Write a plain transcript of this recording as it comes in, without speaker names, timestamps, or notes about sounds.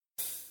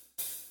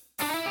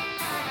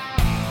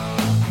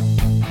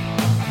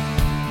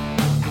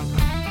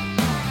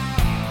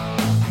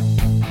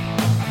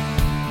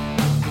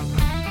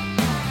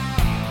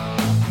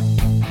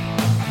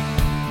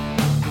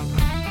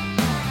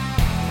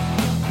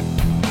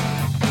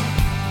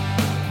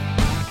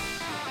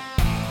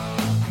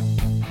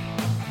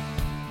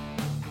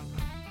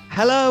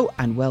Hello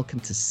and welcome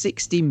to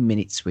 60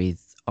 Minutes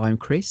with. I'm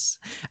Chris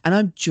and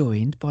I'm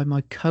joined by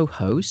my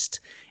co-host.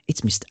 It's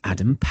Mr.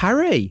 Adam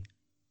Parry.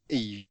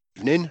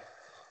 Evening.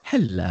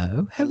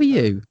 Hello, how are Hello.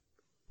 you?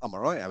 I'm all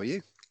right. How are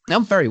you?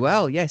 I'm very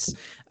well, yes.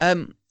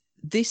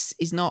 This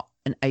is not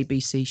an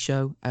ABC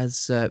show,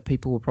 as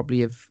people will probably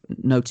have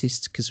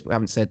noticed, because we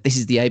haven't said this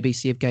is the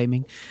ABC of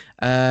gaming.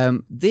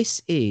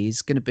 This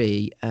is going to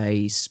be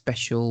a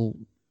special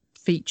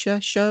feature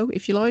show,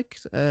 if you like,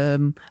 a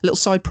little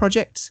side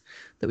project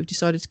that we've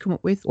decided to come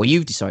up with, or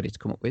you've decided to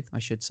come up with, I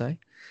should say.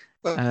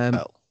 Well, Um,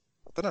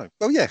 I don't know.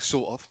 Well, yeah,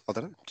 sort of. I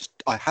don't know. Just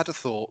I had a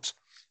thought.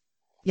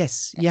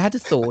 yes, you had a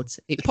thought.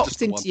 It Just popped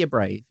the into one. your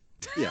brain.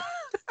 Yeah.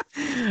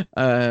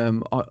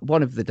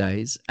 One of the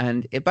days,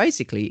 and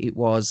it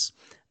was.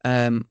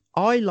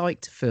 I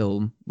liked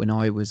film when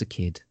I was a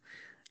kid.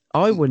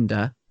 I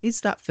wonder,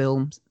 is that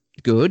film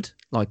good,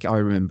 like I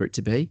remember it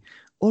to be,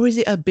 or is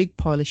it a big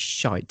pile of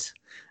shite?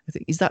 I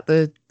think is that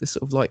the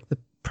sort of like the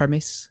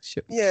premise?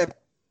 Yeah,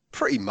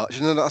 pretty much.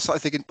 And then I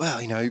started thinking,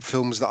 well,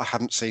 films that I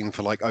haven't seen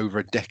for like over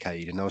a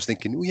decade. And I was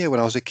thinking, oh, yeah,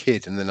 when I was a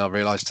kid. And then I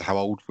realised how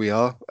old we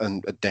are.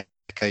 And a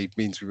decade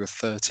means we were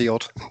 30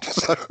 odd.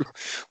 So,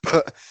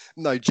 but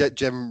no,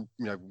 Gem,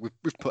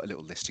 we've put a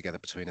little list together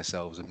between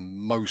ourselves. And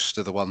most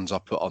of the ones I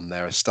put on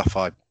there are stuff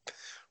I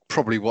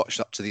probably watched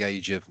up to the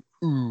age of,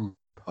 I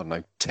don't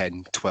know,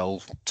 10,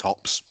 12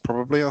 tops,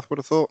 probably, I would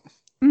have thought.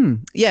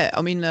 Yeah,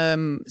 I mean,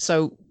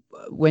 so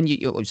when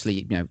you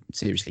obviously,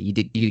 seriously, you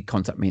did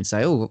contact me and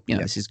say, oh,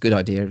 this is a good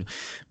idea. I'd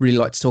really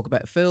like to talk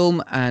about a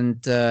film, and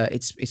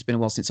it's been a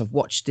while since I've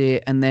watched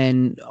it. And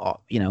then, I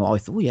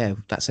thought, oh yeah,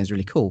 that sounds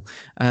really cool.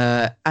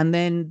 And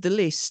then the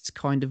list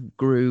kind of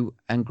grew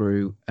and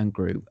grew and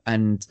grew,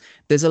 and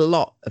there's a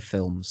lot of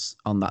films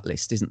on that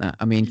list, isn't there?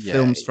 I mean, Yeah,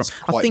 films from it's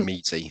quite I think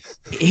meaty.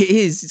 it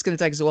is. It's going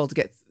to take us a while to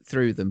get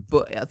through them,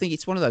 but I think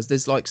it's one of those.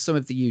 There's like some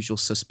of the usual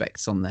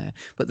suspects on there,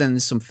 but then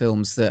there's some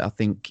films that I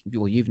think,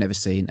 well, you've never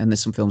seen, and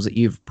there's some films that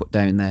you've put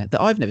down there that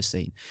I've never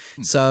seen.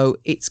 So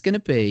it's going to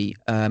be,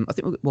 I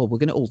think, we're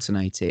going to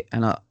alternate it,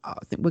 and I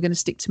think we're going to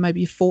stick to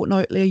maybe a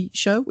fortnightly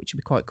show, which would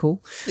be quite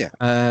cool. Yeah.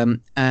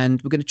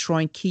 And we're going to try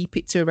and keep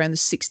it to around the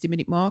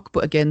 60-minute mark,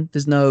 but again,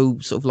 there's no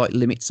sort of like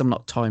limits. I'm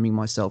not timing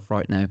myself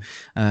right now,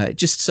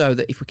 just so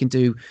that if we can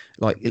do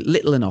like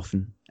little and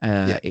often,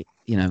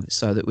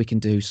 so that we can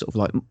do sort of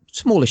like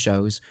smaller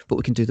shows, but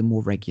we can do them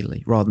more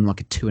regularly rather than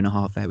like a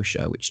 2.5 hour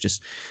show, which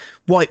just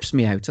wipes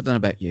me out. I don't know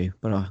about you,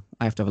 but I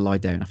have to have a lie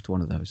down after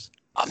one of those.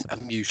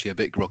 I'm usually a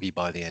bit groggy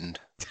by the end.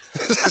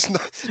 That's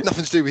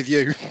nothing to do with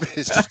you.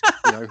 It's just,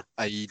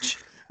 age.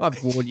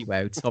 I've worn you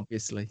out,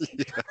 obviously.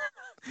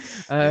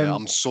 Yeah,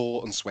 I'm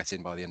sore and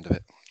sweating by the end of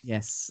it.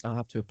 Yes, I'll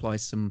have to apply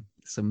some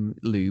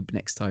lube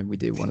next time we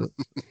do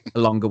a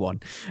longer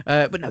one.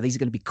 But no, these are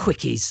going to be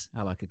quickies.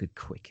 I like a good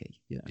quickie.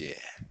 Yeah.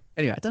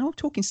 Anyway, I don't know. I'm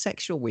talking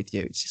sexual with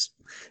you. It's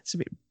a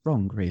bit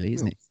wrong, really,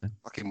 isn't it? So.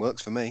 Fucking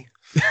works for me.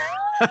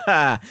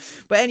 But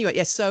anyway,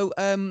 yes. So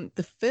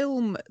the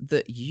film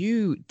that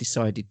you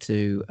decided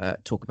to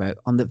talk about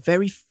on the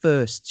very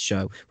first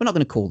show, we're not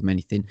going to call them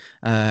anything.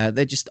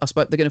 They're just, I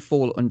suppose, they're going to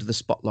fall under the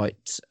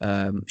spotlight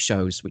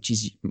shows, which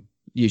is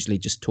usually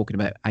just talking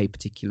about a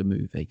particular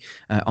movie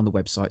on the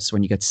website. So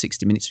when you go to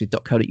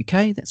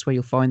 60minuteswith.co.uk, that's where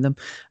you'll find them.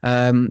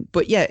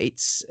 But yeah,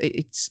 it's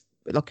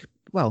like,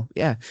 well,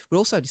 yeah, we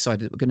also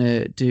decided that we're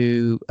going to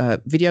do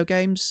video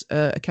games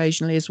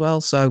occasionally as well.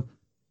 So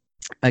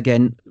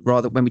again,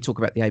 rather when we talk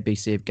about the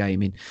ABC of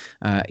gaming,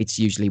 it's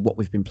usually what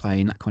we've been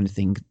playing, that kind of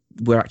thing.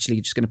 We're actually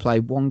just going to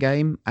play one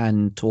game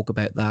and talk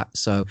about that.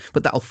 So,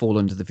 but that'll fall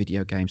under the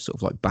video game sort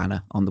of like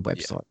banner on the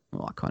website,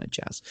 all that kind of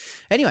jazz.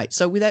 Anyway,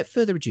 so without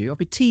further ado, I'll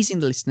be teasing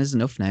the listeners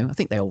enough now. I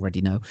think they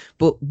already know.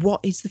 But what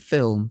is the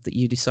film that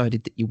you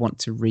decided that you want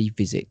to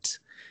revisit?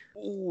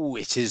 Oh,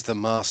 it is the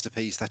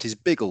masterpiece that is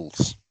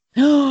Biggles.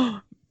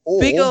 Biggles!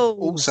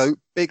 Also,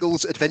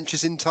 Biggles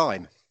Adventures in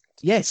Time.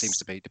 Yes. It seems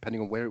to be,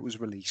 depending on where it was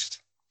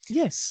released.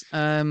 Yes.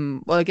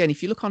 Well, again,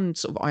 if you look on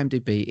sort of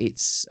IMDb,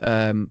 it's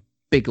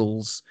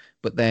Biggles,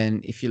 but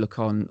then if you look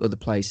on other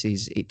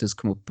places, it does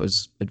come up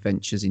as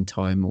Adventures in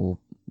Time or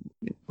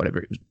whatever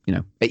it was,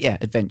 But yeah,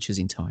 Adventures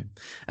in Time.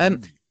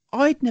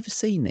 I'd never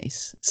seen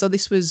this, so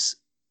this was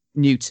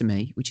new to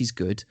me, which is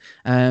good.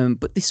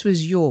 But this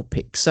was your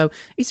pick. So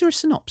is there a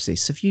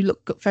synopsis? Have you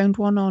found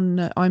one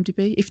on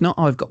IMDb? If not,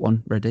 I've got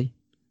one ready.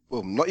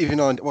 Well, not even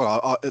on.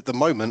 Well, at the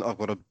moment, I've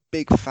got a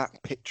big fat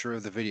picture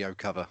of the video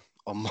cover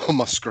on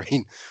my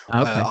screen.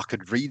 Okay. I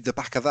could read the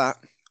back of that,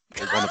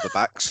 or one of the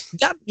backs.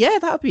 That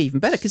would be even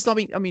better, because I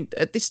mean,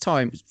 at this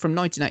time, from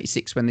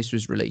 1986 when this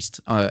was released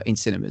in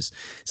cinemas,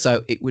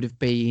 so it would have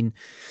been,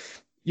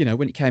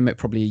 when it came out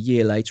probably a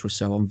year later or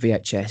so on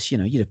VHS,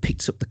 you'd have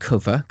picked up the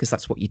cover, because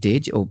that's what you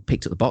did, or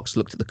picked up the box,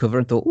 looked at the cover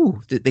and thought,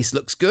 oh, this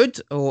looks good,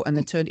 and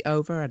then turned it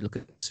over, I'd look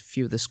at a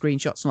few of the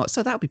screenshots and all that.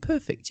 So that would be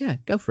perfect. Yeah,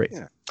 go for it.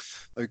 Yeah.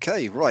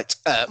 Okay, right.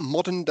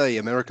 Modern day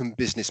American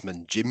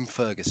businessman Jim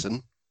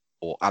Ferguson,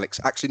 or Alex.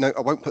 Actually, no,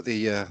 I won't put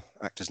the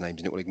actors' names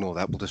in it. We'll ignore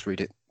that. We'll just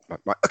read it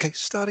Right. Okay,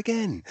 start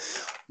again.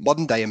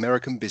 Modern-day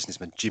American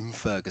businessman Jim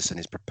Ferguson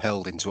is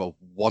propelled into a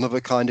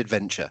one-of-a-kind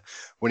adventure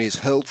when he is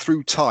hurled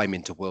through time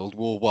into World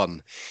War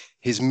One.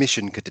 His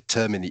mission could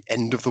determine the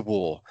end of the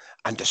war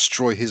and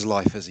destroy his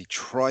life as he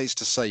tries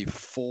to save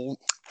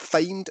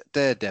famed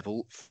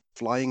daredevil,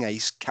 flying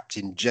ace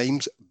Captain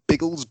James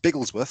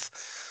Bigglesworth,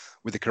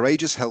 with the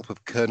courageous help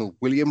of Colonel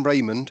William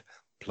Raymond,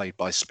 played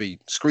by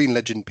screen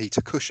legend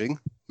Peter Cushing,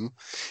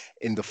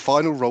 in the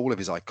final role of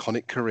his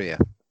iconic career.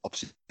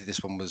 Obviously,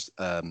 this one was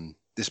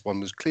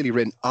clearly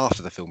written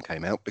after the film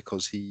came out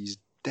because he's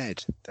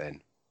dead then.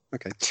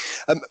 Okay.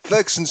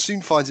 Ferguson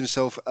soon finds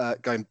himself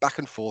going back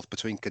and forth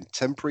between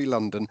contemporary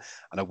London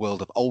and a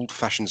world of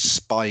old-fashioned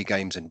spy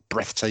games and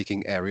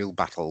breathtaking aerial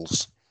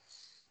battles.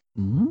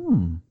 I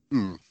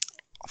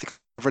think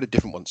I've read a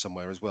different one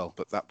somewhere as well,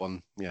 but that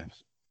one, yeah,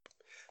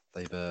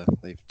 they've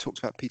talked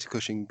about Peter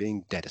Cushing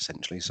being dead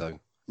essentially. So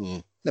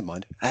never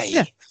mind. Hey,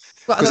 yeah.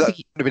 Well, that'd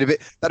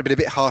have been a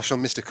bit harsh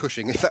on Mr.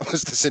 Cushing if that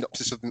was the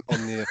synopsis on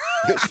the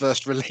it was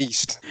first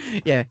released.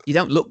 Yeah, you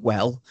don't look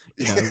well.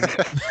 You know,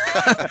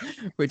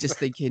 we're just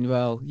thinking,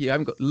 well, you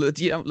don't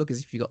look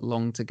as if you got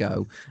long to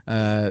go.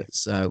 But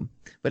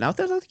I don't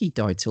think he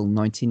died till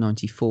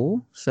 1994.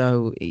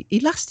 So he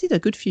lasted a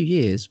good few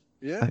years.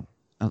 Yeah.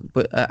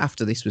 But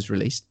after this was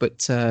released,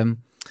 but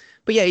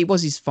yeah, it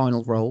was his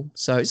final role.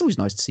 So it's always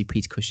nice to see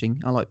Peter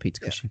Cushing. I like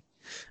Peter Cushing.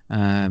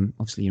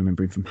 Obviously, you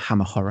remember him from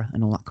Hammer Horror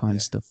and all that kind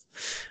of stuff.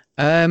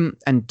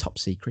 And Top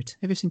Secret.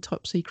 Have you seen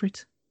Top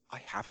Secret? I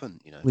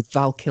haven't, With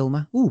Val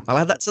Kilmer. Ooh, I'll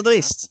add that to the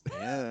list.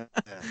 Yeah.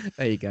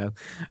 There you go.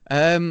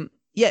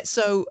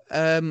 So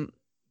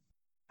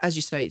as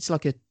you say, it's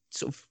like a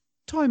sort of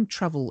time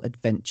travel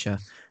adventure,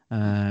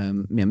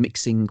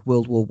 mixing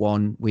World War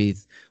One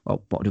with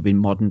what would have been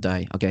modern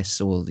day, I guess,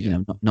 or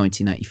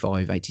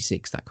 1985,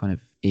 86, that kind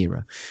of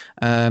era.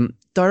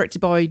 Directed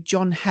by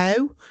John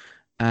Howe.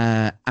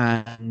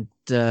 And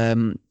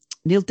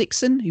Neil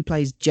Dixon, who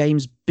plays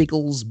James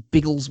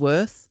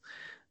Bigglesworth.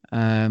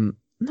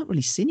 Not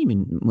really seen him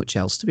in much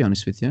else, to be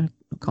honest with you.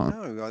 I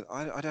can't. No,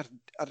 I'd had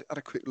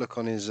a quick look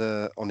on his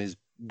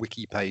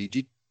wiki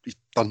page. He's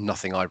done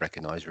nothing I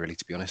recognise, really,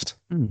 to be honest.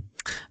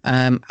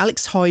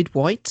 Alex Hyde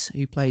White,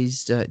 who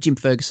plays Jim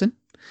Ferguson.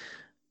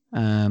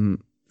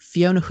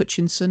 Fiona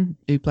Hutchinson,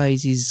 who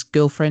plays his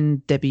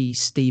girlfriend Debbie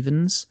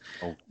Stevens.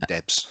 Oh,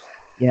 Debs.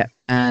 Yeah,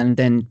 and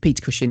then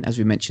Peter Cushing, as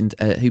we mentioned,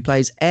 who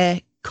plays Air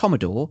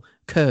Commodore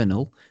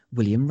Colonel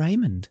William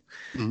Raymond.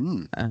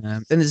 Then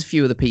there's a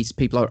few other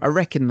people I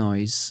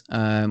recognise.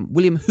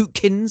 William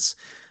Hootkins,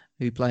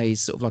 who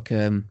plays sort of like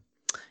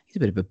he's a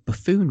bit of a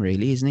buffoon,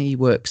 really, isn't he? He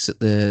works at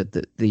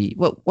the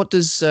well, what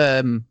does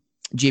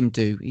Jim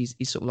do? He's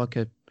sort of like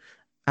a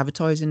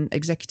advertising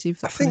executive.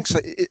 I think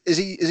so. Is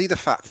he the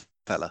fat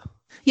fella?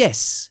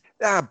 Yes.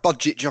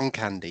 Budget John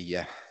Candy.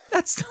 Yeah,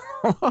 that's the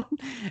one.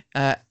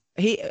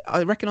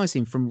 I recognise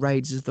him from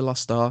Raiders of the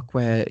Lost Ark,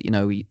 where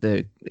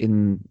they're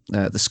in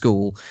the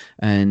school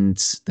and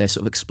they're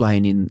sort of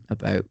explaining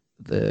about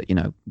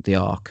the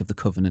Ark of the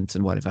Covenant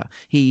and whatever.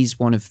 He's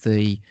one of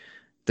the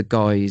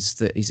guys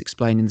that is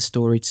explaining the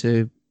story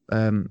to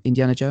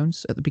Indiana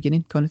Jones at the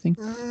beginning, kind of thing.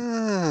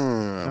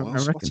 Well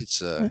spotted,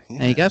 sir. Yes.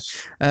 There you go.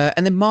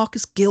 And then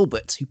Marcus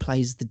Gilbert, who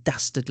plays the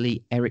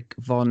dastardly Eric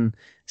von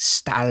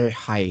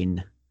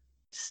Stalhein.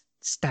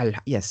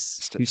 Stelhoin.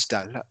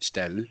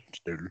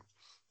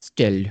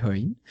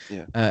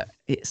 Yeah.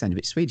 It sounded a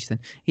bit Swedish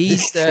then.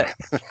 He's sort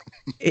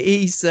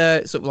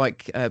of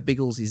like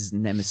Biggles'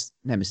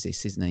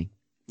 nemesis, isn't he?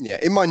 Yeah.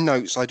 In my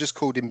notes, I just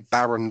called him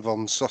Baron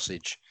von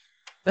Sausage.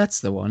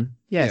 That's the one.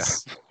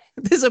 Yes. Yeah.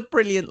 There's a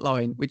brilliant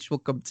line which we'll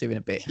come to in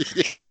a bit.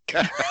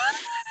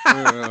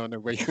 Oh, no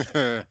way.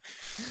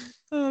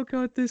 Oh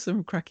God, there's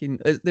some cracking.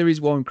 There is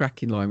one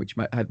cracking line which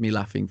had me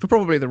laughing for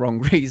probably the wrong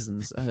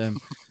reasons. But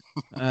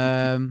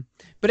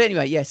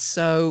anyway, yes.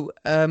 So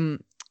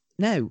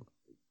now.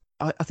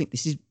 I think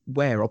this is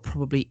where I'll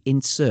probably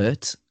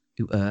insert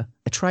a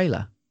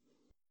trailer.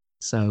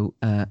 So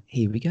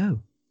here we go.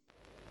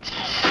 Do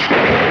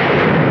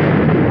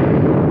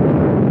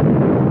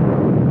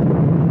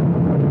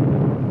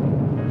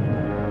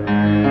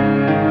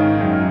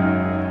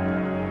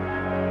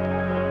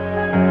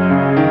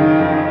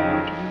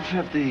you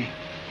have the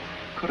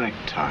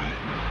correct time?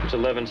 It's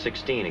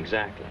 11:16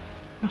 exactly.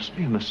 Must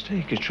be a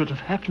mistake. It should have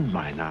happened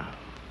by now.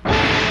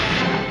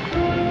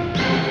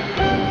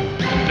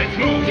 Let's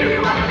move! Do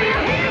you want to be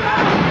a hero?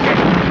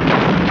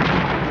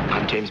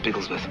 I'm James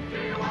Bigglesworth.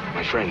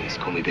 My friends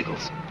call me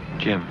Biggles.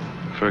 Jim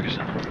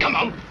Ferguson. Come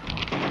on!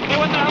 Hey,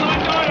 what the hell am I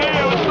doing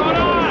here? What's going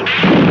on?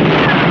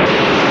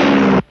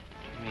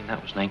 You mean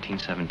that was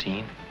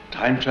 1917?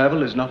 Time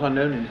travel is not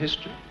unknown in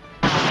history.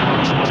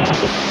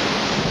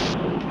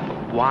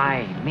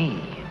 Why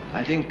me?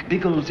 I think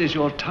Biggles is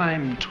your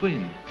time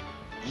twin.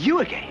 You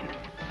again?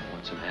 I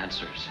want some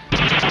answers.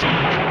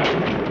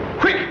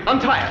 Quick,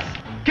 untie us!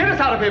 Get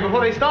us out of here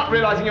before they start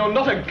realizing you're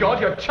not a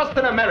god, you're just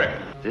an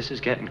American. This is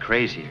getting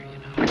crazier, you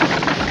know.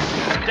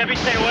 Debbie,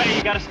 stay away.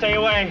 You gotta stay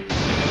away.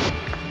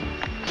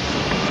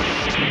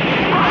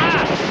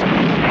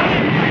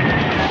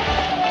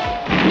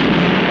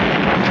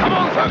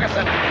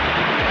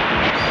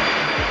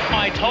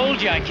 Told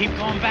you, I keep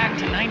going back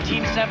to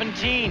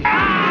 1917.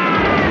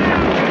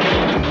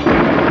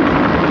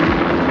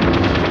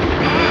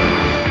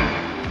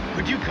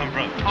 Where'd you come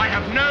from? I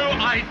have no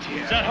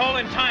idea. It's that hole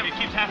in time. It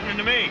keeps happening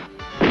to me.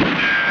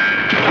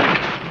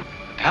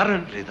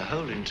 Apparently, the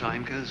hole in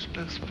time goes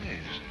both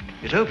ways.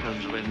 It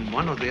opens when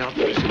one or the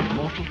other is in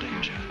mortal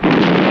danger. If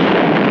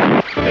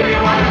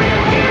you want to be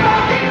a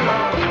hero,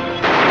 hero.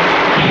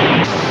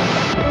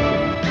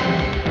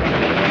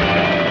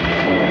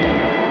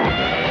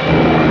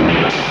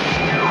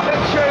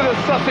 Let's show the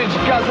sausage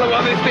guzzler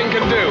what this thing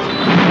can do.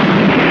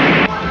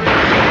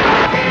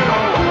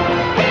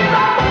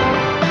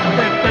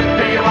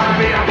 Do you want to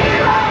be a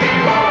hero,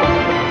 hero,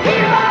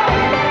 hero?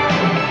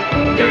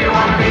 Do you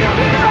want to be a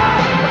hero,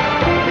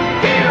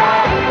 hero,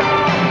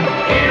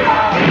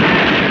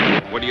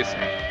 hero? What do you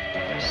say?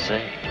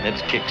 Say,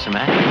 let's kick some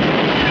ass.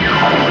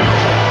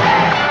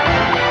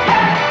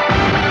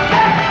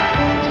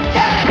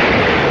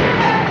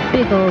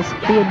 Biggles,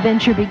 the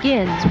adventure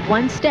begins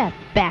one step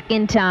back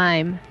in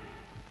time.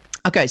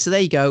 Okay, so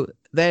there you go.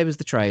 There was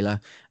the trailer.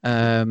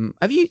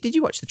 Did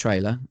you watch the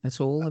trailer at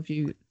all? Have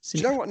you Do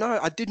seen you know what? No,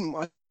 I didn't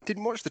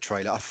watch the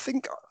trailer. I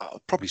think I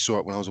probably saw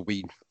it when I was a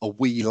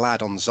wee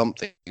lad on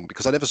something,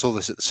 because I never saw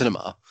this at the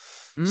cinema.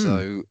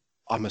 So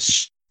I'm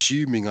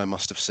assuming I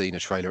must have seen a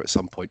trailer at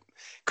some point.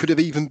 Could have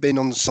even been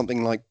on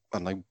something like, I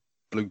don't know,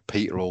 Blue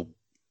Peter or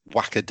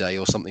Whack-A-Day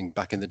or something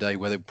back in the day,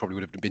 where they probably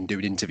would have been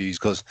doing interviews,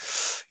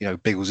 because, you know,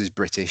 Biggles is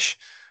British.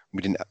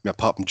 We didn't,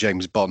 apart from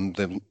James Bond,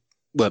 there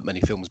weren't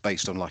many films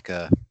based on like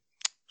a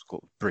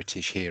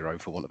British hero,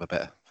 for want of a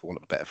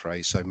better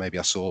phrase. So maybe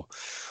I saw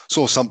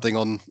something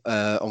on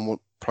what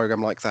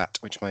program like that,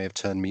 which may have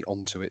turned me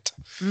onto it.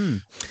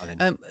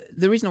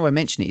 The reason why I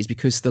mention it is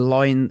because the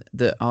line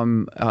that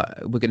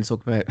we're going to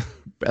talk about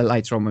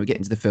later on when we get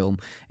into the film,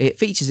 it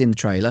features in the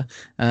trailer.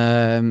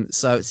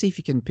 So see if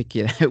you can pick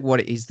out what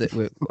it is that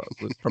we're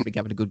probably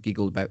having a good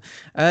giggle about.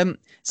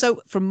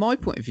 So from my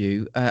point of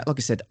view, like I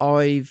said,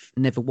 I've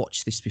never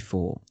watched this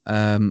before.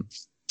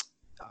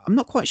 I'm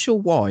not quite sure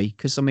why,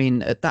 because I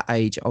mean, at that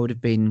age, I would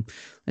have been,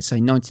 let's say,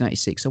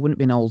 1986. I wouldn't have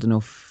been old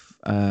enough.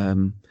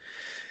 I'd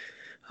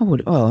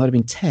have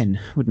been 10,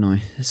 wouldn't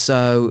I?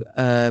 So,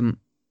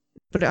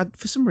 but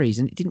for some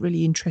reason, it didn't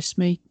really interest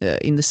me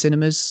in the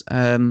cinemas.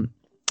 And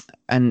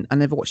I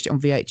never watched it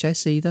on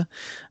VHS either.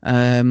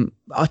 I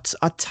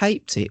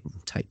taped it.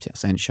 I'm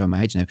saying show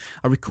my age now.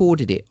 I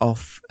recorded it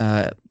off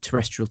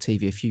terrestrial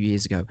TV a few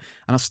years ago,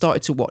 and I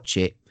started to watch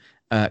it.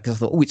 Because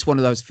I thought, it's one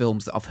of those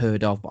films that I've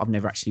heard of, but I've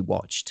never actually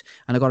watched.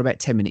 And I got about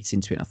 10 minutes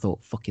into it, and I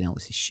thought, fucking hell,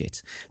 this is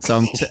shit.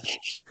 So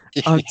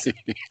I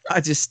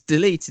just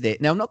deleted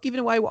it. Now, I'm not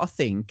giving away what I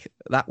think.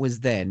 That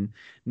was then.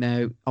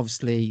 Now,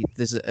 obviously,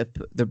 there's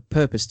the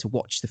purpose to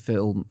watch the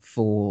film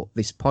for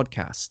this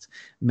podcast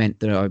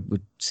meant that I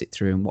would sit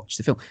through and watch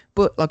the film.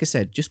 But like I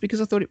said, just because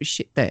I thought it was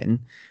shit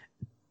then,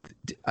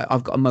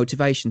 I've got a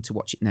motivation to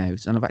watch it now,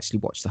 and I've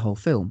actually watched the whole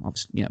film.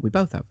 Obviously, you know, we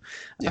both have.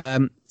 Yeah.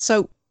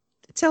 So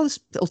tell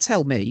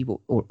me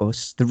or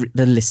us, the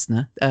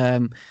listener,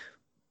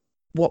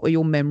 what were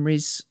your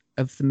memories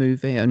of the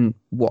movie, and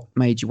what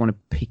made you want to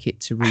pick it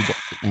to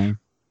rewatch it now?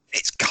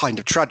 It's kind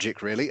of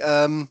tragic, really.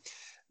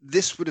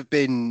 This would have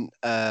been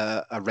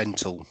a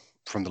rental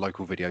from the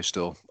local video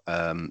store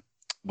when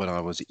I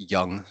was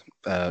young.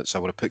 So I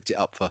would have picked it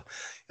up for,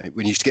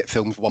 when you used to get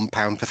films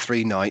 £1 for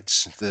 3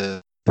 nights.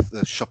 The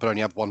shop would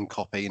only have one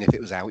copy, and if it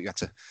was out, you had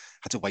to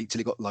wait till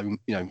it got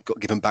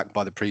got given back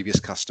by the previous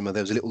customer.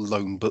 There was a little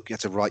loan book you had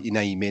to write your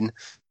name in,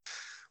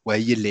 where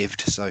you lived.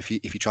 So if you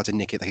tried to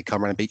nick it, they could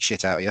come around and beat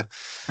shit out of you.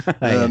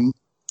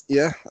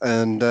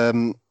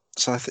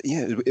 So I think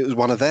it was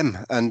one of them.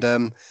 And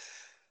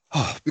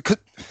because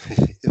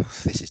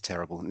this is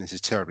terrible and this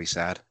is terribly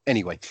sad.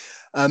 Anyway,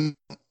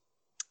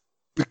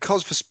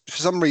 because for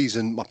some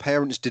reason my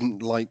parents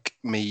didn't like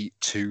me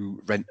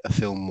to rent a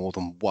film more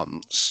than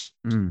once.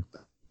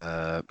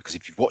 Because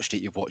if you've watched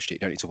it, you've watched it. You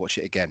don't need to watch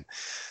it again.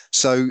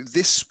 So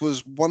this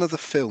was one of the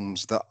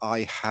films that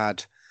I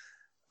had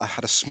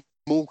a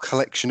small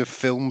collection of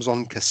films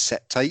on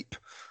cassette tape,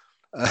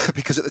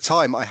 because at the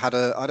time I had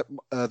the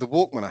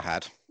Walkman I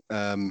had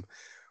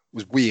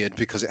was weird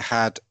because it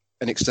had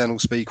an external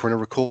speaker and a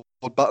record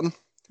button.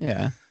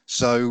 Yeah.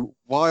 So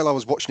while I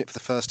was watching it for the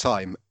first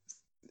time,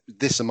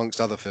 this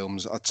amongst other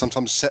films, I'd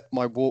sometimes set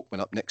my Walkman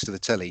up next to the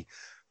telly,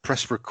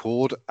 press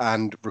record,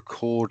 and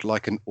record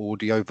like an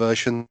audio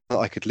version that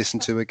I could listen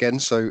to again.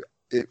 So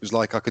it was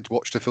like I could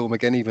watch the film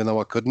again, even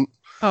though I couldn't.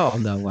 Oh,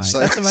 no way.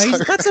 That's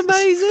amazing. That's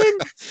amazing.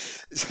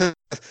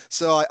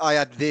 So I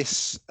had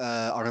this,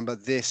 I remember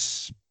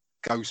this,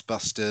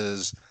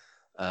 Ghostbusters,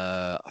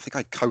 I think I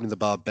had Conan the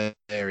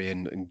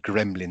Barbarian and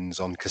Gremlins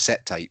on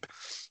cassette tape.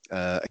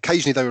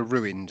 Occasionally they were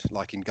ruined,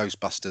 like in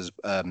Ghostbusters,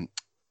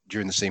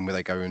 during the scene where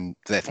they go and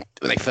they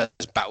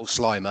first battle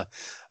Slimer.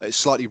 It's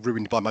slightly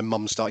ruined by my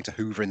mum starting to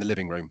hoover in the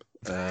living room.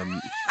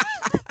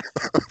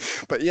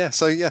 But I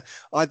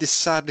had this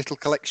sad little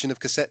collection of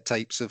cassette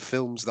tapes of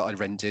films that I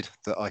rented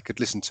that I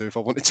could listen to if I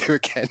wanted to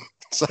again.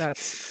 So,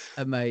 That's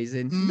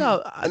amazing. Mm.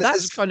 No, And that's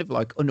there's- kind of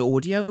like an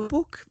audio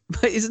book,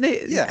 isn't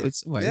it? Yeah,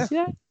 It's ways, yeah.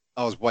 yeah.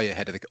 I was way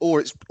ahead of the, or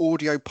it's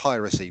audio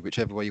piracy,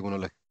 whichever way you want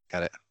to look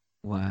at it.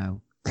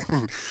 Wow.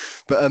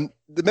 But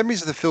the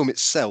memories of the film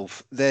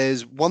itself,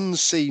 there's one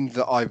scene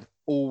that I've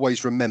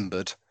always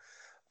remembered,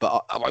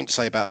 but I won't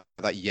say about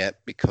that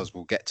yet because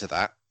we'll get to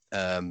that.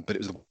 But it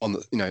was the one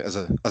that,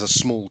 as a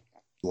small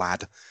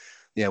lad,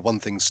 yeah, one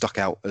thing stuck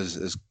out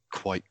as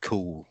quite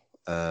cool.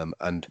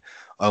 And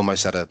I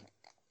almost had a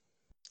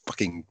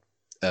fucking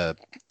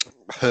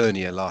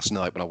hernia last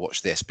night when I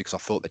watched this because I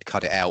thought they'd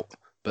cut it out,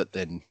 but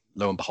then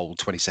lo and behold,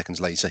 20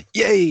 seconds later,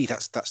 yay,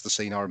 that's the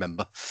scene I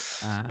remember.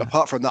 But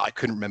apart from that, I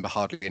couldn't remember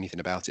hardly anything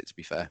about it, to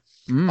be fair.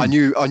 I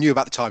knew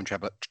about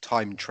the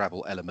time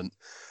travel element,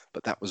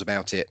 but that was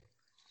about it.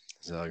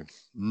 So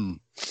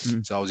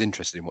so I was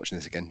interested in watching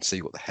this again,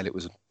 see what the hell it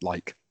was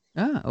like.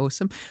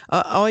 Awesome.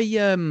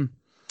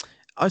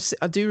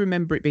 I do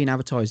remember it being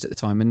advertised at the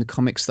time, and the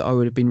comics that I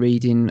would have been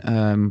reading.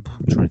 I'm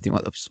trying to think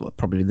what that was,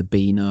 probably the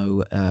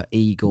Beano,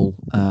 Eagle.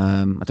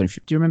 I don't know if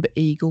do you remember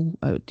Eagle?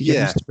 Did you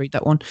ever used to read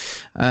that one?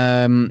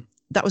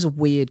 That was a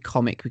weird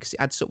comic because it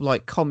had sort of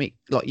like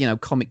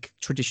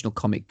traditional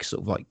comic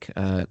sort of like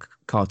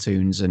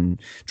cartoons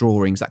and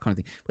drawings, that kind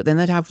of thing. But then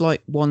they'd have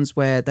like ones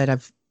where they'd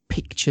have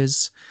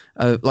pictures,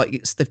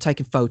 they've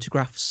taken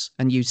photographs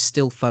and used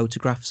still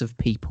photographs of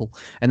people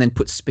and then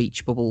put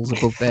speech bubbles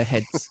above their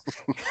heads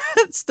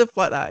and stuff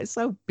like that. It's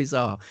so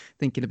bizarre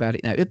thinking about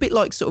it now. A bit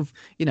like sort of,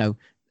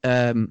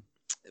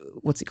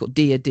 what's it called?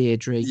 Dear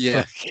Deirdre.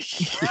 Yeah.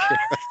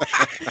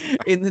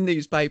 In the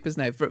newspapers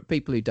now, for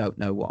people who don't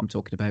know what I'm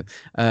talking about.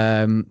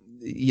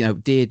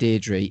 Dear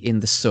Deirdre in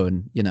the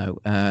Sun,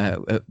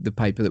 the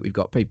paper that we've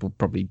got, people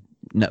probably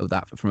know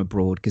that from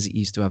abroad because it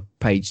used to have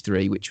page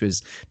 3, which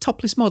was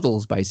topless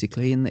models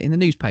basically in the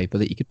newspaper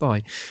that you could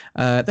buy.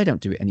 They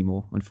don't do it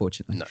anymore,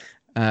 unfortunately. No.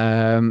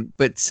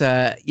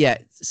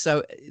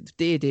 So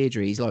Dear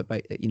Deirdre is like,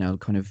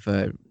 kind of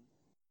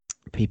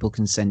people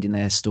can send in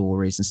their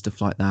stories and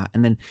stuff like that,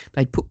 and then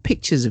they'd put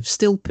pictures of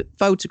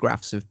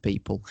photographs of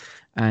people,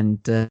 and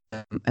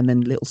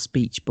then little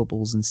speech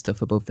bubbles and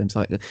stuff above them. It's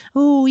like,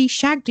 oh, he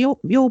shagged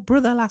your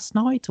brother last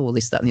night, or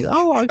this, that, and the other.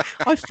 Oh,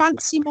 I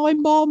fancy my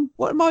mom.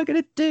 What am I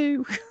going to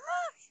do?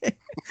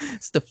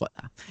 Stuff like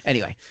that.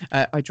 Anyway,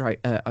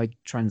 I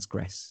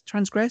transgress.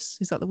 Transgress,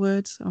 is that the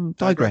word?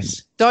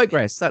 Digress.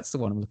 That's the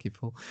one I'm looking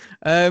for.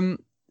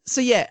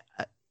 So yeah.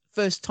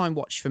 First time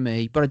watch for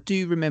me, but I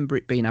do remember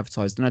it being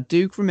advertised, and I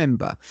do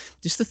remember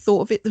just the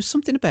thought of it. There's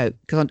something about,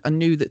 because I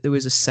knew that there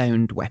was a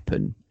sound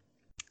weapon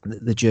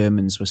that the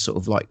Germans were sort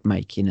of like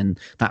making, and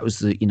that was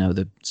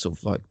the sort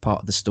of like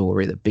part of the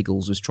story that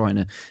Biggles was trying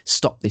to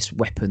stop this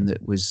weapon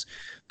that was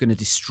going to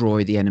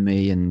destroy the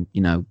enemy and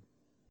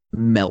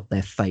melt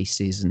their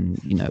faces and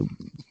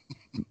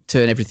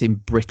turn everything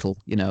brittle,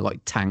 like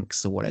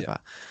tanks or whatever.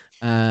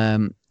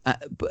 Yeah.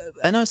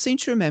 And I seem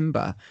to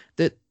remember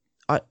that.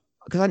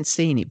 Because I hadn't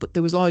seen it, but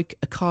there was like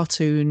a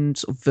cartoon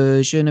sort of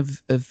version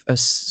of a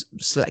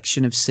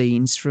selection of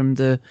scenes from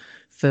the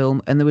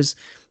film, and there was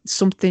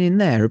something in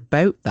there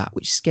about that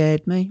which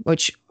scared me,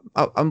 which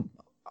I've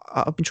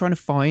been trying to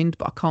find,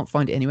 but I can't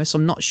find it anywhere, so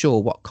I'm not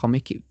sure what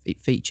comic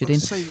it featured in.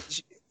 So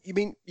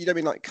you don't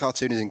mean like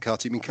cartoon as in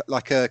cartoon, you mean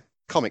like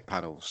comic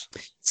panels?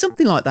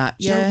 Something like that,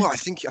 yeah. You know what? I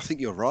think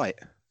you're right.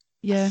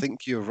 Yeah. I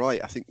think you're right.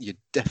 I think you're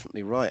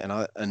definitely right,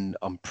 and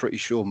I'm pretty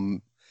sure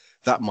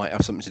that might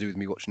have something to do with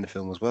me watching the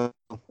film as well.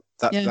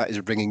 That is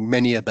ringing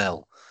many a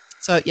bell.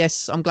 So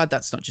yes, I'm glad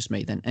that's not just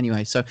me then.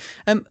 Anyway, so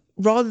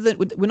rather than,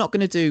 we're not going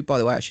to do, by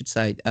the way, I should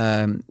say,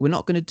 we're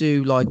not going to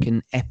do like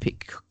an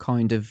epic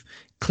kind of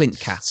Clint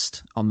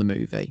cast on the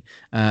movie.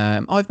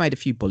 I've made a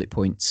few bullet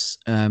points,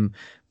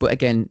 but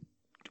again,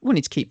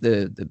 wanted to keep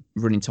the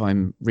running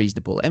time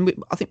reasonable, and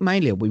I think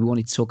mainly we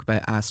wanted to talk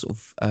about our sort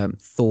of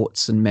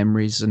thoughts and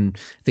memories and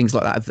things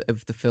like that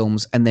of the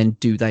films, and then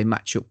do they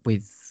match up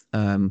with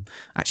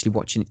actually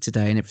watching it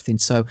today and everything.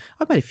 So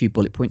I've made a few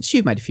bullet points.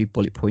 You've made a few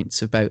bullet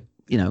points about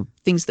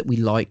things that we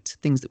liked,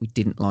 things that we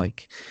didn't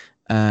like.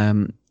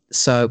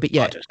 But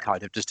yeah, I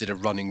just did a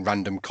running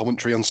random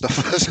commentary on stuff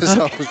as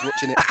I was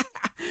watching it.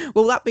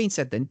 Well, that being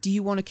said, then, do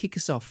you want to kick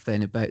us off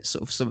then about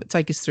sort of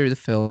take us through the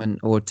film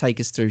or take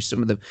us through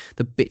some of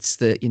the bits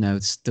that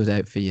stood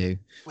out for you?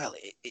 Well,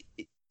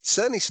 it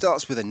certainly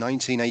starts with a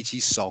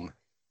 1980s song.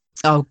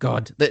 Oh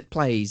God, that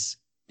plays.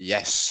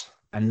 Yes.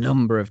 A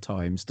number of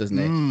times, doesn't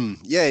it?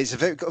 Yeah, it's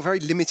got a very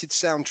limited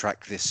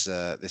soundtrack.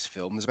 This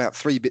film. There's about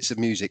 3 bits of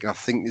music, and I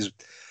think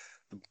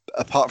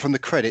apart from the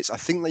credits, I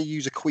think they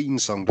use a Queen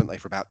song, don't they,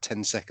 for about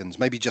 10 seconds,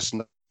 maybe just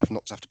enough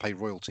not to have to pay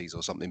royalties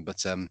or something. But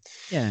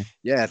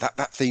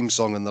that theme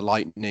song and the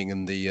lightning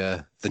and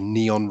the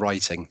neon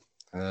writing.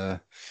 You're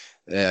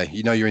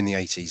in the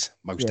 80s,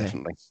 most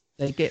definitely.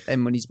 They get their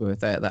money's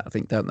worth out of that, I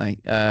think, don't they?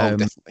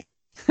 Definitely.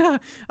 I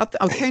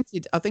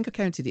think I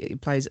counted it.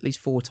 It plays at least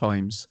 4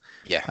 times.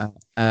 Yeah.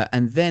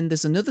 And then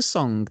there's another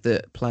song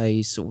that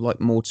plays sort of like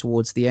more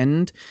towards the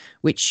end,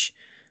 which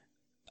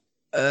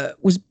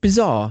was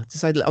bizarre to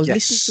say. I was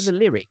listening to the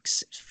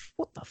lyrics.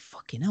 what the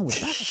fucking hell was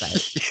that about?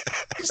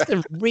 Just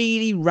a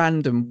really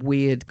random,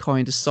 weird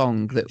kind of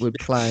song that would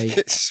play.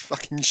 It's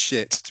fucking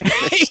shit.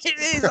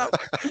 It is,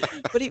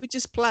 but it would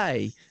just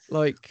play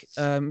like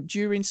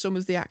during some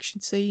of the action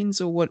scenes,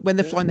 or when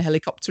they're flying the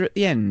helicopter at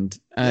the end,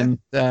 and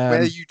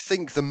where you'd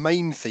think the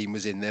main theme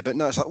was in there, but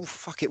no, it's like, oh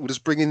fuck it, we'll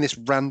just bring in this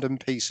random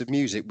piece of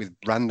music with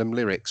random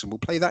lyrics, and we'll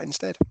play that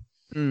instead.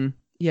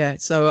 Yeah,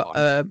 so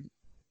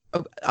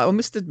I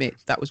must admit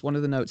that was one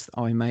of the notes that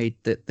I made,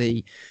 that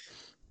the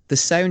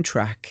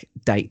soundtrack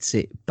dates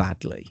it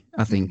badly.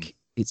 I think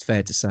it's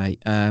fair to say.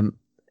 I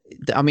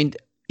mean,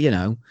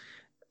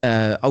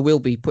 I will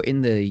be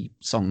putting the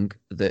song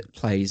that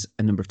plays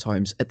a number of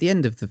times at the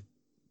end of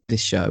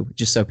this show,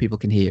 just so people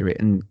can hear it,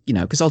 and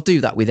because I'll do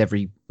that with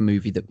every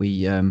movie that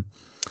we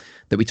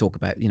talk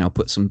about. I'll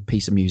put some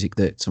piece of music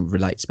that sort of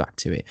relates back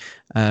to it,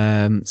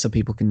 so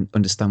people can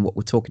understand what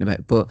we're talking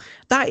about. But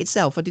that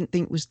itself, I didn't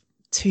think was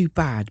too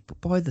bad. But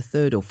by the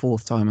third or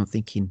fourth time, I'm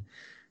thinking,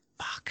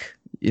 fuck.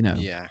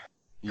 Yeah.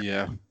 Do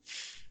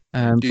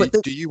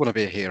you want to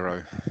be a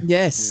hero?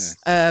 Yes.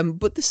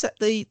 But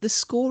the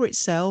score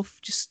itself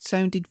just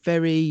sounded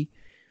very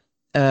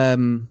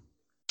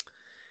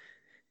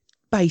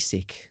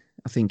basic,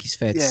 I think is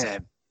fair to say.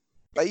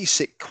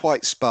 Basic,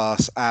 quite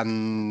sparse,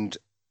 and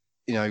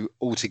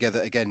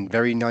altogether again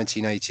very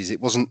 1980s.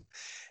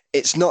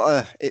 It's not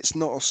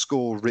a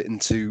score written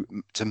to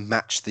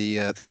match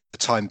the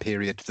time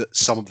period that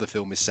some of the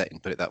film is set in,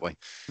 put it that way.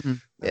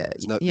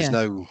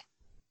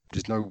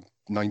 There's no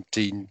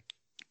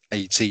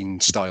 1918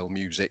 style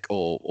music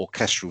or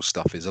orchestral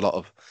stuff. There's a lot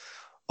of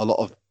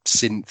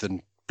synth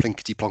and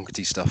plinkety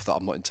plonkety stuff that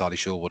I'm not entirely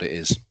sure what it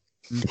is,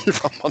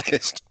 if I'm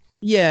honest.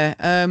 Yeah,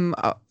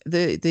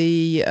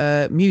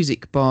 the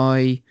music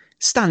by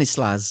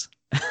Stanislas.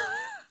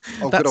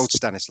 Good old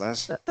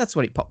Stanislas. That's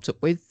what it popped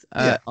up with.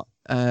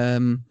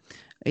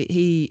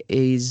 He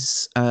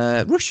is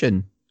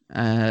Russian.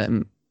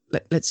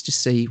 Let's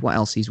just see what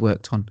else he's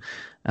worked on.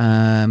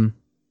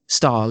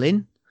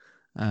 Stalin.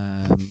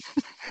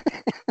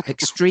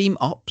 Extreme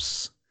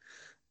Ops,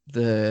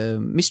 The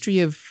Mystery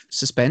of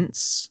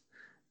Suspense.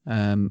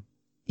 So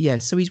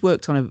he's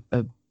worked on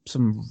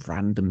some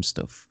random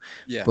stuff.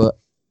 But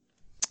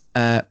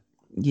there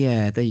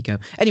you go.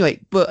 Anyway,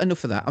 but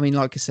enough of that. I mean,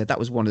 like I said, that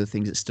was one of the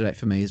things that stood out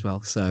for me as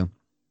well. So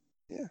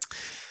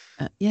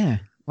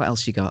what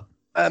else you got?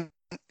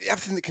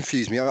 Everything that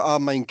confused me, our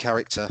main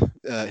character,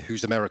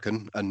 who's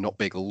American and not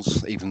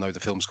Biggles, even though the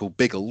film's called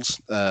Biggles,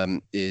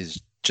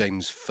 is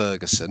James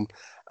Ferguson.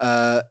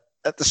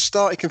 At the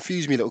start, it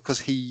confused me a little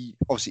because he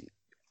obviously,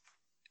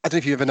 I don't know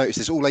if you've ever noticed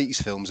this, all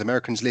 80s films,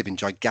 Americans live in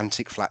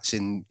gigantic flats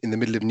in the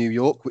middle of New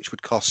York, which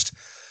would cost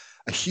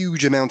a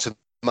huge amount of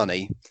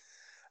money.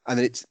 And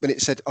then when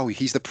it said, oh,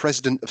 he's the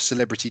president of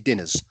celebrity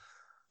dinners.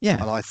 Yeah.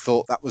 And I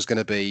thought that was going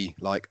to be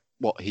like,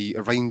 what, he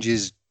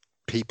arranges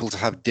people to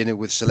have dinner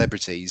with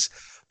celebrities.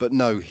 But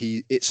no,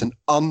 it's an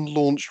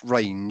unlaunched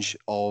range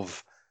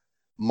of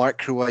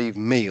microwave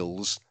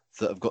meals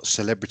that have got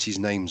celebrities'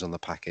 names on the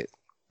packet.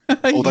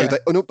 Although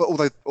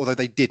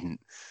they didn't.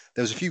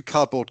 There was a few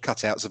cardboard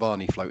cutouts of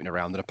Arnie floating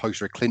around and a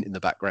poster of Clint in the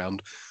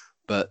background.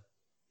 But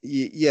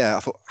I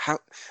thought,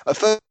 at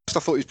first I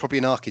thought he was probably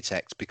an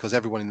architect, because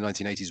everyone in the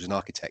 1980s was an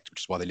architect,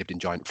 which is why they lived in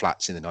giant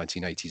flats in the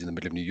 1980s in the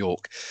middle of New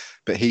York.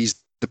 But he's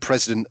the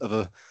president of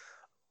a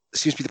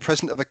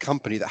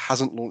company that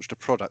hasn't launched a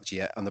product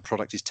yet, and the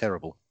product is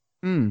terrible.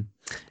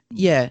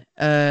 Yeah,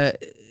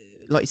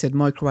 like you said,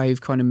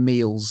 microwave kind of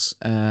meals,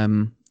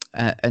 and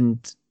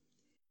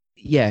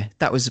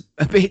that was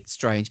a bit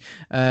strange.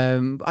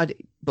 I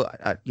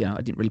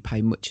didn't really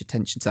pay much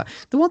attention to that.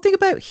 The one thing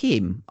about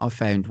him I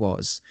found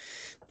was,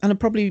 and I'm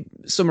probably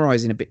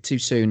summarising a bit too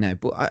soon now,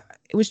 but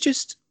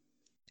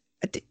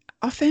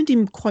I found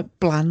him quite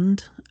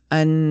bland,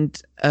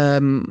 and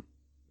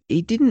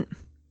he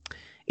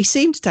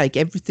seemed to take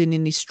everything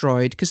in his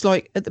stride, because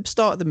like at the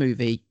start of the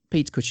movie,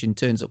 Peter Cushing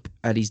turns up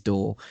at his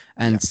door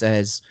and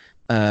says,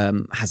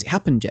 has it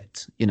happened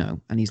yet?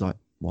 And he's like,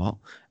 what?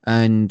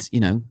 And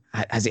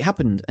has it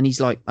happened? And he's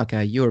like,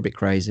 okay, you're a bit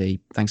crazy,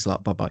 thanks a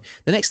lot, bye bye.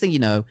 The next thing you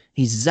know,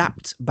 he's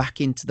zapped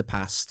back into the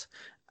past,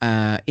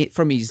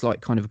 from his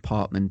like kind of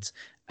apartment,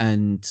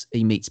 and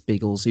he meets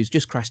Biggles, who's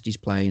just crashed his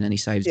plane, and he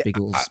saves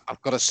Biggles.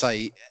 I've got to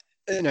say,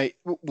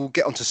 we'll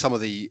get onto some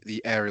of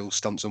the aerial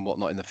stunts and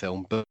whatnot in the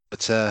film, but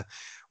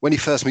when he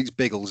first meets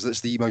Biggles,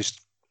 that's the most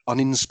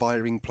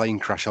uninspiring plane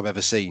crash I've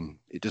ever seen.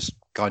 It just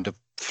kind of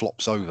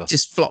flops over.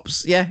 Just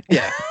flops, yeah.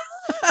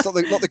 It's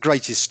not the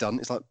greatest stunt.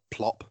 It's like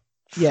plop.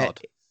 Yeah,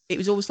 it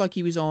was almost like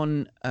he was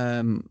on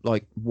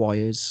like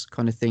wires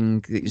kind of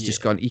thing. It was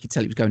just going. You could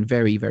tell it was going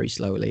very, very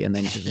slowly, and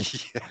then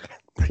just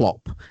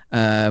plop.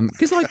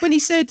 Because like when he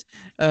said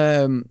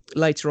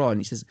later on,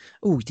 he says,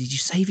 "Oh, did you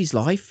save his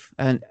life?"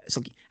 And it's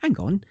like, hang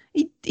on,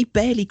 he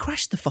barely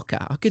crashed the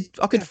fucker. I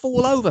could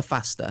fall over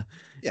faster.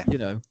 Yeah,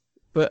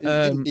 But he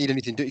didn't need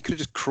anything. He could have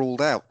just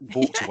crawled out,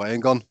 walked away,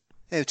 and gone,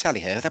 "Oh, tally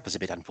here, that was a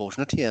bit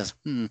unfortunate. Yes."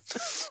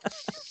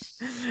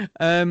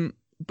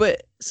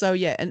 But so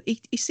and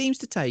he seems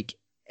to take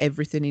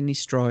everything in his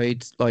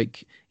stride.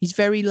 Like, he's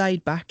very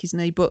laid back, isn't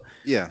he? But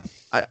Yeah.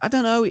 I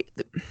don't know.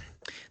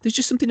 There's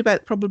just something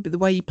about probably the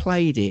way he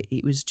played it.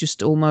 It was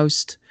just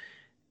almost.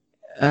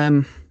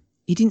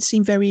 He didn't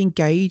seem very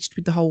engaged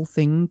with the whole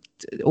thing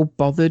or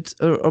bothered,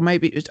 or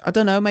maybe it was, I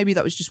don't know. Maybe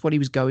that was just what he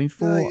was going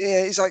for. No,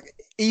 yeah, it's like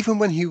even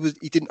when he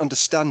didn't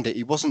understand it,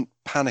 he wasn't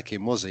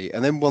panicking, was he?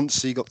 And then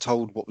once he got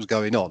told what was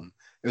going on,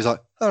 it was like,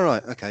 all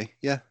right, okay,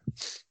 yeah.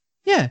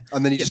 Yeah.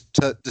 And then he just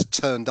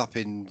turned up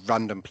in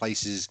random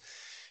places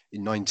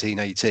in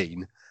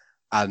 1918,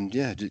 and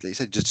yeah, like you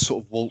said, just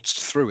sort of waltzed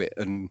through it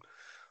and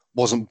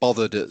wasn't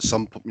bothered at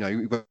some point. You know,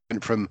 he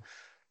went from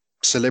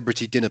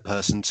celebrity dinner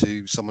person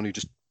to someone who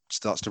just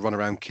starts to run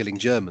around killing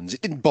Germans.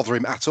 It didn't bother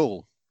him at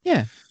all.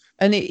 Yeah,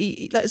 and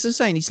as I was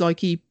saying, he's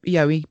like he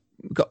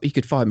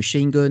could fire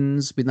machine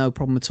guns with no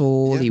problem at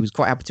all. Yeah. He was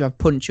quite happy to have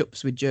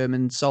punch-ups with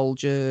German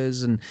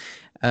soldiers, and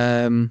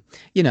and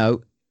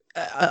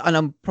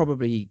I'm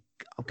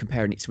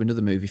comparing it to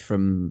another movie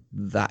from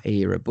that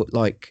era, but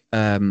like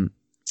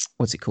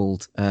what's it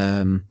called?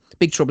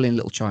 Big Trouble in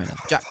Little China.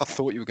 I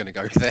thought you were going to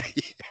go there.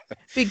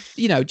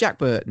 Jack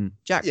Burton.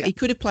 Yeah. He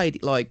could have played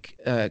it like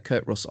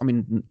Kurt Russell. I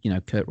mean,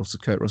 Kurt Russell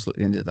at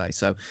the end of the day.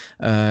 So,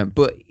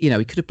 but he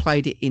could have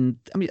played it in.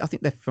 I mean, I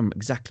think they're from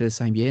exactly the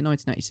same year,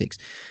 1986.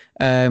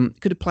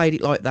 Could have played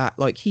it like that.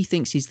 Like, he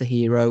thinks he's the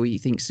hero. He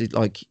thinks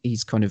like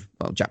he's kind of,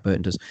 well, Jack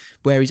Burton does,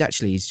 where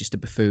he's just a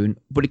buffoon.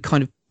 But it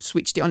kind of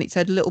switched it on its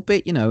head a little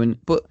bit,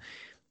 but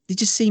they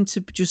just seem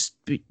to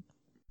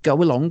go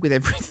along with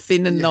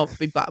everything and not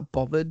be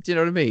bothered. Do you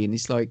know what I mean?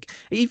 It's like,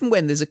 even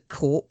when there's a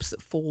corpse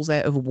that falls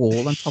out of a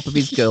wall on top of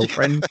his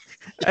girlfriend,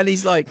 and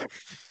he's like,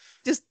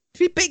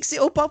 he picks it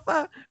up off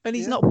her, and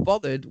he's not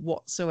bothered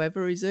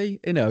whatsoever, is he?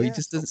 He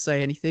just doesn't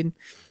say anything.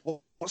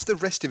 What's the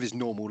rest of his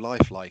normal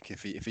life like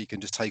if he can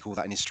just take all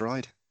that in his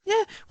stride?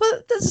 Yeah,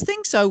 well, that's the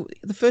thing. So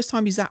the first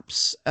time he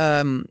zaps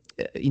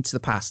into the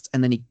past,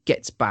 and then he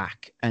gets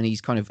back, and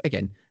he's kind of,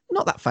 again,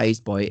 not that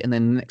phased by it, and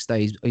then the next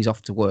day he's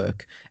off to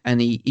work,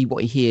 and he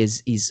what he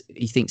hears is,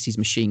 he thinks he's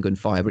machine gun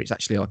fire, but it's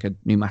actually like a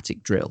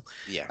pneumatic drill.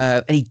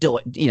 Yeah. And he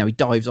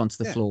dives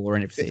onto the floor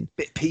and everything.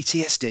 Bit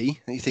PTSD.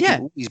 And you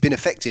think, he's been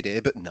affected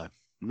here, but no.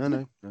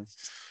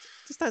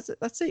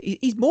 That's it.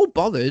 He's more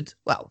bothered.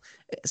 Well,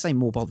 I say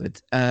more bothered.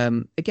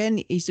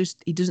 Again,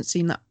 he doesn't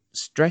seem that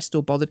stressed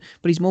or bothered,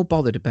 but he's more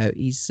bothered about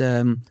his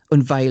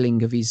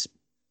unveiling of his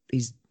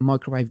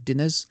microwave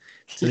dinners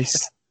to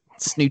this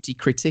snooty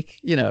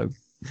critic,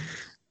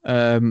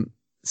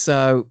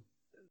 So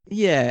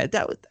yeah,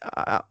 that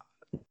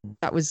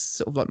was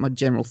sort of like my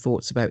general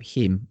thoughts about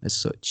him as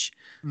such.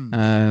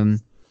 I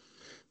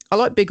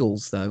like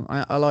Biggles though.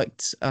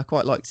 I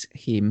quite liked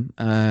him.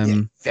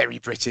 Very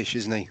British,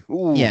 isn't he?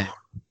 Ooh.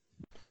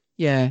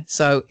 Yeah.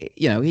 So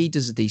he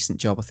does a decent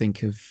job, I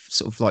think, of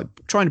sort of like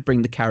trying to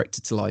bring the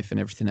character to life and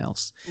everything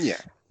else.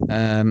 Yeah.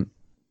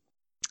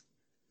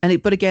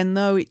 But again,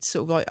 though, it's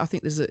sort of like, I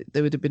think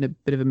there would have been a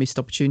bit of a missed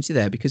opportunity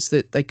there, because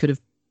they could have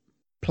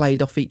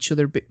played off each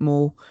other a bit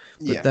more,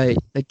 but they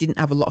didn't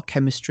have a lot of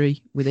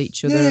chemistry with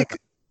each other.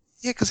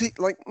 Because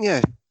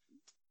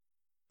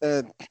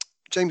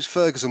James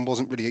Ferguson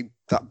wasn't really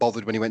that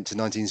bothered when he went to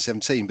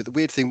 1917, but the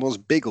weird thing was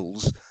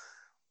Biggles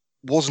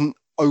wasn't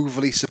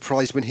overly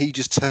surprised when he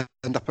just turned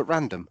up at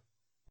random.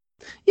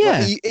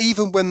 Yeah. Like,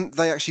 even when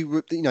they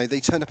actually,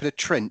 they turned up in a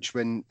trench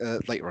when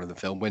later on in the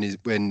film,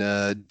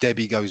 when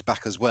Debbie goes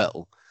back as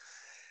well,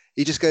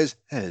 he just goes,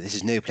 "Oh, this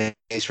is no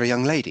place for a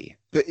young lady."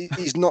 But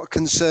he's not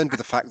concerned with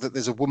the fact that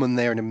there's a woman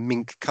there in a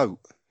mink coat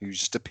who's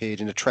just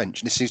appeared in a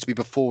trench. And this seems to be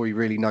before he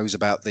really knows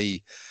about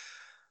the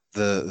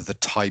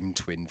time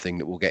twin thing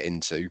that we'll get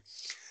into.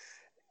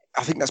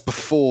 I think that's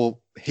before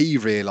he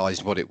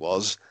realised what it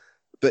was.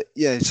 But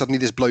yeah, suddenly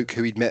this bloke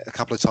who he'd met a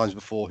couple of times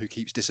before, who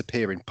keeps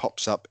disappearing,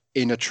 pops up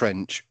in a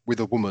trench with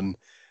a woman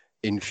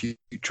in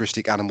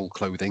futuristic animal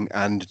clothing,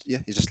 and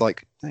yeah, he's just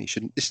like, "No, you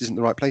shouldn't. This isn't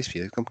the right place for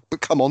you.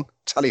 Come on,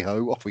 tally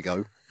ho, off we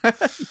go."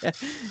 Yeah.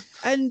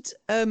 And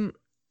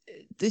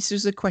this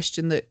was a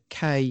question that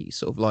Kay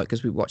sort of like,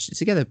 because we watched it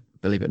together,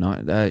 believe it or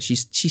not, she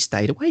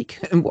stayed awake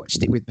and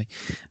watched it with me.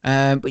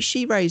 But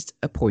she raised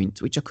a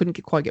point which I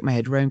couldn't quite get my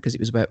head around, because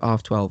it was about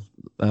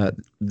 12:30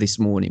 this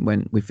morning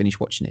when we finished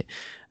watching it.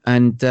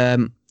 And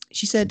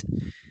she said,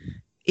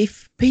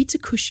 if Peter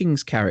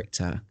Cushing's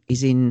character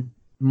is in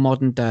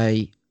modern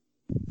day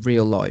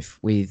real life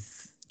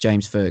with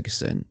James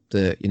Ferguson,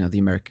 the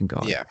American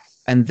guy,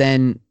 and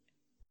then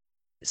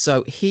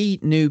so he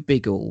knew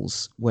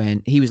Biggles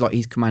when he was like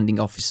his commanding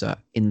officer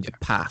in the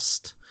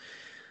past.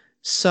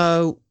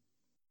 So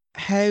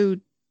he's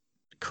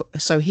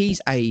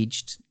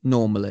aged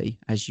normally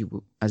as he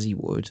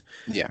would.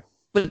 Yeah.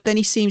 But then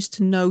he seems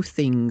to know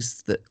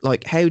things that,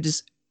 like, how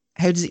does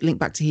it link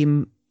back to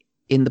him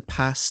in the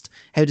past?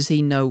 How does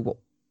he know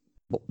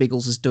what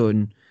Biggles has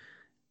done?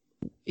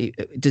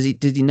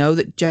 Did he know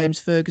that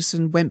James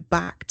Ferguson went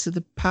back to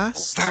the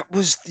past?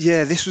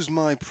 This was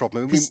my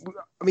problem.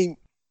 I mean,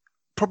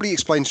 probably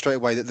explain straight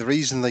away that the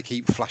reason they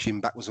keep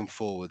flashing backwards and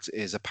forwards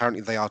is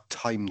apparently they are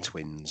time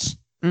twins.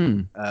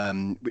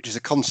 which is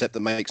a concept that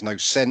makes no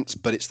sense,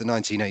 but it's the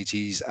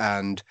 1980s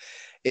and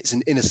it's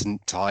an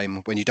innocent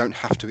time when you don't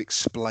have to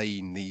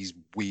explain these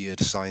weird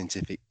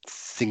scientific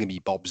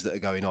thingamybobs that are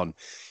going on.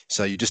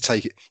 So you just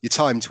take it, your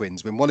time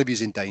twins. When one of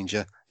you's in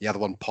danger, the other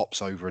one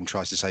pops over and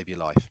tries to save your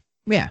life.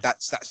 Yeah,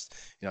 that's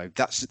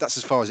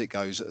as far as it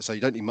goes. So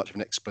you don't need much of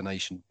an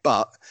explanation.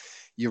 But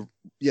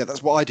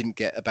that's what I didn't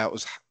get about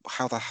was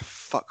how the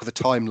fuck the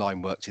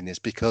timeline worked in this,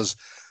 because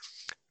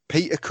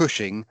Peter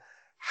Cushing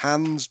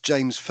hands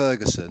James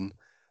Ferguson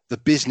the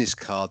business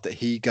card that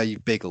he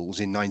gave Biggles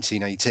in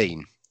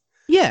 1918.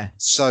 Yeah.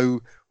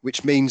 So,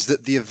 which means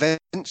that the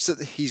events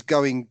that he's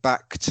going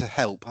back to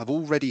help have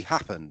already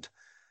happened.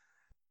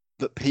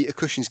 But Peter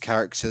Cushing's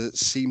character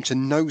seemed to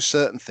know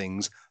certain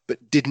things,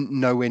 but didn't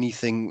know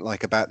anything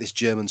like about this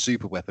German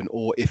superweapon,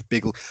 or if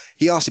Biggle.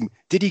 He asked him,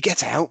 "Did he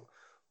get out?"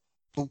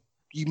 Well,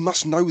 you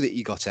must know that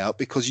he got out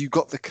because you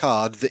got the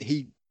card that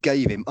he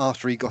gave him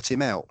after he got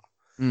him out.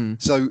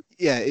 So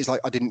yeah, it's like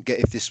I didn't get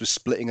if this was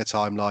splitting a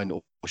timeline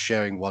or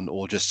sharing one,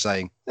 or just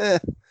saying,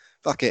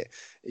 fuck it.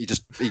 He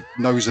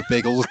knows of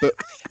Biggles, but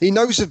he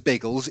knows of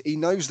Biggles. He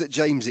knows that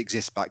James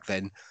exists back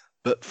then,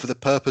 but for the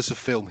purpose of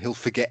film, he'll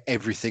forget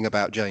everything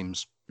about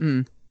James.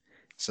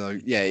 So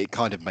yeah, it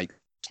kind of makes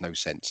no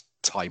sense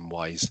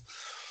time-wise.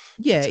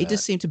 Yeah, it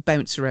does seem to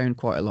bounce around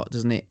quite a lot,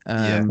 doesn't it?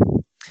 Yeah.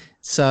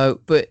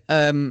 So, but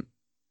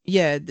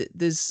yeah,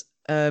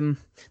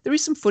 there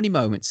is some funny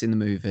moments in the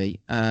movie,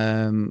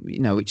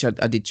 which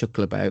I did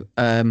chuckle about.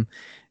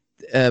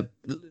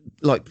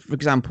 Like for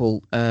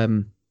example,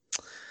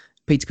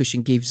 Peter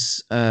Cushing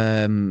gives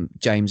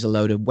James a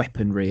load of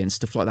weaponry and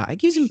stuff like that. He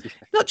gives him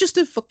not just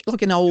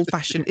like an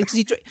old-fashioned,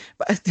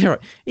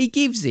 but he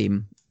gives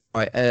him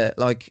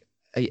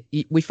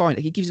we find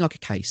he gives him like a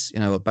case,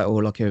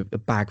 or like a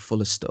bag full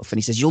of stuff, and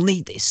he says, "You'll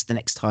need this the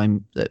next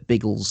time that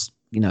Biggles,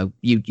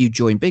 you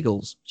join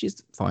Biggles," which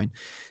is fine.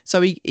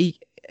 So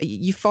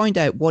you find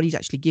out what he's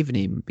actually given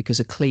him because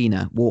a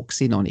cleaner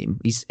walks in on him.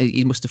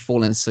 He must have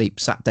fallen asleep,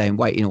 sat down,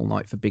 waiting all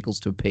night for Biggles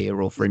to appear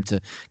or for him to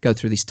go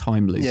through this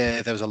time loop.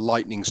 Yeah, there was a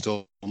lightning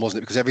storm, wasn't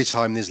it? Because every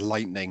time there's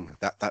lightning,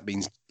 that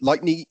means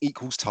lightning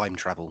equals time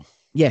travel.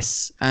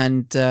 Yes,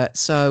 and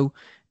so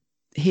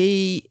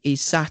he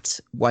is sat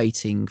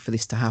waiting for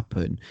this to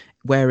happen,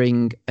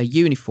 wearing a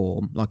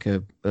uniform, like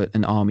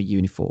an army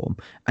uniform,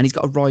 and he's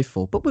got a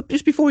rifle. But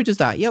just before he does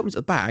that, he opens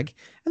the bag,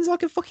 and there's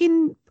like a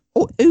fucking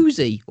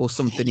Uzi or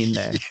something in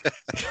there.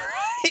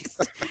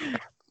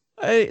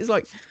 It's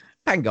like,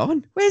 hang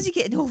on, where's he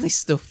getting all this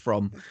stuff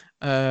from?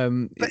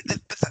 But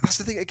that's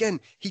the thing again.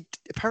 He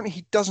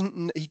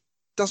doesn't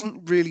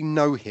really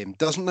know him,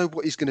 doesn't know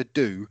what he's going to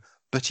do,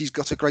 but he's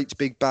got a great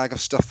big bag of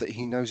stuff that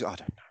he knows. I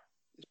don't know.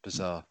 It's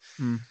bizarre.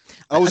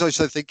 I was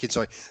also thinking,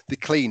 the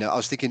cleaner. I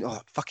was thinking,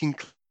 fucking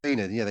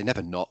cleaner. Yeah, they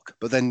never knock.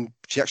 But then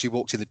she actually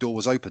walked in, the door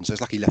was open, so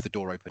it's like he left the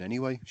door open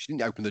anyway. She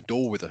didn't open the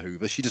door with a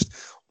Hoover. She just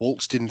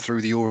waltzed in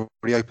through the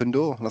already open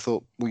door. And I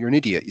thought, well, you're an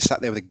idiot. You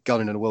sat there with a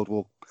gun in a World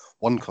War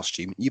I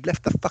costume. You've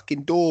left the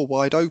fucking door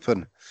wide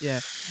open.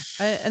 Yeah.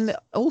 And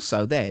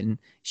also then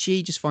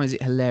she just finds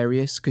it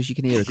hilarious because you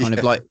can hear her kind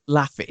of like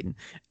laughing.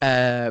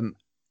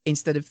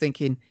 Instead of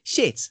thinking,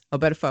 shit, I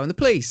better phone the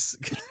police.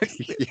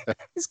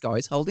 This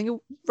guy's holding a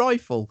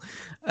rifle.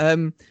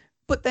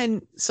 But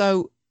then,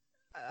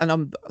 and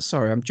I'm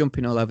sorry, I'm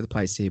jumping all over the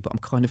place here, but I'm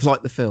kind of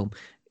like the film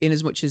in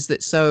as much as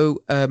that.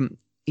 So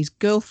his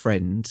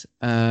girlfriend,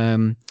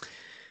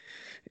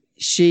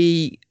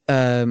 she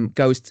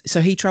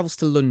he travels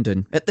to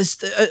London at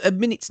a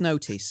minute's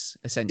notice,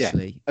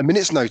 essentially. Yeah, a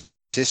minute's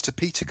notice to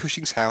Peter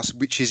Cushing's house,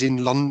 which is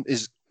in London,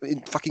 is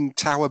in fucking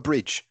Tower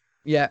Bridge.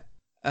 Yeah.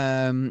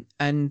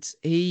 And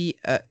he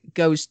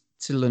goes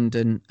to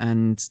London,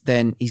 and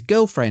then his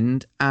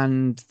girlfriend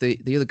and the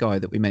other guy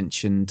that we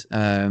mentioned,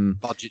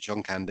 Budget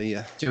John Candy,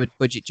 yeah.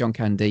 Budget John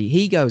Candy,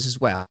 he goes as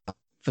well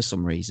for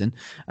some reason.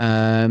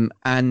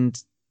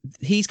 And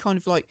he's kind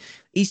of like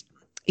he's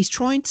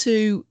trying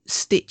to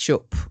stitch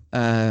up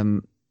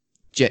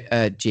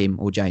Jim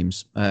or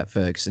James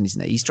Ferguson,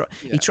 isn't he? He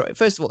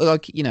first of all,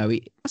 like,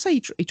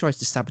 he tries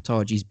to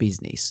sabotage his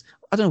business.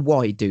 I don't know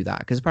why he'd do that,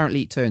 because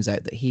apparently it turns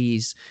out that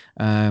he's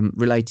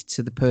related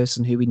to the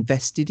person who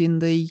invested in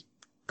the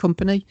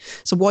company.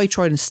 So why he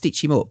tried to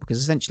stitch him up, because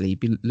essentially he'd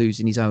be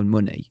losing his own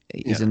money,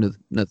 is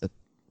another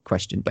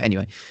question. But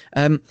anyway,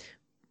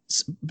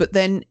 but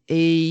then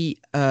he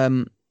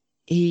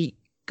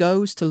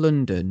goes to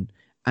London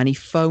and he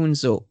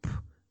phones up.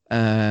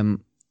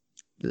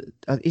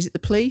 Is it the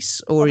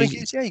police or?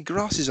 He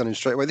grasses on him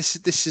straight away.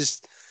 This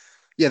is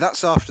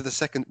that's after the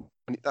second.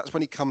 That's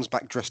when he comes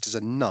back dressed as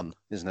a nun,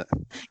 isn't it?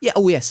 Yeah.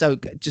 Oh, yeah. So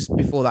just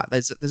before that,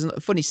 there's a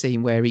funny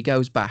scene where he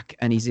goes back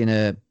and he's in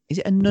is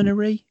it a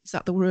nunnery? Is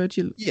that the word?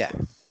 Yeah.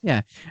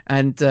 Yeah.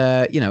 And, in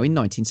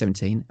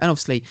 1917, and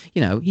obviously,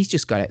 he's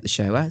just got out the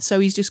shower. So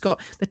he's just got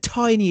the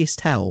tiniest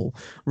towel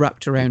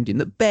wrapped around him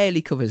that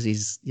barely covers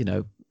his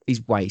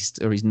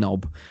waist or his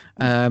knob.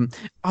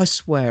 I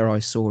swear I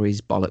saw his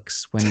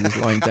bollocks when he was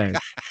lying down.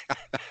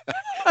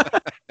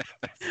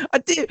 I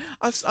did.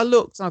 I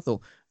looked and I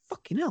thought,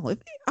 fucking hell!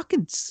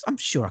 I'm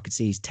sure I could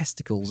see his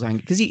testicles hanging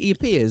because he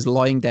appears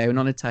lying down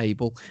on a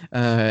table.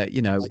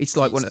 It's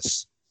like one of.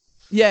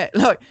 Yeah,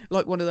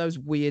 like one of those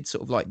weird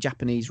sort of like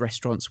Japanese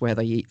restaurants where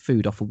they eat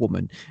food off a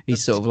woman.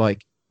 He's sort of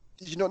like.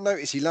 Did you not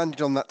notice he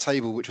landed on that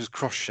table, which was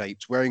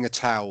cross-shaped, wearing a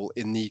towel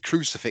in the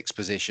crucifix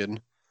position,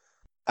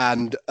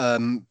 and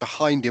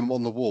behind him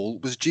on the wall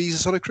was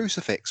Jesus on a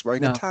crucifix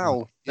wearing a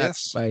towel.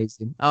 That's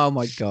amazing. Oh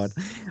my god,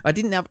 I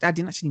didn't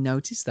actually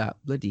notice that.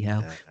 Bloody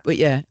hell! Yeah. But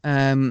yeah,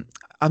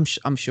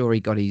 I'm sure he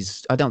got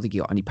his. I don't think he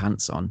got any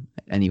pants on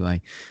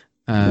anyway.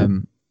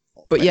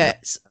 But yeah,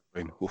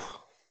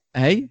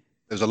 hey.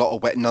 There's a lot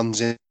of wet nuns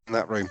in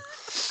that room.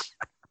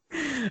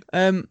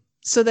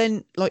 So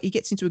then, like, he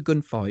gets into a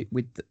gunfight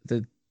with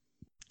the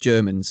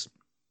Germans,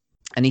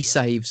 and he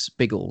saves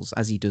Biggles,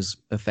 as he does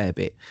a fair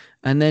bit.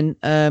 And then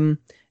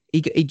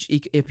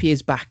he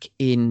appears back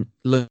in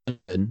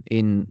London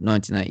in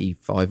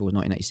 1985 or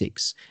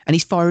 1986, and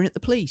he's firing at the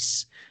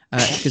police.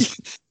 Because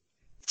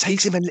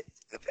takes him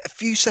a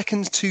few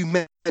seconds too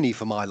many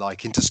for my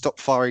liking to stop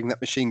firing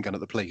that machine gun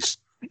at the police.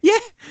 Yeah.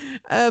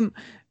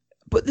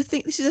 But this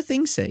is a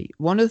thing, see,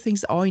 one of the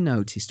things that I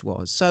noticed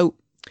was, so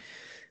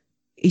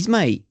his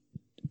mate,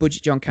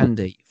 Budget John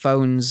Candy,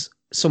 phones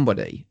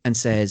somebody and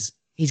says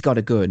he's got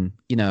a gun,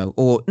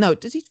 or no,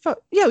 does he?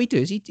 Yeah, he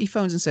does. He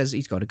phones and says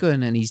he's got a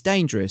gun and he's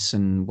dangerous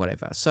and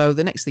whatever. So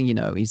the next thing you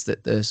know is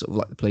that the sort of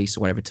like the police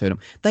or whatever turn up.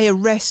 They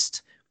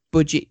arrest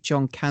Budget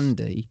John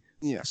Candy.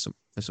 Yeah.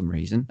 For some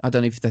reason. I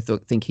don't know if they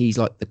think he's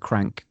like the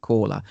crank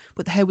caller,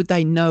 but how would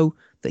they know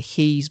that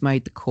he's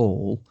made the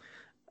call?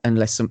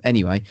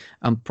 Anyway,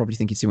 I'm probably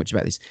thinking too much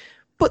about this.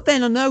 But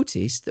then I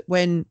noticed that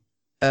when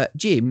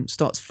Jim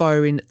starts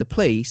firing at the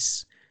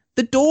police,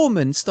 the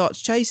doorman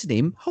starts chasing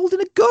him holding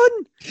a gun.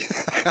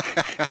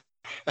 I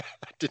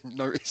didn't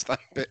notice that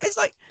bit. It's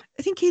like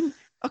thinking,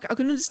 okay, I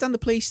can understand the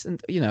police and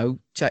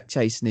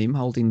chasing him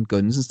holding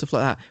guns and stuff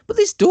like that. But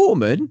this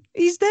doorman,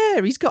 he's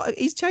there. He's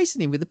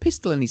chasing him with a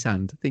pistol in his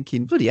hand,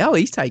 thinking, bloody hell,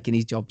 he's taking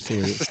his job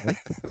seriously.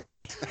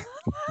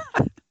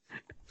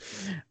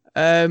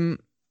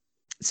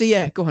 So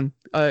yeah, go on.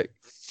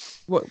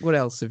 What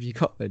else have you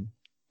got then?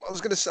 I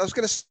was gonna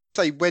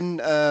say when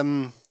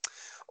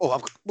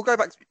we'll go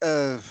back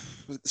the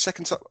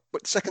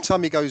second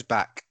time he goes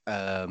back,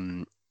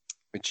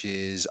 which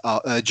is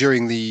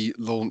during the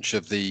launch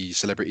of the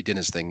Celebrity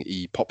Dinners thing.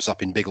 He pops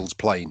up in Biggles'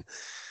 plane,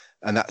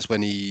 and that's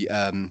when he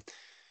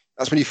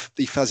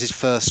has his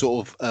first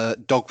sort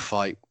of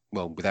dogfight.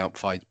 Well, without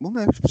fight. Well,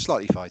 no,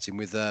 slightly fighting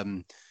with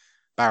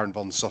Baron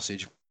von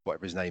Sausage,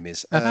 whatever his name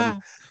is.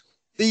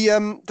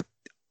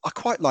 I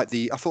quite like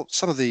I thought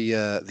some of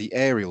the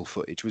aerial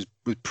footage was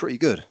pretty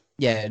good.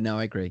 Yeah, no,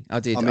 I agree. I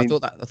did. I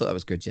thought that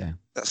was good. Yeah,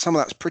 some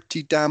of that's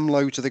pretty damn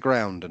low to the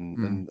ground,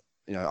 and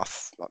I'm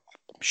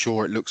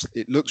sure it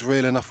looks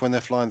real enough when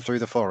they're flying through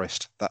the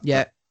forest.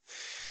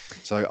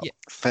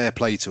 Fair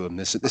play to them.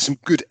 There's some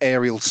good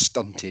aerial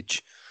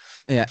stuntage.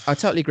 Yeah, I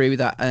totally agree with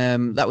that.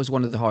 That was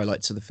one of the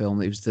highlights of the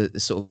film. It was the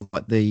sort of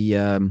like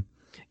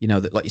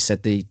that, like you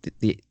said, the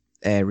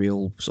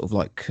aerial sort of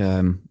like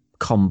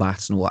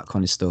combat and all that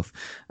kind of stuff.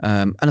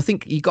 And I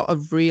think you got a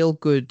real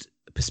good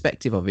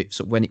perspective of it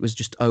when it was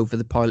just over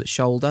the pilot's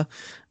shoulder.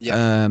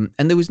 Yeah.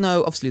 And there's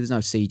no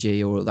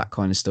CG or that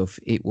kind of stuff.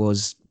 It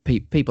was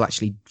people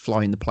actually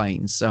flying the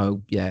planes.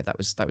 So yeah, that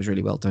was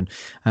really well done.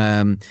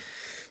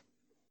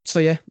 So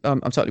yeah,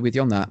 I'm totally with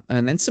you on that.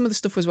 And then some of the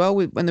stuff as well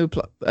when they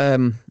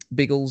were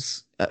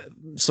Biggles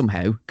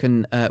somehow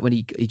can when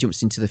he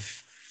jumps into the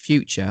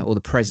future or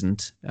the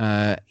present,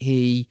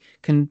 he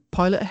can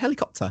pilot a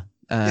helicopter.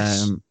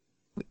 Yes.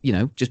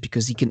 Just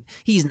because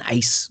he's an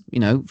ace,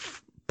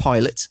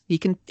 pilot. He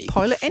can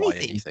pilot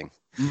anything.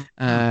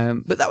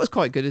 But that was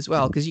quite good as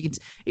well because it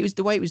was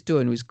the way it was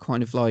done was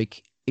kind of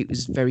like it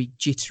was very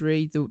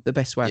jittery. The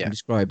best way I can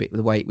describe it,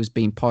 the way it was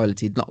being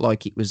piloted, not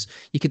like it was.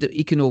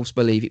 You can always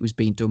believe it was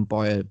being done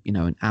by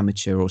an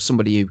amateur or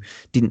somebody who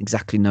didn't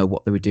exactly know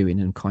what they were doing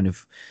and kind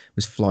of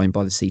was flying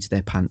by the seat of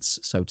their pants,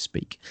 so to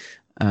speak.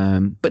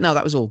 But no,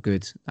 that was all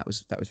good. That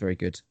was very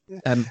good.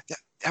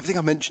 Everything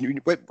I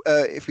mentioned.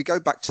 If we go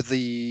back to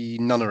the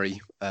nunnery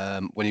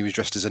when he was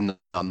dressed as a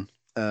nun,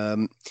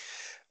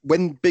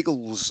 when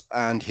Biggles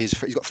and he's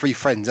got three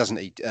friends, hasn't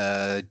he?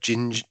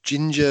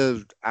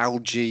 Ginger,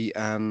 Algie,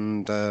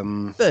 and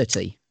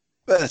Bertie.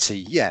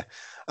 Bertie, yeah.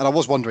 And I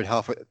was wondering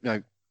halfway,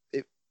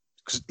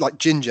 because like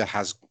Ginger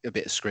has a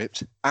bit of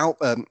script.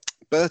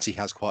 Bertie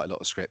has quite a lot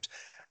of script.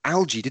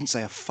 Algie didn't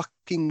say a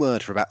fucking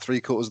word for about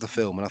 3/4 of the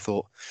film, and I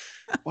thought,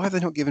 why have they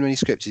not given him any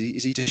script?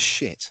 Is he just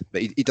shit?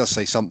 But he does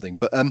say something.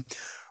 But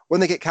when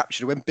they get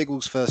captured, when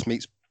Biggles first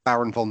meets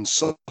Baron von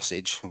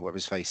Sausage, whatever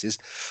his face is,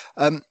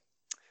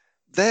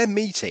 their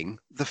meeting,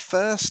 I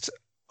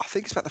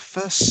think it's about the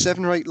first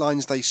 7 or 8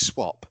 lines they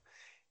swap,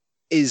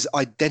 is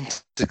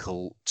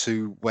identical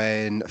to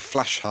when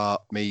Flashheart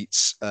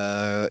meets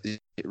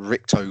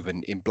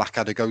Richthofen in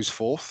Blackadder Goes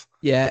Forth.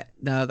 Yeah,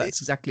 no,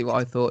 that's exactly what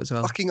I thought as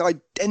well. Fucking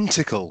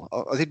identical.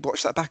 I did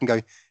watch that back and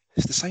go,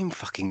 it's the same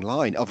fucking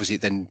line. Obviously,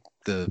 then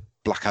the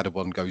Blackadder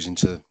one goes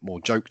into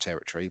more joke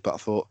territory, but I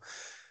thought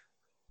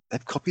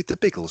they've copied the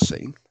Biggles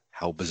scene.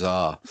 How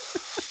bizarre.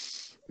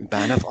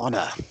 Band of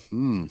Honor.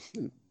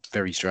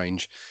 Very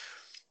strange.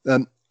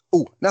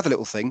 Another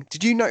little thing.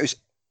 Did you notice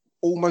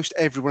almost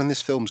everyone in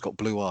this film's got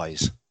blue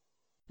eyes?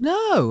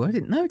 No, I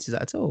didn't notice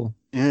that at all.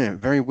 Yeah,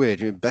 very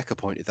weird. Becca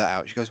pointed that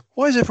out. She goes,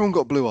 "Why has everyone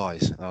got blue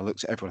eyes?" And I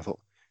looked at everyone. I thought,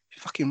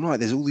 "You're fucking right.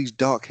 There's all these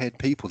dark-haired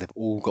people. They've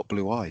all got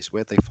blue eyes.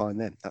 Where'd they find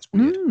them? That's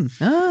weird."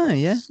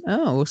 Yeah.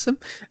 Oh, awesome.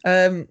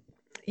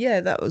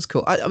 Yeah, that was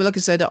cool. I mean, like I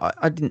said,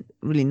 I didn't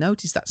really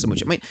notice that so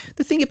much. I mean,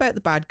 the thing about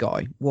the bad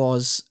guy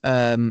was,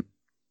 I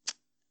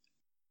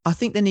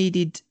think they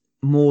needed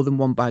more than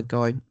one bad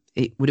guy.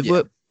 It would have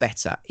worked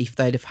better if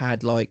they'd have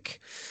had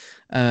like.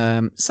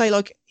 Say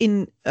like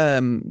in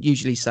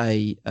usually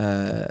say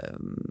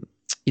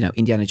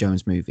Indiana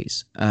Jones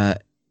movies,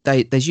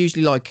 there's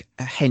usually like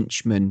a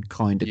henchman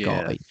kind of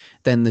guy.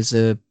 Then there's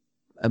a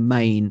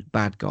main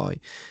bad guy.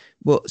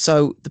 Well,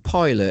 so the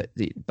pilot,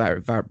 the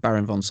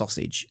Baron von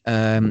Sausage,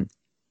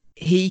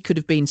 he could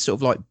have been sort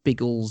of like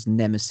Biggles'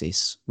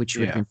 nemesis, which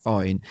would have been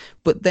fine.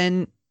 But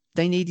then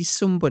they needed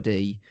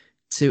somebody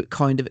to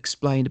kind of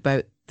explain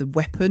about the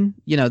weapon,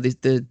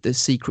 the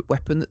secret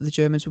weapon that the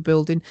Germans were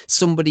building.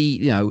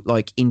 Somebody,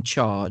 like in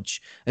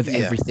charge of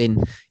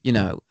everything,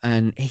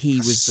 and he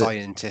was a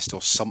scientist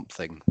or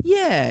something.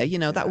 Yeah,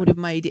 that would have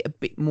made it a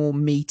bit more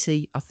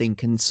meaty, I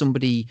think. And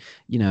somebody,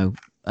 who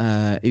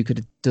could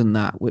have done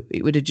that,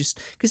 it would have just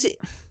because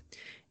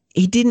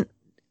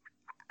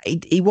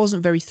he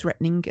wasn't very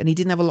threatening, and he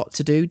didn't have a lot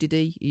to do, did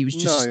he? He was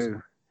just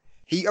no.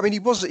 He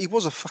was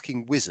a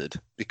fucking wizard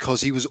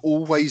because he was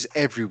always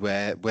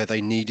everywhere where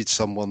they needed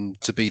someone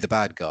to be the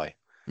bad guy.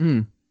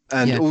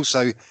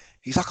 Also,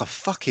 he's like a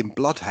fucking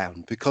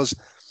bloodhound because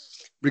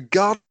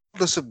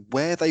regardless of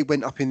where they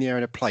went up in the air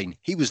in a plane,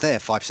 he was there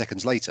 5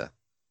 seconds later.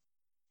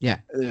 Yeah.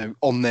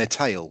 On their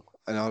tail.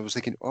 And I was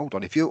thinking, hold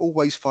on, if you're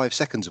always 5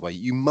 seconds away,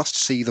 you must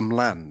see them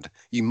land.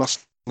 You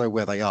must know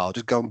where they are.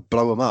 Just go and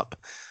blow them up.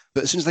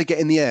 But as soon as they get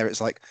in the air,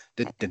 it's like,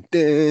 dun, dun,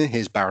 dun,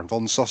 here's Baron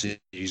von Sausage.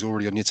 He's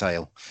already on your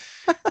tail.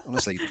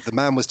 Honestly, the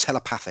man was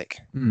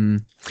telepathic.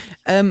 And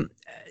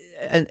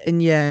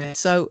yeah,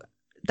 so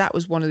that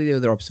was one of the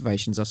other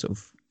observations I sort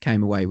of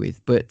came away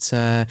with. But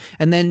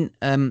and then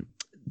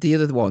the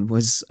other one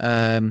was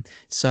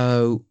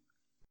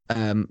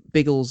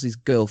Biggles'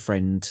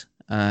 girlfriend,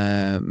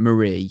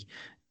 Marie,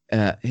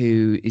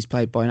 who is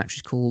played by an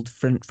actress called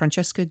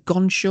Francesca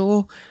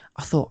Gonshaw.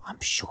 I thought, I'm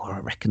sure I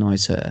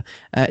recognise her.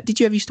 Did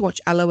you ever used to watch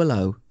Allo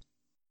Allo?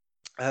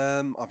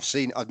 I've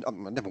seen. I've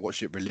never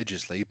watched it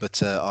religiously,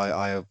 but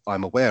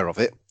I'm aware of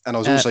it. And I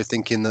was also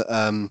thinking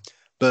that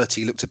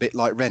Bertie looked a bit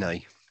like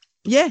Rene.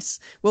 Yes.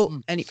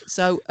 Well,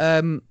 so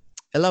Allo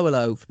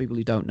Allo, for people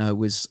who don't know,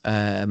 was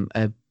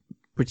a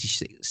British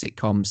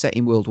sitcom set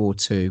in World War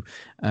II,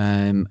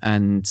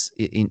 and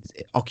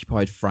it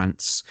occupied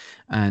France,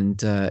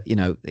 and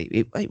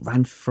it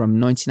ran from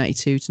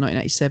 1982 to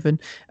 1987,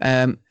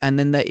 and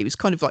then it was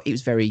kind of like, it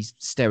was very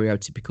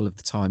stereotypical of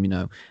the time,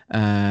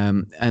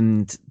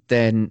 and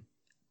then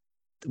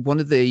one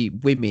of the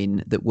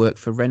women that worked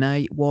for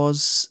Rene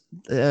was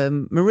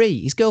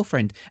Marie, his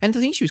girlfriend, and I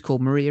think she was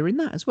called Maria in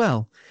that as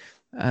well.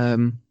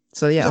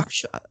 So yeah, I'm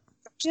sure,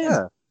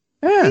 yeah.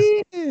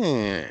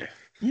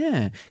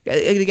 Yeah.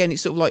 Again,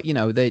 it's sort of like,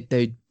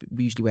 they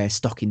usually wear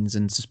stockings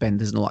and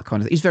suspenders and all that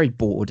kind of thing. It's very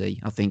bawdy,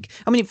 I think.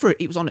 I mean,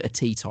 it was on at a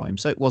tea time,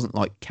 so it wasn't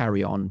like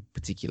Carry On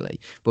particularly.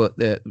 But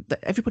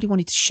everybody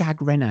wanted to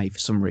shag Rene for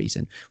some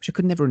reason, which I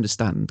could never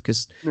understand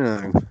because he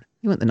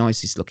wasn't the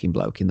nicest looking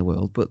bloke in the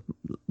world, but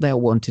they all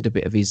wanted a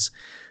bit of his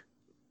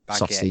baguette.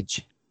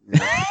 Sausage.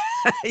 Yeah.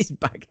 His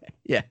baguette,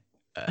 yeah.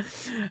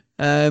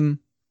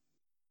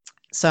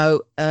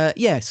 So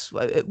yes,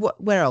 what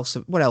else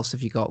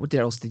have you got? What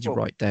else did you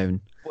write down?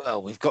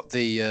 Well, we've got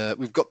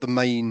the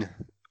main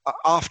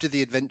after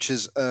the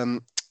adventures.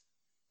 I'll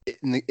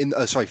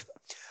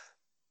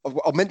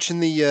mention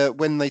the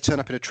when they turn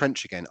up in a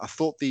trench again. I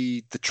thought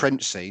the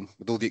trench scene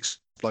with all the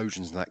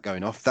explosions and that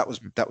going off, that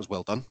was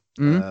well done.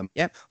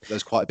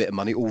 There's quite a bit of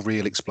money, all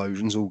real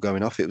explosions, all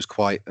going off. It was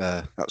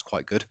that was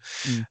quite good.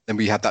 Then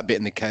we had that bit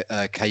in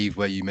the cave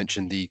where you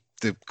mentioned the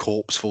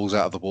corpse falls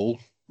out of the wall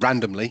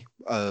randomly,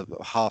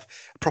 half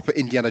proper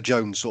Indiana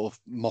Jones sort of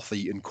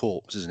moth-eaten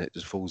corpse, isn't it?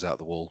 Just falls out of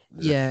the wall.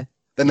 Yeah.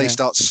 Then they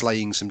start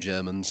slaying some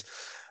Germans,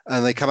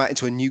 and they come out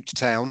into a nuked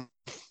town,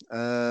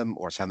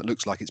 or a town that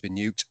looks like it's been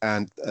nuked,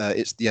 and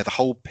it's the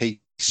whole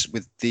piece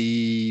with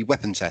the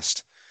weapon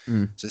test.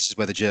 So this is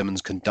where the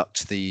Germans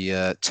conduct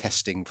the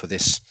testing for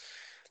this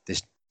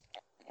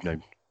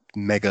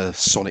mega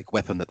sonic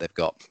weapon that they've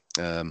got.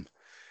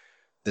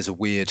 There's a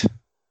weird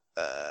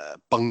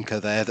bunker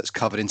there that's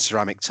covered in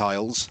ceramic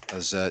tiles,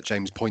 as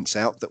James points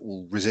out, that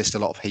will resist a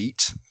lot of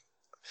heat.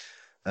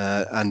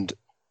 And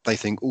they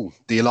think,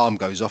 the alarm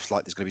goes off,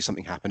 like there's going to be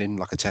something happening,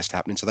 like a test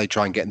happening. So they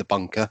try and get in the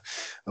bunker.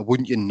 And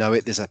wouldn't you know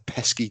it, there's a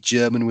pesky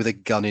German with a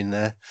gun in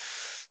there.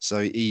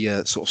 So he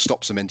sort of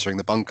stops them entering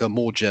the bunker.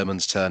 More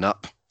Germans turn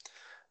up.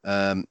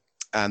 And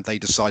they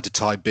decide to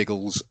tie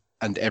Biggles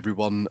and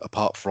everyone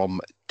apart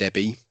from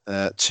Debbie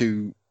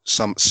to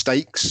some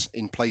stakes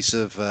in place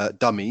of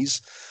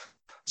dummies.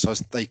 so as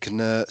they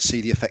can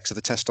see the effects of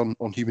the test on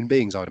human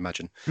beings, I would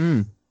imagine.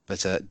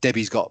 But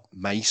Debbie's got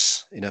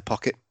mace in her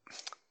pocket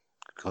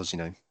because,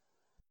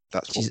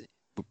 that's what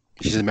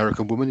she's an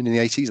American woman in the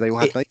 80s. They all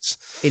had mace.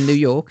 In New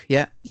York,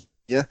 yeah.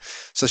 Yeah.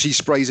 So she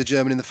sprays a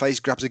German in the face,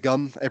 grabs a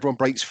gun. Everyone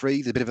breaks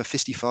free. There's a bit of a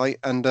fisty fight.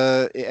 And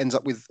it ends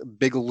up with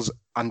Biggles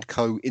and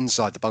co.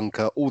 inside the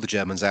bunker, all the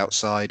Germans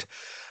outside.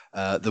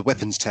 The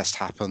weapons test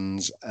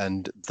happens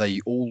and they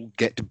all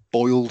get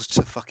boiled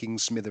to fucking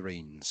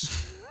smithereens,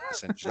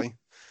 essentially.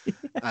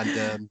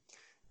 And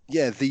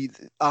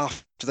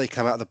after they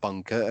come out of the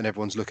bunker and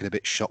everyone's looking a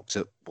bit shocked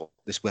at what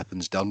this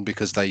weapon's done,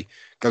 because they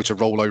go to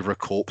roll over a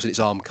corpse and its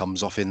arm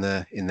comes off in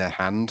their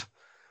hand.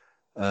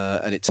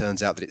 And it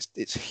turns out that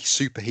it's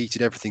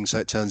superheated everything, so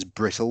it turns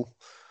brittle.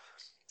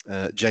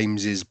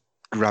 James is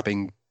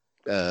grabbing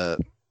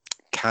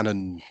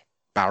cannon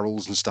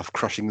barrels and stuff,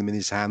 crushing them in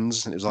his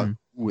hands, and it was like,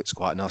 ooh, it's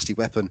quite a nasty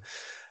weapon.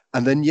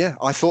 And then,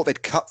 I thought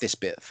they'd cut this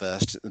bit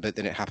first, but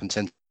then it happened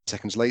 10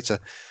 seconds later.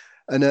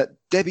 And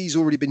Debbie's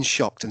already been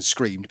shocked and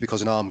screamed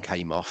because an arm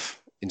came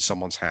off in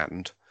someone's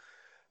hand.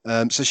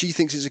 So she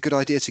thinks it's a good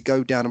idea to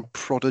go down and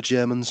prod a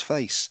German's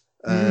face.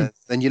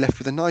 Then you're left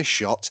with a nice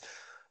shot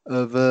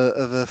of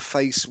a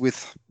face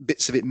with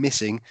bits of it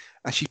missing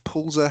as she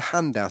pulls her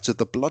hand out of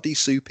the bloody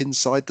soup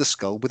inside the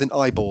skull with an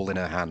eyeball in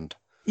her hand.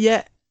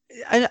 Yeah,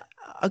 and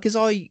because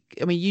I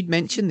mean, you'd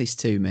mentioned this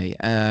to me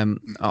on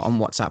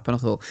WhatsApp, and I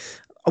thought,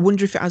 I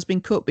wonder if it has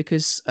been cut,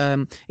 because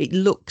it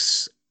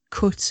looks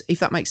cut, if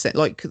that makes sense,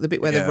 like the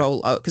bit where they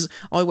roll out. Because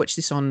I watched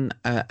this on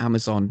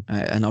Amazon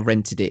and I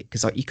rented it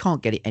because you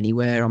can't get it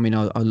anywhere. I mean,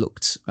 I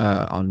looked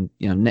on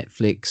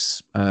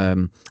Netflix,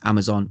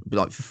 Amazon,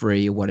 like for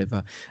free or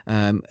whatever.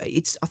 I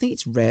think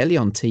it's rarely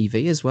on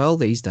TV as well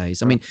these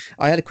days. I mean,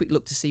 I had a quick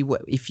look to see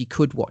if you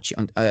could watch it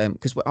on,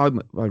 because I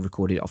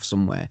recorded it off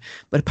somewhere,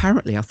 but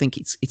apparently I think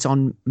it's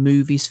on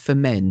Movies for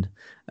Men.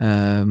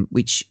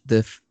 Which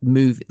the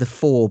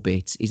 4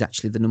 bit is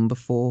actually the number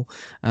 4,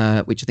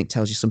 which I think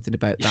tells you something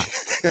about that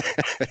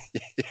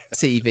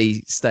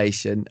TV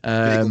station.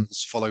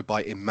 Followed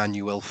by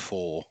Emmanuel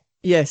 4.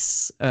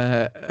 Yes,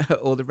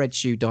 or the Red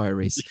Shoe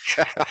Diaries.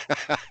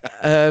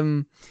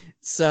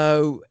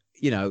 So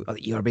you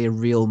gotta be a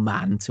real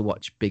man to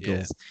watch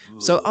Biggles. Yeah.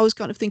 So I was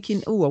kind of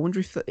thinking, I wonder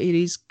if it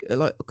is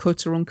like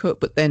cut or uncut.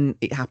 But then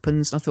it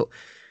happens, and I thought,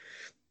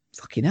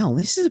 fucking hell,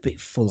 this is a bit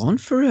full on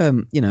for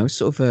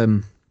sort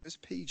of it was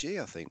PG,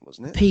 I think,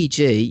 wasn't it?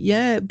 PG,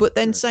 yeah. But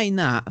then saying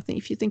that, I think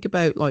if you think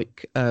about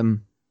like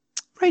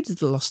Raiders of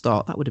the Lost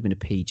Ark, that would have been a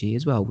PG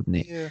as well, wouldn't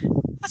it? Yeah.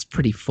 That's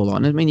pretty full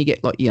on. I mean, you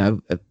get like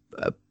a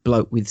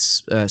bloke with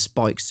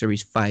spikes through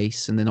his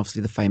face, and then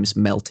obviously the famous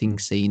melting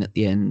scene at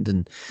the end,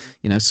 and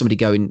somebody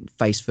going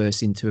face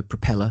first into a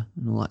propeller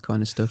and all that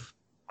kind of stuff.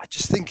 I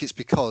just think it's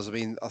because, I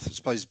mean, I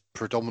suppose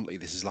predominantly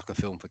this is like a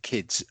film for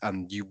kids,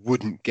 and you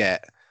wouldn't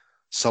get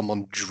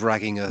someone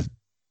dragging a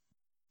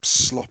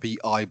sloppy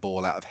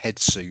eyeball out of head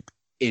soup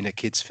in a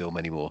kids film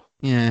anymore.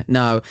 Yeah,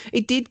 no,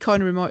 it did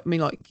kind of remind me,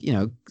 like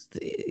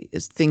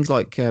things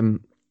like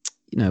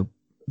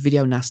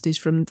video nasties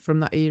from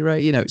that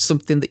era.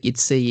 Something that you'd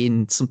see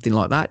in something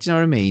like that. Do you know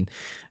what I mean?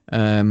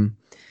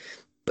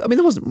 But I mean,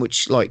 there wasn't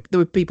much, like, there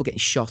were people getting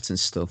shot and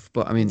stuff,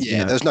 but I mean,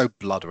 there's no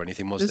blood or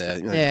anything, was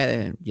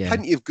there? Yeah.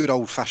 Plenty of good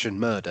old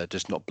fashioned murder,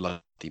 just not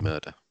bloody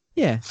murder.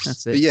 Yeah,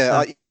 that's it.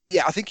 But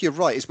I think you're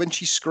right. It's when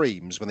she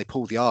screams, when they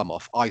pull the arm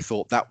off, I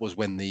thought that was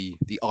when the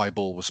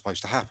eyeball was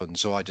supposed to happen.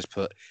 So I just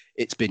put,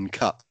 it's been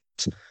cut.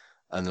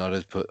 And then I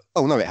just put,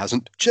 oh, no, it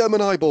hasn't. German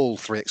eyeball,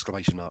 3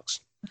 exclamation marks.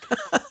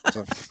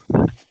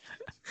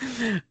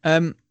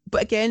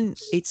 But again,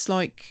 it's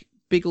like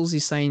Biggles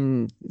is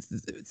saying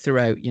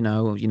throughout,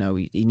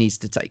 he needs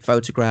to take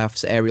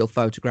photographs, aerial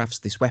photographs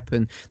of this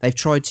weapon. They've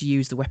tried to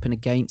use the weapon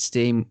against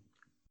him,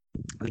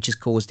 which has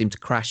caused him to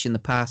crash in the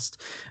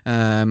past.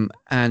 The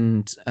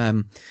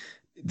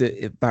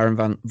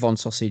Baron von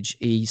Sausage,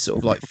 he sort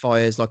of like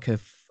fires like a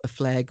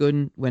flare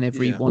gun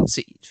whenever he wants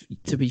it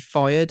to be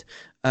fired.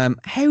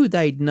 How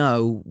they'd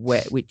know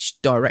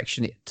which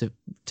direction it to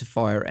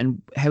fire,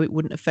 and how it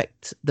wouldn't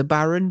affect the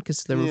Baron,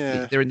 because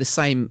they're in the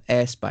same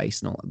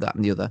airspace and all that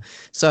and the other.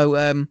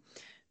 So,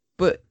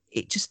 but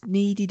it just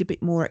needed a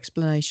bit more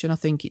explanation. I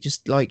think it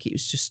just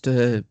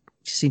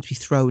seemed to be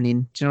thrown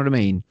in. Do you know what I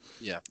mean?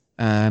 Yeah.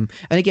 And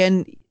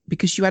again,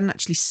 because you hadn't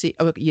actually seen,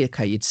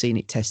 you'd seen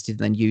it tested and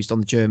then used on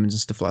the Germans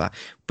and stuff like that.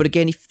 But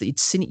again, if you'd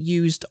seen it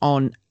used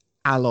on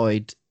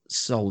Allied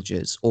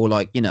soldiers, or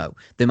like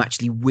them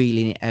actually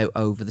wheeling it out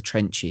over the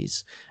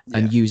trenches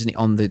and using it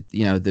on the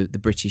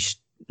British.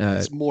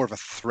 It's more of a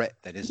threat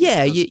then, isn't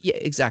it? Yeah,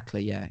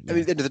 exactly. Yeah. I mean,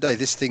 at the end of the day,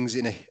 this thing's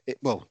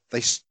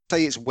they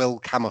say it's well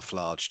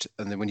camouflaged,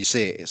 and then when you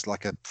see it, it's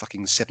like a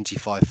fucking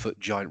 75-foot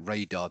giant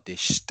radar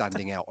dish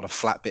standing out on a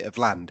flat bit of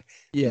land.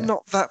 Yeah.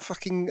 Not that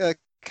fucking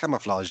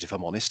camouflaged, if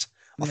I'm honest.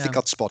 I think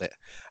I'd spot it.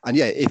 And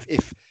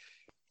if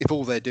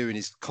all they're doing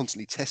is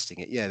constantly testing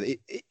it,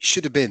 it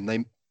should have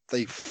been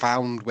they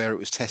found where it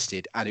was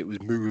tested and it was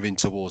moving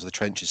towards the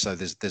trenches. So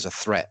there's a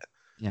threat.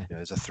 Yeah.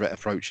 There's a threat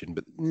approaching,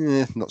 but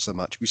not so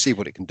much. We see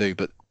what it can do,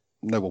 but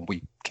no one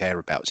we care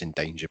about is in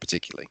danger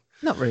particularly.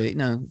 Not really.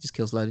 No, it just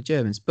kills a load of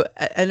Germans. But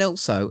and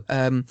also,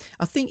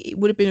 I think it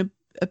would have been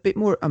a bit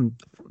more.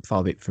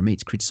 Far be it from me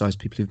to criticise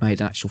people who've made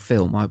an actual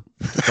film.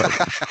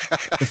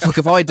 The fuck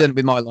have I done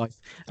with my life?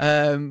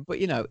 But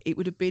it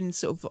would have been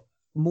sort of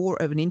more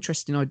of an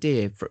interesting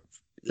idea for.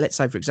 Let's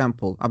say, for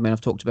example, I mean, I've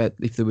talked about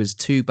if there was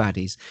two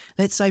baddies.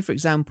 Let's say, for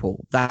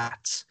example,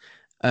 that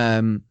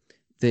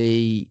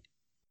the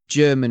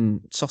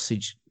German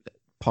sausage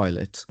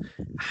pilot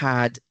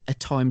had a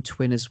time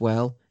twin as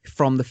well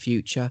from the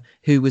future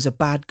who was a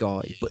bad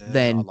guy, but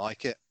then I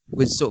like it.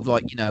 Was sort of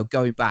like,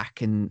 going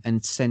back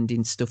and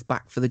sending stuff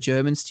back for the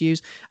Germans to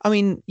use. I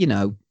mean,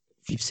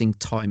 if you've seen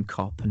Time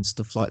Cop and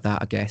stuff like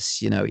that, I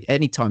guess,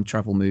 any time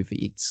travel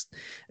movie, it's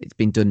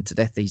been done to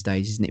death these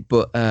days, isn't it?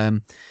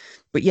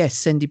 But yes,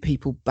 sending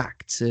people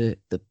back to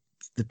the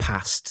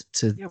past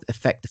to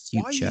affect the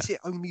future. Why is it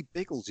only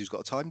Biggles who's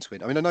got a time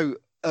twin? I mean, I know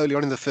early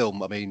on in the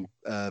film,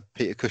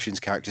 Peter Cushing's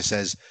character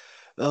says,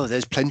 "Oh,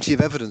 there's plenty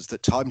of evidence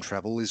that time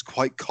travel is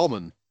quite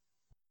common."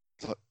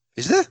 It's like,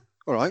 is there?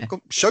 All right,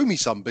 show me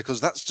some,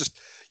 because that's just,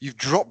 you've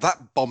dropped that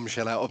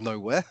bombshell out of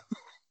nowhere.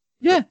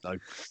 Yeah.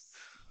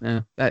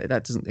 No, that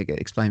doesn't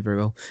get explained very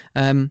well.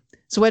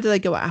 So where do they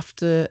go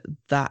after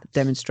that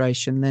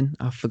demonstration then?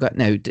 I forgot.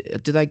 No,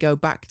 do they go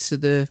back to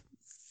the?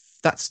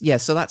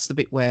 So that's the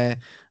bit where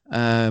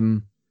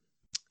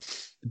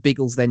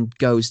Biggles then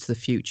goes to the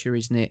future,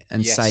 isn't it?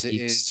 And yes, saves it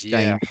is.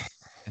 Yeah.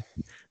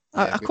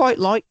 I quite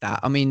like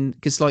that. I mean,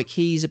 because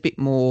he's a bit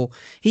more,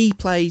 he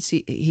plays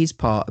his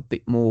part a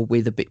bit more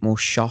with a bit more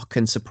shock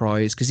and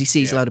surprise, because he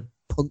sees a lot of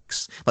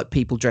punks, like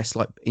people dressed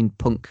like in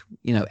punk,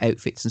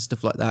 outfits and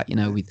stuff like that,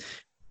 with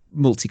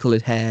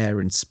multicolored hair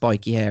and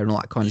spiky hair and all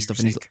that kind of stuff.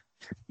 And he's like,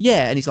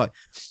 and he's like,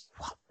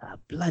 what the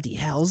bloody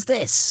hell's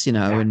this?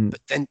 And but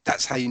then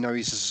that's how you know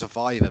he's a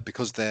survivor,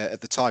 because at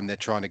the time they're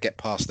trying to get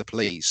past the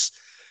police.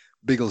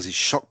 Biggles is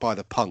shocked by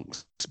the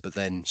punks, but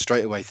then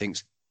straight away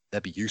thinks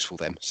they'd be useful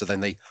then. So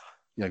then they,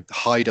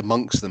 hide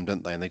amongst them,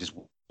 don't they? And they just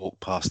walk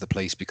past the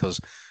police, because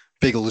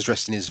Biggles,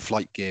 dressed in his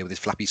flight gear with his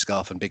flappy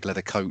scarf and big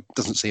leather coat,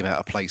 doesn't seem out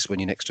of place when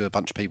you're next to a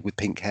bunch of people with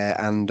pink hair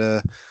and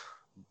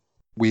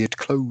weird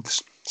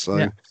clothes.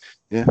 So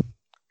yeah,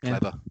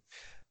 clever.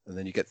 And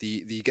then you get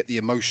the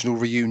emotional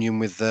reunion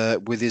with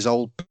his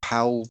old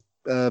pal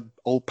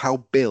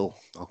Bill.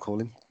 I'll call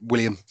him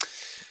William.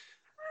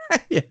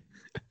 Yeah.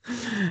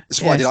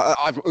 That's why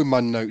I've in my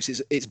notes.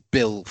 It's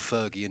Bill,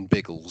 Fergie, and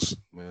Biggles.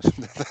 I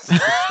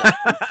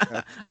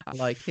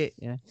like it.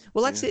 Yeah.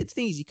 Well, that's it. The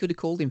thing is, you could have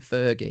called him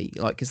Fergie,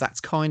 because that's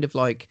kind of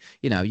like,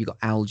 you got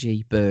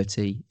Algie,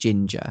 Bertie,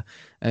 Ginger.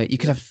 You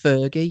could have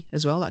Fergie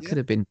as well. That could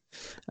have been.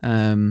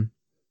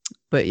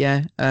 But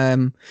yeah.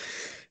 And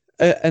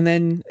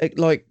then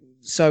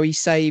so he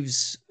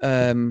saves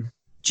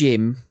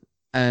Jim.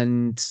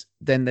 And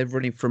then they're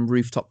running from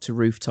rooftop to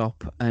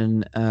rooftop,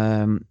 and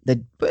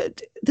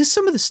but there's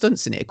some of the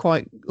stunts in it are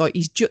quite like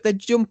they're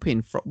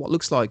jumping from what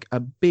looks like a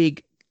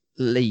big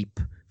leap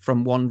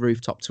from one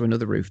rooftop to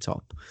another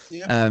rooftop.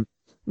 Yeah,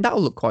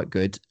 that'll look quite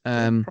good.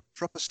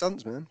 Proper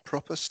stunts, man.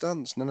 Proper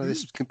stunts. None of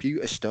this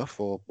computer stuff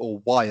or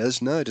wires.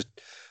 No, just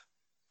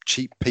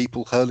cheap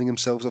people hurling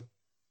themselves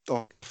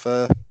off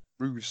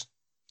roofs.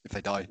 If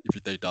they die,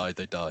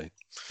 they die.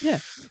 Yeah,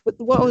 but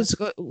one of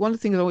the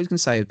things I was going to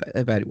say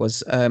about it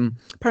was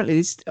apparently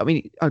this. I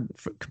mean,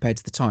 compared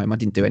to the time, I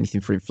didn't do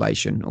anything for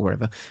inflation or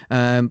whatever.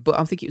 But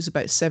I think it was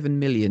about £7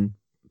 million,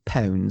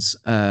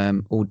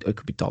 or it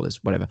could be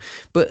dollars, whatever.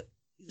 But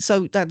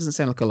so that doesn't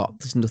sound like a lot.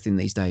 There's nothing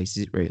these days,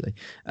 is it really?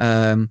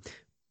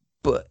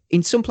 But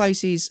in some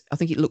places, I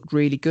think it looked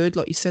really good.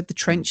 Like you said, the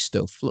trench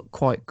stuff looked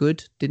quite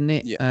good, didn't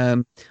it? Yeah.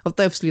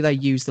 Obviously, they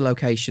used the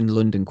location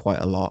London quite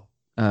a lot.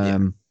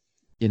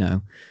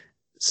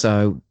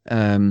 So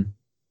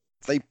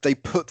they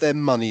put their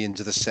money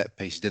into the set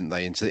piece, didn't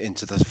they?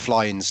 Into the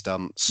flying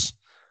stunts.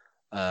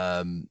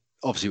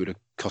 Obviously, it would have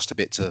cost a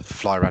bit to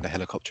fly around a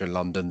helicopter in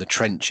London. The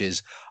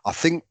trenches, I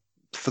think,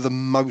 for the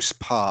most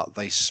part,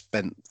 they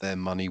spent their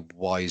money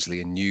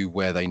wisely and knew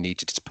where they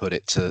needed to put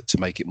it to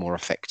make it more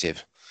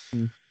effective.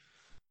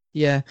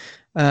 Yeah.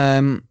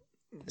 I mean,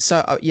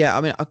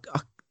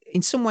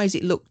 in some ways,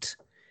 it looked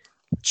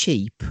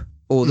cheap,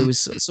 or there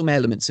was some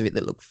elements of it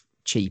that looked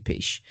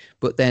cheapish,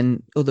 but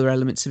then other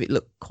elements of it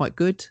look quite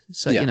good.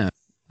 So I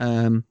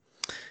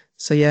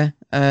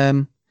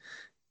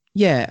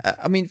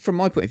mean, from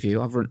my point of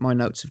view, my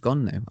notes have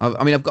gone now.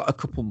 I've got a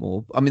couple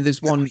more. I mean,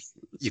 there's one.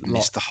 You've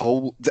missed the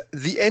whole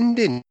the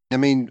ending. I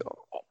mean,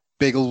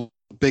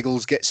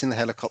 Biggles gets in the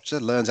helicopter,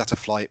 learns how to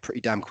fly it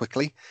pretty damn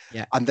quickly,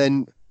 and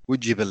then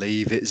would you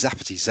believe it?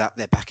 Zappity zap,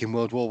 they're back in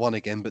World War One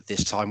again, but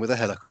this time with a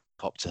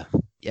helicopter.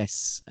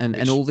 Yes,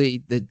 and all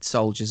the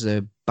soldiers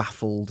are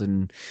baffled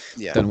and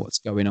don't know what's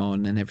going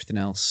on and everything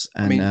else.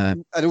 And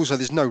and also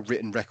there's no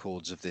written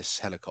records of this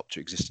helicopter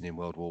existing in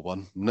World War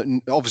One.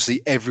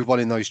 Obviously, everyone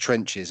in those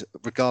trenches,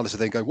 regardless of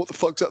them going, "What the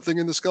fuck's that thing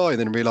in the sky?" and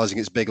then realizing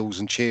it's Biggles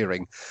and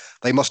cheering,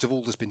 they must have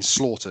all just been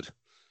slaughtered.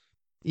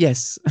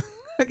 Yes,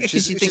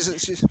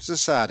 It's a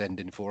sad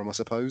ending for them, I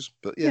suppose.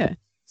 But yeah.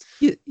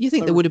 You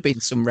think there would have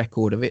been some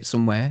record of it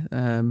somewhere?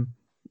 And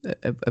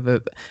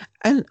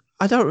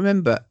I don't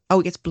remember. Oh,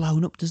 it gets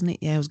blown up, doesn't it?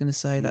 Yeah, I was going to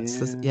say that's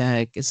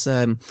it's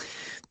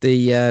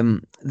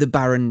the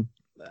Baron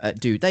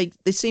dude. They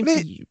seem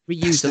to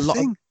reuse a lot.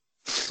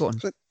 Go on.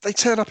 So they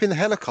turn up in the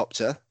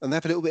helicopter and they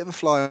have a little bit of a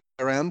fly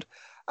around,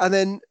 and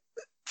then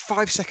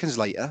 5 seconds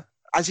later,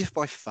 as if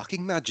by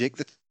fucking magic,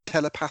 the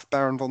telepath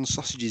Baron von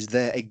Sausage is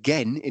there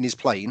again in his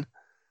plane.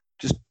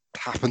 Just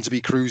happen to be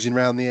cruising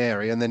around the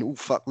area, and then oh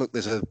fuck, look,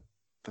 there's a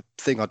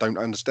thing I don't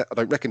understand. I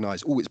don't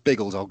recognise. Oh, it's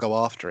Biggles. I'll go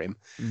after him.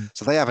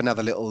 So they have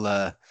another little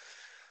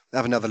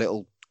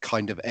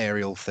kind of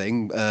aerial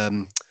thing.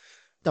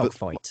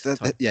 Dogfight.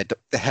 The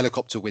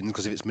helicopter wins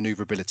because of its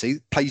manoeuvrability.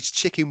 Plays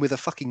chicken with a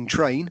fucking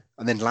train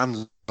and then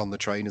lands on the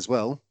train as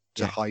well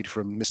to hide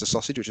from Mr.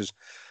 Sausage, which is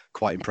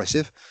quite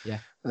impressive. Yeah.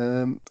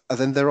 And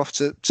then they're off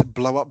to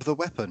blow up the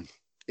weapon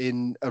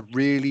in a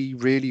really,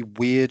 really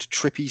weird,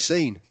 trippy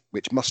scene,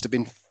 which must have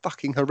been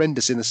fucking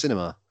horrendous in the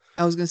cinema.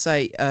 I was going to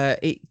say,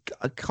 I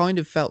kind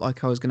of felt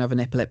like I was going to have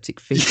an epileptic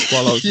fit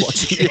while I was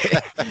watching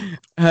it.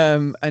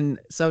 And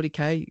so did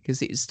Kay,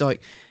 because it's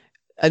like...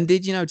 And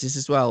did you notice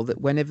as well that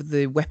whenever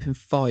the weapon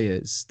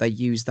fires, they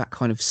use that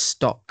kind of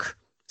stock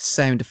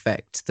sound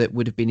effect that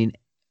would have been in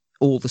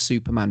all the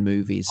Superman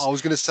movies? I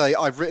was going to say,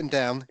 I've written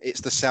down,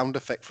 it's the sound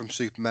effect from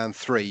Superman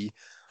 3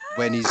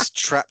 when he's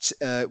trapped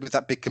with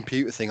that big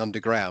computer thing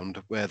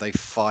underground, where they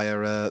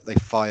fire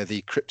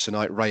the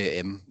kryptonite ray at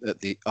him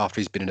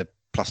after he's been in a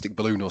plastic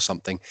balloon or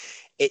something.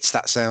 It's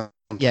that sound.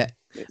 Yeah.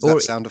 It's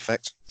that sound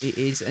effect. It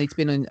is, and it's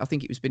been in. I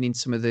think it's been in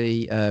some of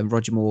the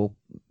Roger Moore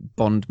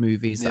Bond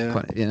movies. That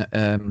kind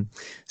of,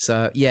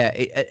 so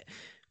yeah.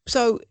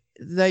 So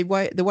the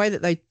way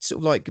that they sort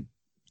of like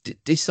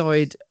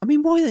decide. I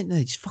mean, why don't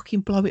they just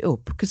fucking blow it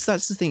up? Because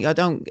that's the thing. I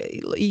don't.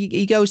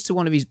 He goes to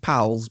one of his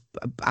pals,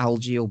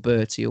 Algie or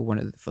Bertie or one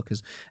of the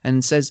fuckers,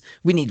 and says,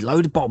 "We need a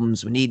load of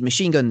bombs. We need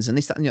machine guns and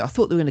this, that." And I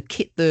thought they were going to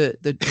kit the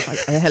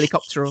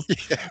helicopter off.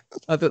 Yeah.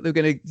 I thought they were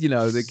going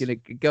to, they're going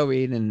to go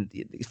in and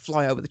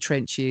fly over the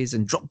trenches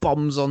and drop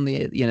bombs on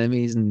the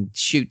enemies and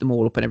shoot them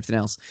all up and everything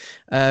else.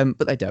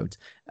 But they don't,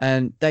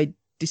 and they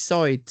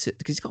decide to,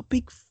 because it's got a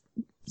big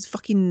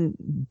fucking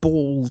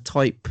ball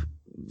type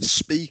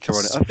speaker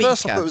on it. At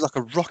first I thought it was like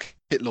a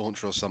rocket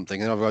launcher or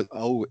something, and I was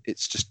like,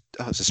 it's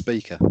a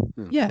speaker.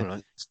 Yeah. All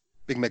right.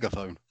 Big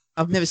megaphone.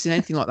 I've never seen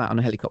anything like that on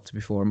a helicopter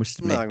before, I must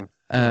admit.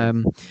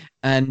 No.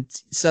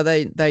 And so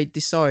they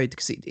decide,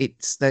 because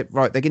they're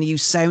going to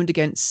use sound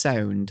against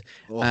sound,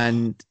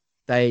 and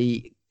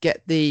they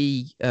get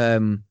the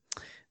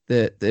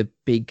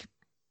big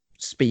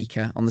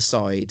speaker on the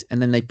side,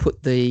 and then they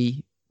put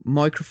the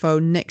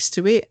microphone next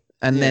to it,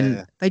 and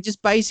then they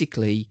just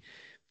basically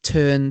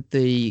turn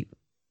the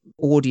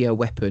audio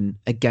weapon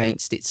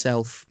against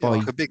itself by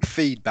like a big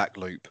feedback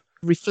loop,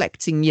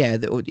 reflecting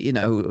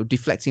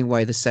deflecting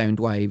away the sound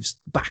waves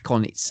back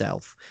on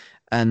itself,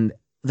 and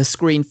the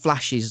screen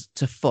flashes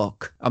to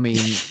fuck. I mean,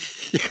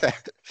 yeah,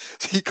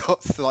 so you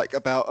got like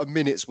about a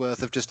minute's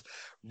worth of just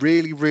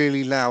really,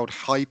 really loud,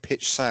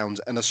 high-pitched sounds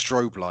and a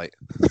strobe light.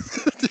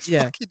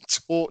 Fucking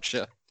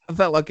torture. I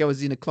felt like I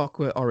was in A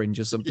Clockwork Orange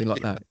or something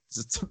like that.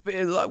 It's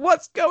like,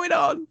 what's going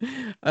on?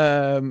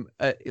 And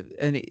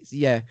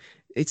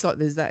it's like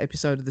there's that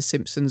episode of The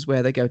Simpsons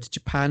where they go to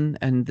Japan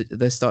and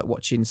they start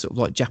watching sort of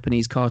like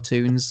Japanese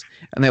cartoons,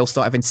 and they all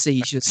start having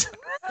seizures.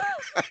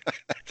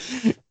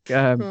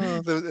 There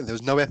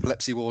was no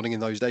epilepsy warning in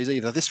those days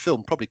either. This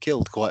film probably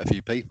killed quite a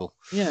few people.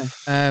 Yeah.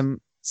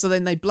 So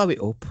then they blow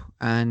it up,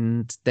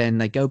 and then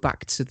they go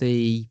back to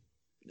the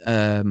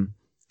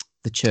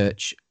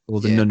church. Or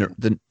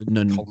the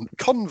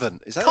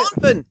convent. Is that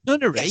convent?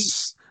 Nunnery.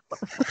 Yes.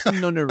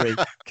 Nunnery.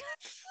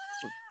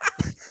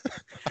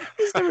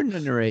 Is there a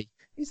nunnery?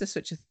 Is there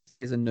such a thing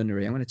as a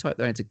nunnery? I'm going to type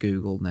that into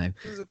Google now.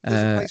 There's a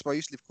place where I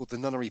used to live called the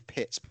Nunnery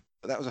Pits,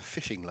 but that was a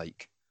fishing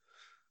lake.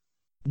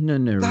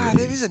 Nunnery.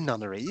 There is a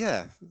nunnery.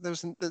 Yeah,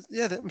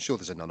 I'm sure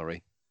there's a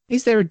nunnery.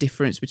 Is there a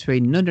difference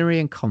between nunnery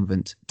and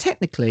convent?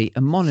 Technically,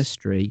 a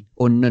monastery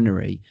or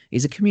nunnery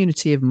is a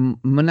community of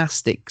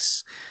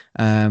monastics,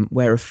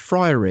 where a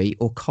friary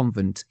or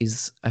convent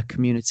is a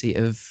community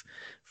of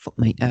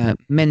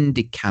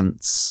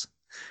mendicants.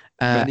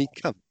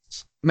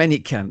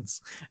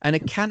 Mendicants. And a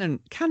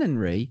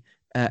canonry,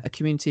 a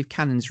community of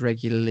canons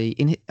regularly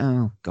in it.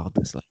 Oh, God,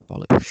 that's like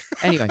bollocks.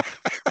 Anyway.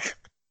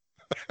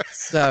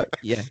 So,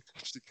 yeah.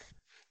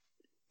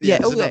 Yeah,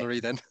 a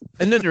nunnery then.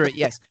 A nunnery,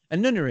 yes. A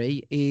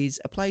nunnery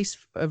is a place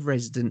of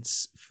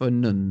residence for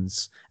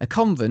nuns. A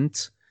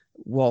convent,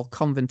 while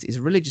convent is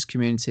a religious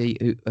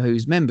community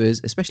whose members,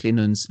 especially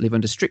nuns, live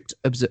under strict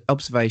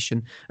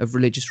observation of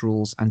religious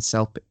rules and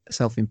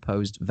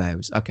self-imposed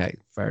vows. Okay,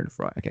 fair enough,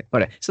 right? Okay, all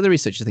right. So there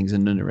is such a thing as a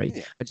nunnery.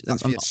 Yeah,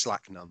 that's for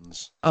slack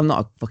nuns. I'm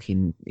not a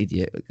fucking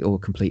idiot or a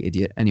complete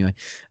idiot. Anyway,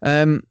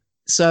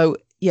 so.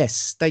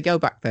 Yes, they go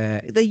back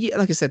there. They,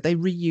 like I said, they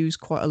reuse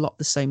quite a lot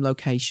the same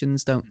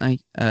locations, don't they?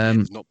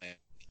 Not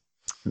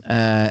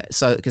bad.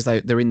 So because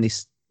they're in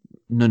this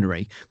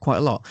nunnery quite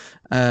a lot,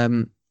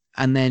 and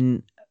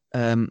then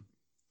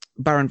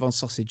Baron von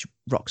Sausage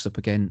rocks up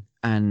again,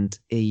 and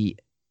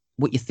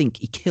what you think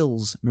he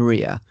kills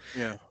Maria.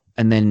 Yeah.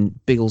 And then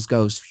Biggles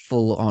goes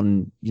full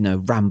on,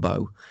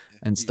 Rambo,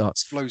 and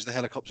starts blows the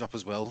helicopter up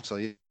as well. So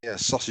yeah,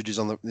 sausages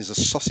there's a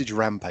sausage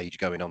rampage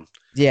going on.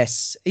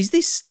 Yes, is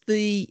this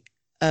the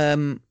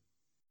line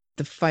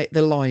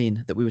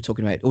that we were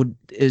talking about, or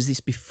is this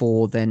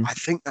before then? I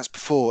think that's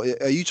before.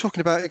 Are you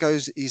talking about? It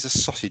goes. He's a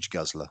sausage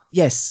guzzler.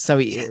 Yes. So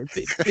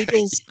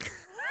Biggles.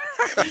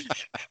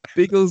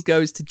 Biggles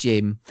goes to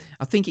Jim.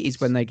 I think it is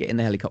when they get in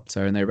the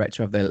helicopter and they're about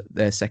to have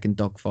their second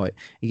dogfight.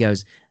 He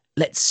goes,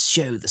 "Let's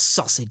show the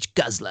sausage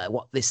guzzler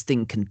what this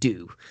thing can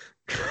do."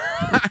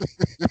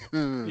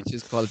 Which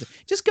is quality.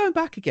 Just going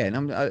back again,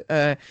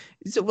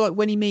 it's sort of like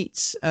when he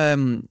meets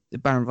the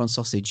Baron von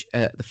Sausage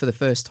for the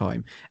first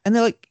time, and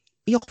they're like,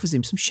 he offers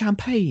him some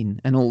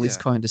champagne and all this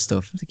kind of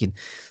stuff. I'm thinking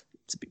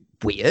it's a bit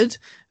weird,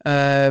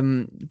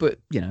 but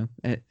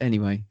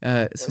anyway,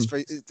 It's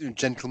very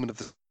gentlemen of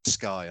the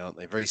sky, aren't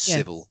they? Very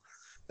civil.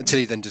 Until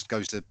he then just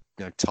goes to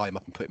tie him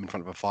up and put him in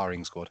front of a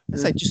firing squad. I'd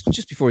say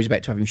just before he's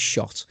about to have him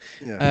shot.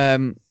 Yeah.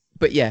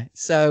 But yeah,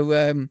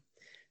 so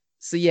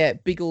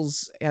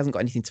Biggles hasn't got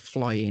anything to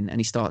fly in, and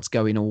he starts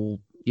going all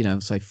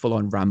say full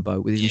on Rambo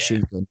with his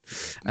machine gun.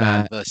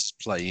 Man versus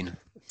plane.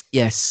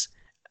 Yes,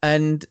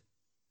 and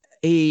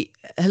he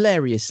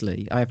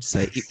hilariously, I have to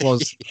say, it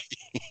was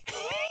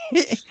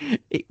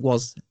it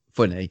was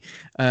funny.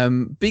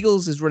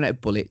 Biggles has run out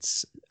of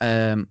bullets.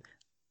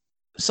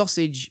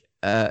 Sausage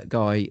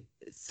guy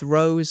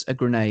throws a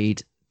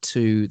grenade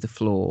to the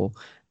floor,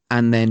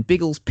 and then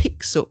Biggles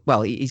picks up.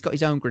 Well, he's got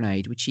his own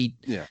grenade, which he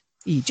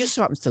just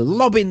so happens to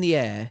lob in the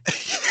air.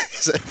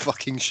 It's a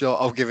fucking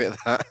shot. I'll give it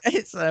that.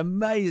 It's an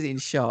amazing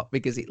shot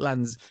because it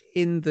lands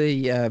in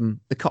the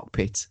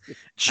cockpit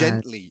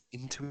gently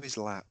into his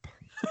lap.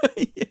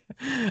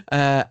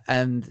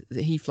 And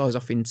he flies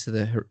off into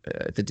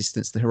the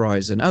distance, the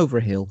horizon, over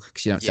a hill,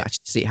 because you don't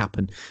actually see it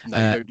happen.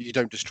 No, you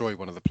don't destroy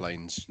one of the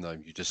planes. No,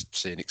 you just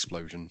see an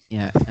explosion.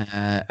 Yeah,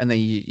 and then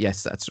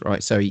yes, that's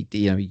right. So he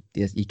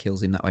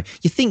kills him that way.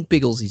 You think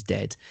Biggles is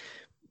dead?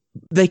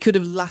 They could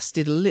have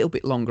lasted a little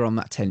bit longer on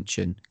that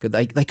tension.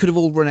 They could have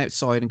all run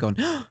outside and gone,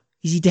 oh,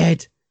 is he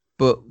dead?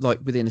 But like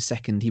within a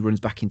second, he runs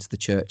back into the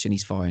church and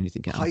he's fine. You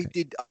think, okay.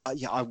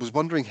 I was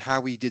wondering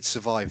how he did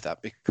survive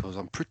that, because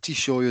I'm pretty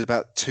sure he was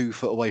about 2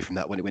 foot away from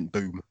that when it went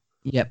boom.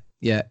 Yep,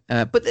 yeah.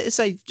 But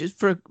say just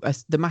for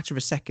the matter of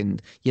a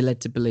second, you're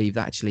led to believe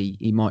that actually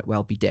he might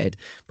well be dead.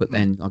 But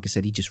then, like I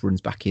said, he just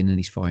runs back in and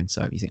he's fine.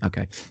 So you think,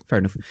 okay, fair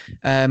enough.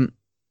 And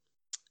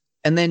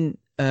then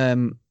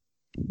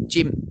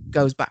Jim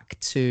goes back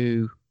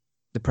to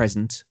the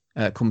present.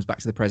 Comes back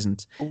to the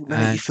present. Oh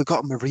no, you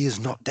forgot Maria's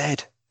not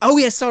dead. Oh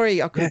yeah,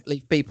 sorry, I couldn't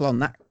leave people on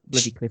that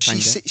bloody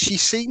cliffhanger. She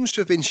seems to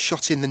have been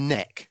shot in the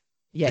neck.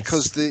 Yes,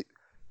 because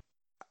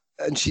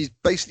and she's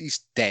basically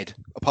dead,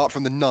 apart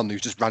from the nun who's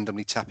just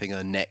randomly tapping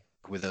her neck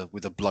with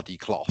a bloody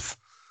cloth.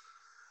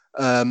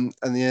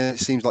 It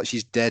seems like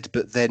she's dead,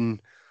 but then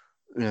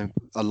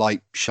a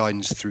light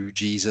shines through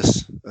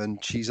Jesus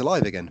and she's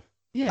alive again.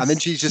 Yes. And then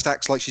she just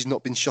acts like she's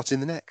not been shot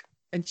in the neck.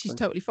 And she's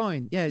totally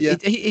fine. Yeah.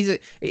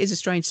 It is a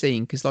strange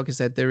scene because, like I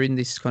said, they're in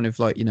this kind of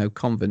like,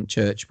 convent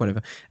church,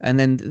 whatever. And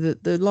then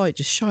the light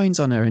just shines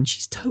on her and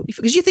she's totally,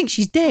 because you think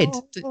she's dead.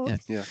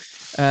 Yeah.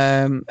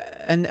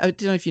 And I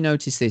don't know if you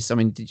noticed this. I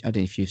mean, I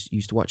don't know if you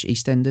used to watch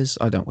EastEnders.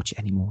 I don't watch it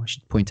anymore, I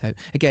should point out.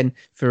 Again,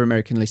 for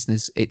American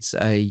listeners, it's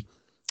a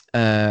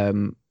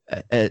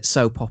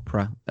soap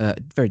opera,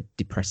 very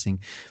depressing.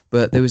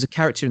 But there was a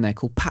character in there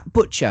called Pat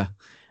Butcher,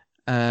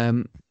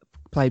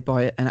 played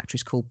by an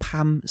actress called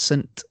Pam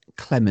St.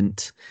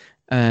 Clement.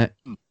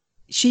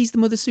 She's the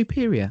Mother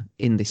Superior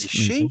in this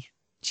movie.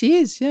 She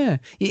is, yeah.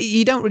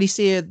 You don't really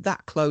see her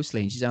that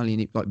closely. She's only in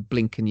it, like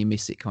blink and you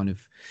miss it kind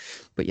of.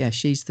 But yeah,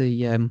 she's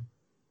the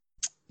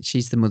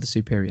Mother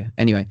Superior.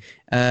 Anyway,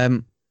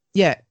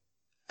 yeah.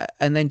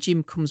 And then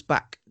Jim comes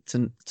back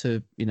to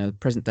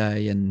present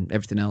day and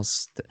everything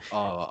else.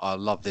 Oh, I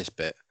love this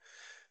bit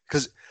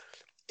because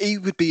he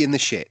would be in the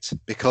shit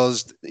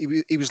because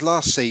he was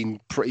last seen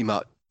pretty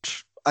much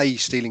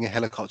stealing a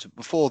helicopter.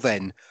 Before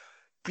then,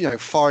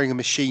 firing a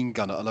machine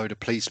gun at a load of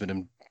policemen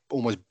and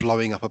almost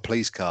blowing up a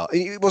police car.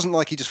 It wasn't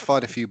like he just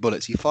fired a few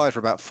bullets. He fired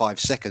for about 5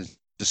 seconds,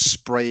 just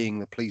spraying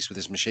the police with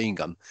his machine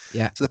gun.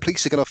 Yeah. So the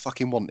police are going to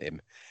fucking want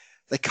him.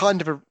 They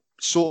kind of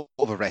sort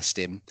of arrest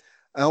him.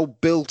 And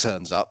old Bill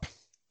turns up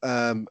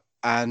and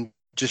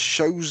just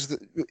shows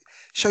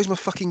him a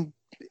fucking.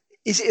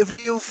 Is it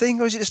a real thing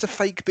or is it just a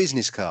fake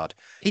business card?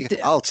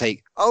 I'll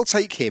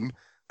take him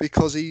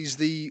because he's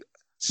the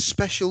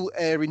Special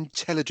Air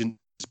Intelligence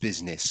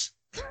Business.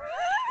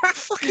 What the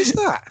fuck is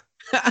that?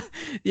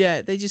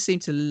 Yeah, they just seem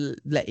to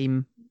let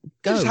him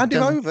go. Just hand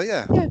him over,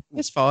 yeah. Yeah,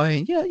 it's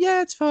fine.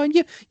 Yeah, it's fine.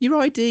 Yeah, your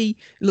ID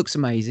looks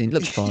amazing.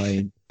 Looks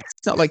fine.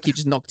 It's not like you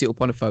just knocked it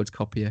up on a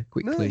photocopier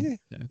quickly.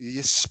 No.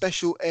 Your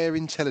Special Air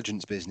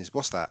Intelligence Business.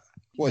 What's that?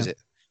 What is it?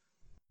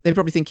 They're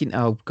probably thinking,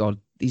 oh God,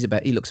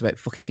 he looks about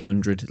fucking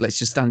 100. Let's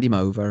just stand him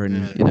over,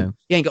 and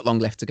he ain't got long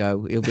left to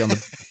go. He'll be on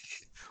the.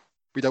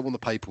 We don't want the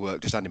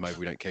paperwork. Just hand him over.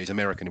 We don't care. He's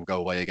American. He'll go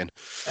away again.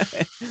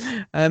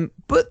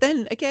 But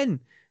then again,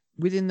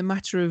 within the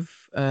matter of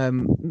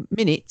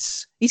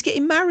minutes, he's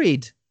getting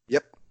married.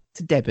 Yep.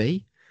 To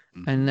Debbie,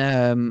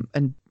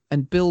 and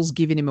Bill's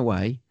giving him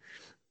away.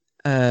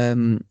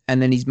 And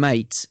then his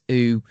mate,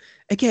 who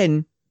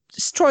again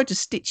just tried to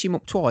stitch him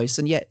up twice,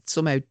 and yet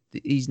somehow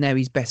he's now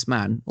his best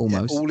man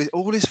almost. Yeah,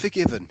 all is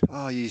forgiven.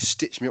 Oh, you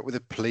stitched me up with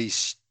a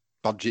police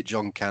budget,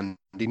 John Candy.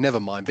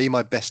 Never mind. Be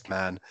my best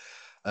man.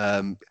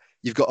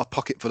 You've got a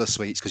pocket full of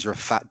sweets because you're a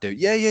fat dude.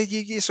 Yeah,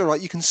 it's all right.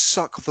 You can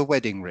suck the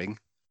wedding ring.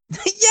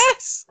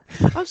 Yes,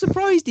 I'm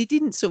surprised he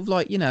didn't sort of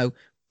like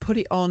put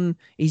it on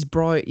his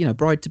bride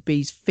to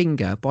be's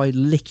finger by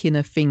licking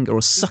a finger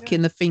or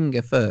sucking the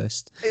finger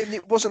first. And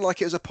it wasn't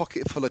like it was a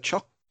pocket full of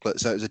chocolate,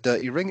 so it was a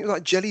dirty ring. It was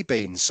like jelly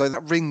beans, so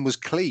that ring was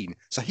clean.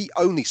 So he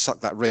only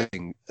sucked that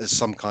ring as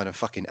some kind of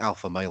fucking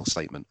alpha male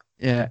statement.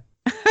 Yeah.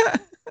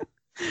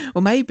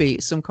 Or maybe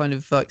it's some kind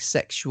of like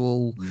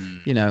sexual,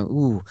 would you like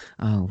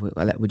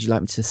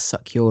me to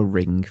suck your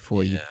ring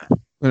for you?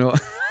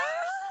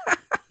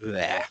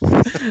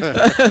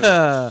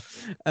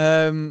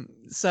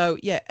 So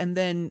yeah, and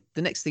then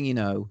the next thing you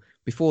know,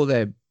 before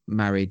they're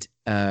married,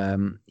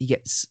 he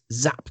gets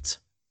zapped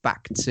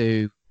back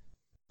to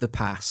the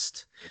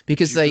past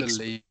because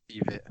believe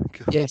it.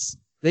 Yes,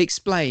 they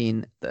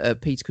explain.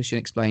 Peter Cushing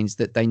explains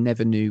that they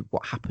never knew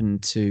what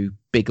happened to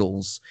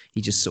Biggles.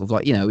 He just sort of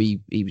like he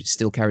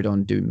still carried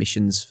on doing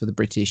missions for the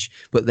British,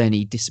 but then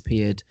he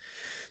disappeared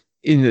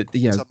in the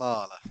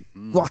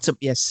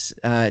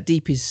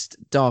deepest,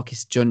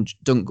 darkest jungles.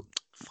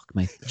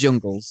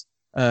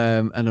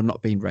 And I'm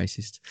not being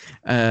racist.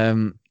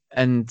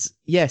 And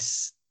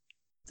yes,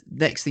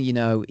 next thing you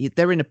know,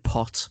 they're in a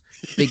pot.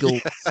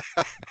 Biggles.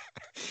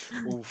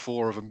 All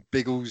four of them,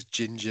 Biggles,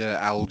 Ginger,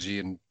 Algie,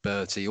 and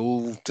Bertie,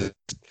 all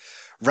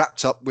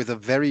wrapped up with a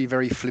very,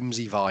 very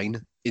flimsy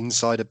vine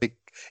inside a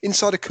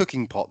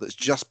cooking pot that's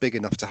just big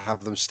enough to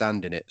have them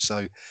stand in it.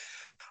 So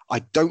I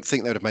don't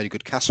think they would have made a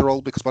good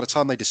casserole because by the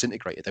time they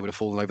disintegrated, they would have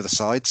fallen over the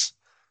sides.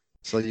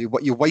 So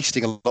you're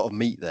wasting a lot of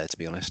meat there, to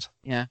be honest.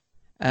 Yeah.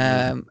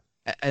 And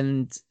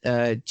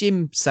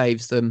Jim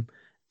saves them,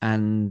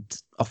 and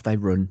off they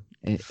run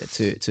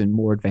to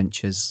more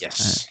adventures.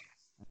 Yes.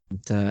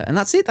 And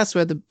that's it. That's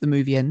where the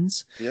movie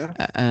ends. Yeah.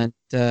 And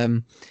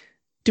we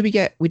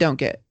don't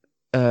get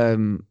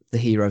the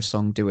hero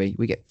song, do we?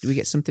 Do we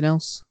get something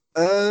else?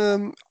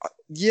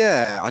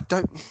 Yeah. I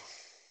don't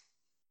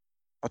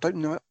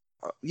know.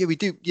 Yeah, we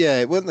do. Yeah,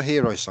 it wasn't the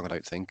hero song. I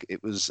don't think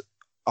it was.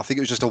 I think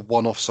it was just a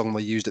one-off song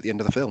they used at the end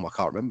of the film. I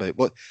can't remember. It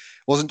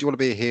wasn't "Do You Want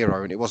to Be a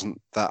Hero," and it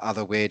wasn't that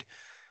other weird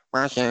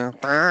song,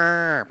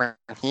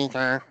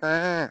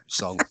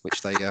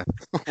 which they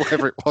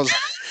whatever it was.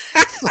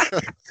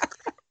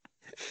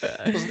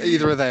 It wasn't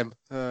either of them.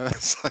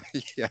 So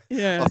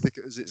yeah, I think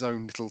it was its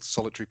own little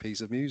solitary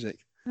piece of music.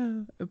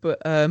 But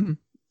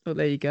well,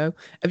 there you go.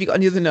 Have you got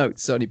any other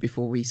notes, Sonny,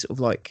 before we sort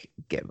of like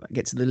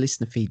get to the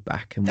listener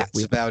feedback? And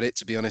that's about it,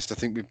 to be honest. I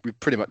think we've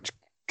pretty much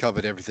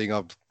covered everything.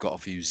 I've got a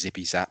few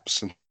zippy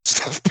zaps and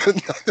stuff,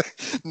 but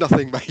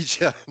nothing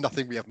major,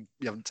 nothing we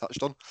haven't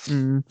touched on.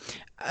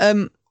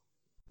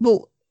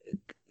 Well,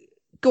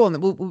 go on then.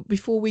 Well,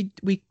 before we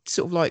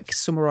sort of like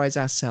summarize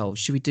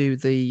ourselves, should we do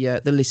the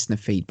listener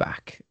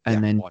feedback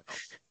and then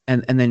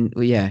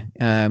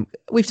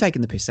we've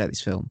taken the piss out of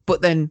this film,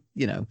 but then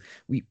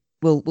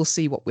we'll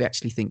see what we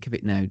actually think of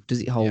it now.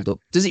 Does it hold up?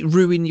 Does it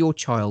ruin your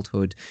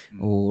childhood,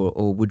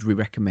 or would we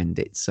recommend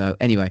it? So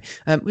anyway,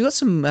 we got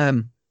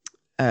some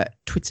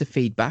Twitter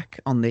feedback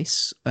on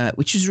this,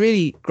 which is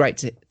really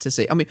great to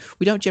see. I mean,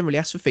 we don't generally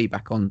ask for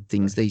feedback on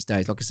things these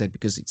days, like I said,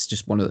 because it's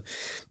just I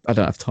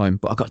don't have time,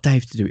 but I got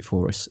Dave to do it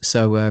for us.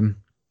 So,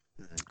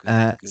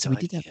 so we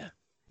did have,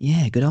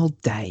 good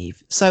old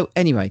Dave. So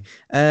anyway,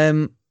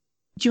 do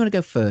you want to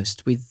go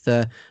first with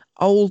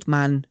Old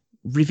Man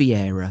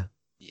Riviera?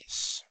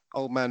 Yes,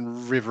 Old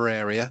Man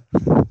Riviera.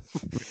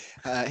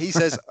 He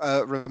says,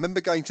 remember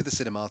going to the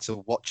cinema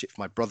to watch it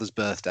for my brother's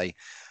birthday,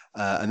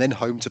 and then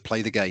home to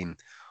play the game.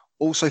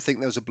 Also think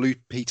there was a Blue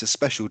Peter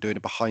special doing a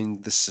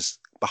behind the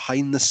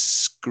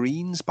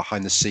scenes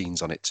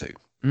on it too.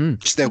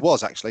 Which there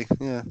was actually.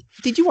 Yeah.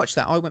 Did you watch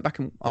that? I went back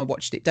and I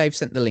watched it. Dave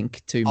sent the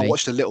link to me. I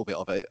watched a little bit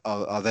of it.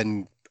 I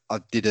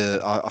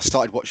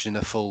started watching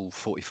a full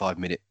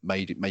 45-minute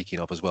making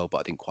of as well, but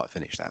I didn't quite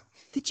finish that.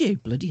 Did you?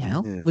 Bloody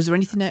hell! Yeah. Was there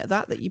anything out of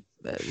that you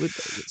that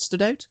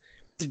stood out?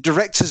 The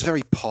director's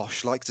very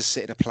posh, likes to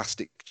sit in a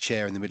plastic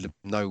chair in the middle of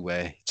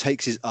nowhere.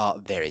 Takes his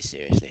art very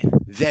seriously.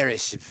 Very,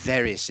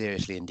 very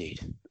seriously indeed.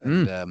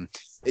 And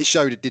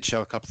it did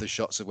show a couple of the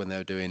shots of when they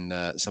were doing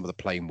some of the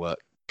plane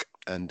work.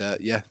 And that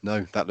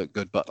looked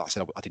good. But like I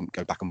said, I didn't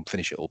go back and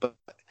finish it all. But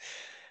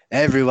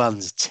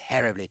everyone's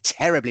terribly,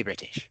 terribly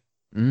British.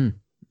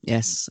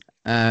 Yes.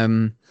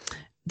 Did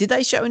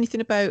they show anything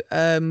about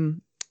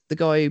the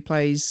guy who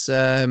plays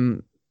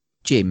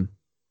Jim?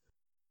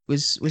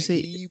 Was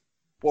he? He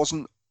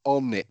wasn't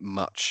on it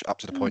much up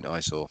to the point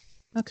I saw.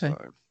 Okay.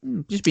 So,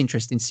 Just be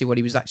interesting to see what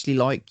he was actually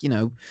like,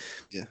 yeah,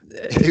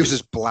 he was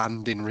just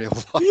bland in real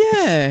life.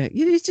 Yeah,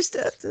 it's just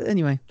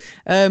anyway.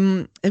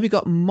 Then we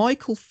got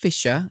Michael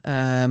Fisher.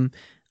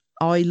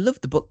 I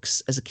loved the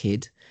books as a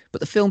kid,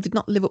 but the film did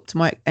not live up to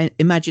my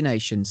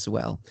imagination so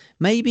well.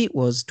 Maybe it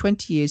was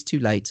 20 years too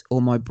late,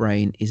 or my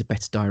brain is a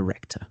better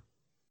director.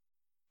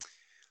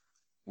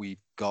 We've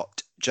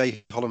got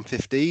J Holland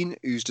 15,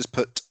 who's just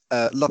put,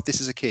 "Loved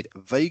this as a kid.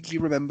 Vaguely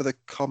remember the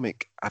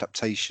comic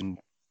adaptation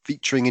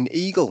featuring an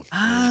eagle."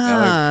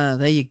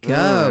 There you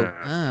go.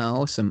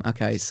 Awesome.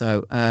 Okay,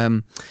 so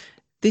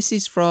this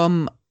is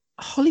from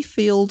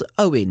Hollyfield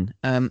Owen.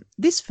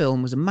 This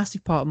film was a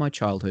massive part of my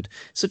childhood.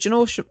 Such an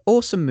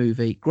awesome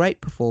movie,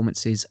 great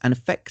performances and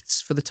effects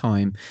for the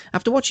time.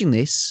 After watching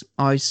this,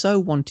 I so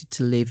wanted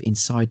to live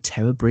inside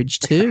Tower Bridge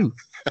too.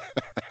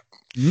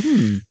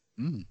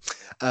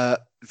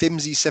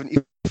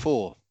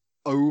 Vimsy74.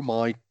 Oh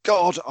my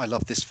God, I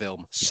love this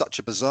film. Such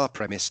a bizarre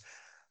premise.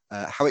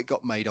 How it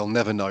got made, I'll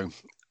never know.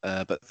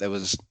 But there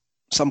was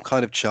some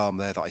kind of charm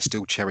there that I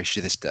still cherish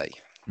to this day.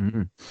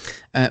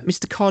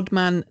 Mr.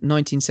 Codman,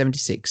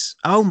 1976.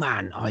 Oh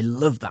man, I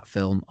love that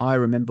film. I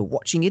remember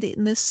watching it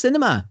in the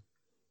cinema.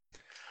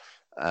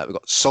 We've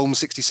got Psalm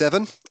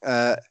 67.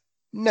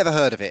 Never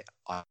heard of it.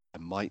 I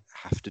might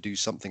have to do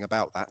something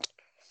about that.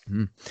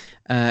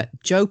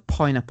 Joe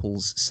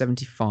Pineapples,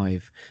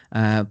 75.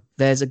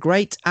 There's a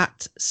great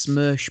at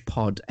Smirsh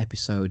Pod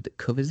episode that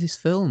covers this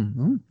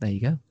film. There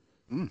you go.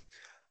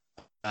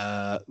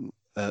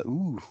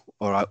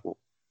 All right.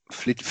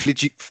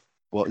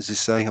 What is this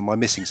saying? Am I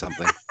missing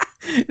something?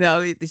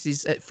 No, this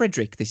is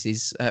Frederick. This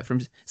is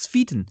from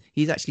Sweden.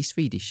 He's actually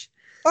Swedish.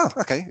 Oh,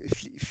 okay.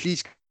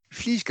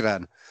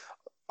 Fliesgran.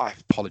 I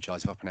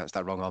apologise if I pronounced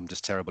that wrong. I'm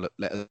just terrible at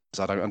letters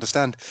I don't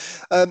understand.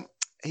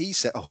 He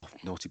said, "Oh,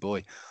 naughty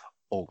boy."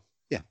 Oh,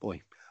 yeah,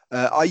 boy.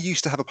 I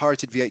used to have a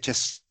pirated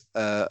VHS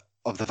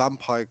of the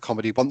vampire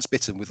comedy Once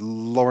Bitten with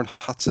Lauren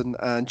Hutton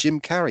and Jim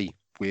Carrey.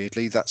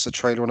 Weirdly, that's a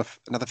trailer on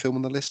another film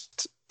on the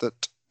list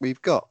that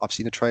we've got. I've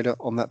seen a trailer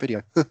on that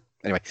video.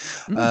 Anyway,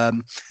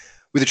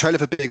 with a trailer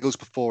for Biggles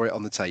before it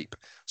on the tape.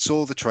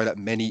 Saw the trailer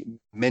many,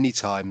 many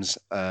times,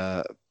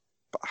 but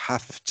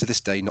have to this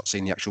day not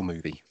seen the actual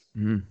movie.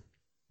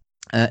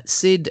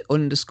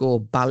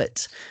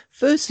 Sid_Ballot.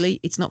 Firstly,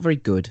 it's not very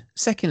good.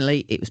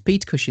 Secondly, it was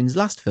Peter Cushing's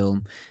last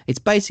film. It's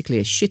basically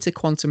a shitter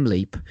Quantum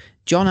Leap.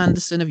 John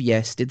Anderson of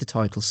Yes did the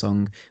title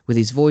song with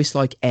his voice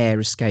like air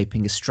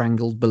escaping a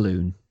strangled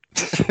balloon.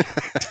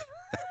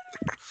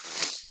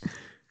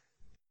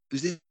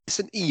 Was this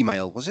an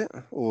email, was it?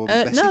 Or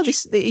no,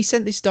 he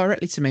sent this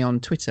directly to me on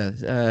Twitter.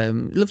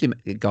 Lovely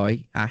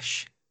guy,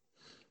 Ash.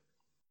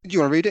 Do you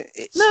want to read it?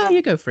 No,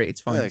 you go for it.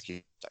 It's fine.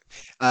 Okay.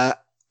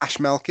 Ash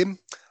Malkin.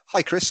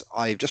 Hi, Chris.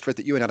 I've just read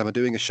that you and Adam are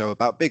doing a show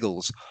about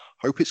Biggles.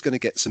 Hope it's going to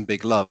get some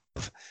big love.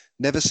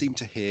 Never seem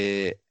to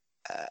hear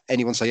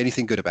anyone say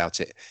anything good about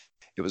it.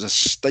 It was a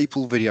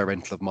staple video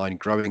rental of mine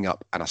growing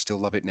up, and I still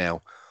love it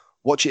now.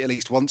 Watch it at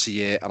least once a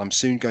year, and I'm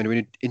soon going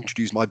to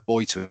introduce my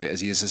boy to it,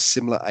 as he is a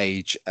similar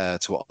age to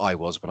what I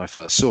was when I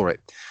first saw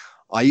it.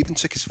 I even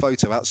took his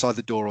photo outside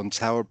the door on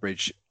Tower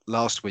Bridge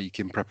last week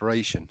in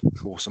preparation.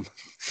 Awesome.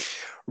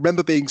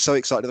 Remember being so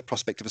excited at the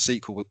prospect of a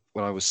sequel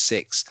when I was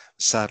 6.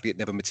 Sadly, it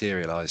never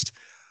materialised.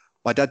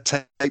 My dad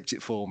taped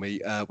it for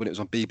me when it was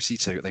on BBC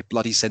Two. They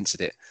bloody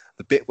censored it.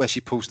 The bit where she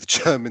pulls the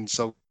German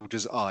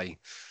soldier's eye.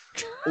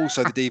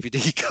 Also, the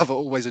DVD cover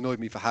always annoyed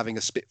me for having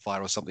a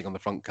Spitfire or something on the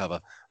front cover.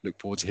 Look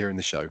forward to hearing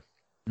the show.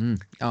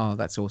 Oh,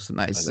 that's awesome.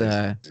 That is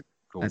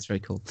cool. That's very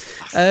cool.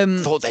 I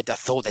thought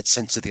they'd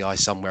censor the eye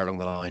somewhere along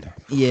the line.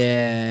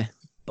 Yeah,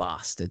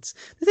 bastards.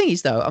 The thing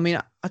is, though, I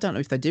mean, I don't know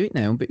if they do it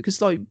now,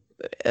 because like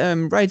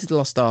Raiders of the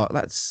Lost Ark,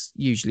 that's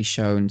usually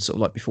shown sort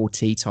of like before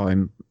tea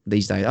time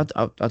these days. I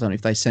don't know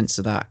if they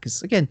censor that,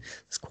 because again,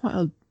 there's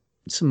quite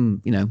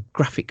some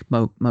graphic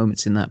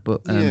moments in that.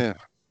 But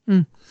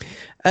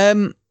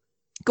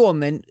go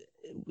on then.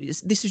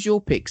 This is your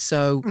pick.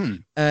 So,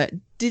 did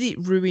it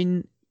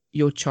ruin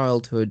your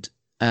childhood,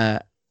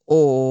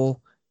 or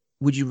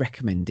would you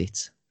recommend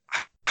it?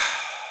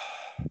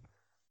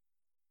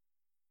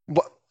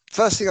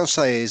 First thing I'll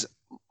say is,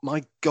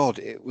 my God,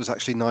 it was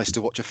actually nice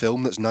to watch a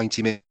film that's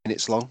 90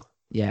 minutes long.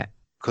 Yeah.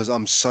 Because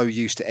I'm so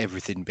used to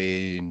everything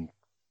being,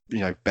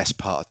 best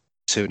part of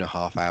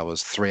 2.5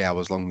 hours, 3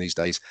 hours long these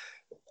days.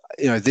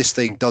 This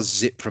thing does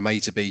zip from A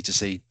to B to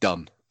C,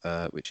 done,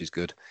 which is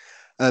good.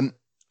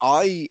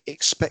 I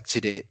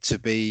expected it to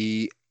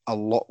be a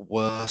lot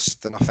worse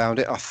than I found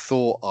it. I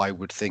thought I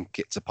would think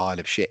it's a pile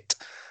of shit.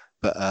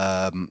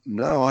 But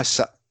no, I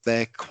sat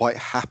there quite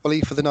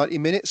happily for the 90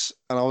 minutes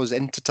and I was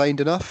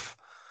entertained enough.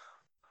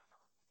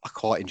 I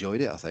quite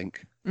enjoyed it, I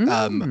think.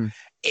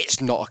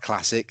 It's not a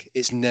classic.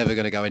 It's never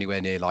going to go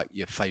anywhere near like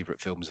your favourite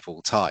films of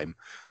all time.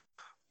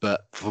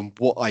 But from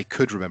what I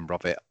could remember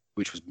of it,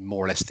 which was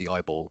more or less the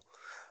eyeball,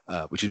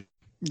 which is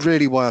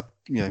really why,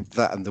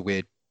 that and the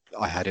weird,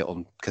 I had it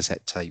on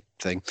cassette tape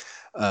thing,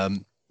 were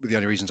the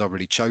only reasons I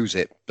really chose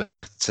it. But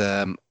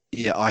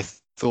I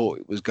thought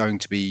it was going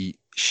to be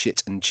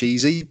shit and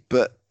cheesy,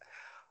 but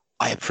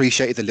I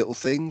appreciated the little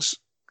things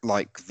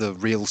like the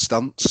real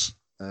stunts,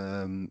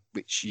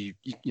 which you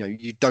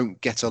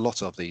don't get a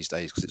lot of these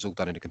days because it's all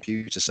done in a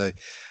computer. So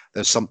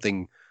there's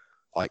something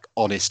like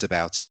honest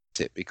about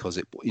it because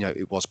it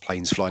was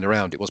planes flying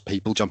around, it was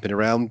people jumping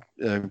around,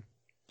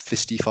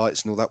 fisty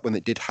fights and all that when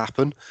it did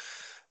happen.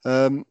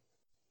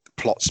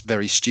 Plot's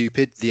very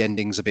stupid. The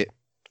ending's a bit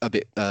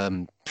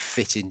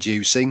fit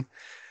inducing.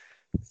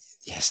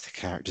 Yes, the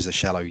characters are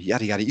shallow.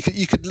 Yada yada.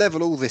 You could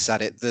level all this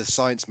at it. The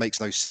science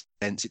makes no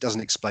sense. It doesn't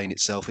explain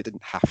itself. It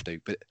didn't have to,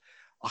 but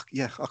I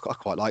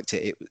quite liked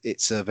it.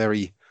 It's a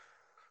very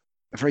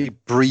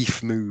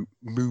brief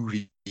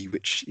movie,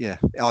 which I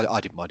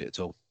didn't mind it at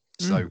all.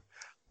 So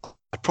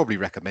I'd probably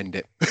recommend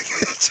it.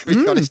 To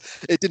be honest,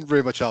 it didn't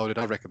very much older.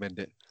 I'd recommend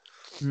it.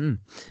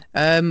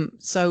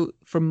 So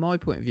from my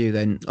point of view,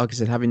 then, like I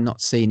said, having not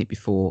seen it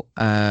before,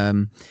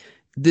 like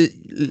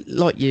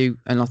you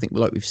and I think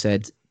like we've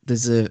said,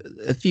 there's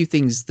a few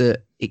things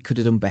that it could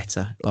have done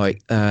better,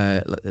 like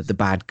the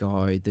bad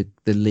guy, the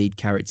lead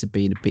character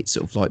being a bit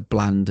sort of like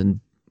bland and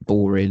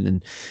boring,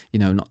 and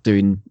not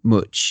doing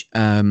much.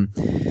 The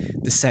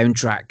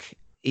soundtrack,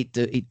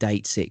 it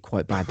dates it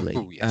quite badly.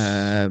 Oh,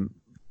 yes.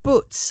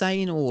 But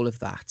saying all of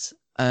that,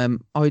 I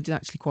did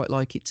actually quite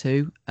like it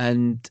too,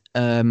 and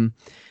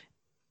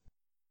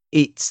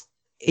it's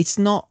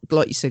not,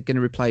 like you said, going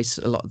to replace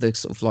a lot of the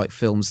sort of like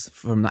films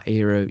from that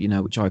era,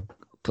 which I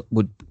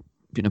would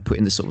put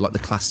in the sort of like the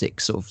classic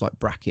sort of like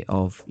bracket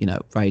of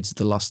Raiders of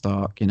the Lost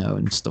Ark,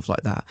 and stuff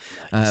like that.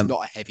 It's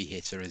not a heavy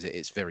hitter, is it?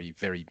 It's very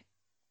very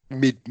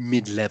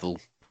mid level.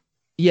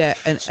 Yeah,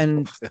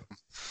 and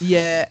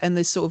yeah, and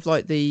there's sort of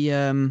like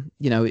the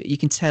you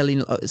can tell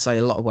in say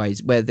a lot of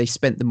ways where they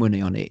spent the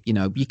money on it.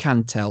 You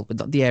can tell,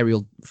 but the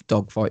aerial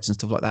dogfights and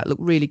stuff like that look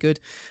really good.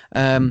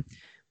 And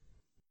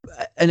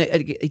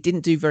it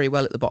didn't do very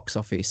well at the box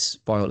office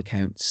by all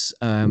accounts,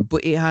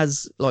 but it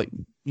has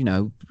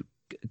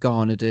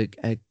garnered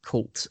a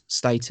cult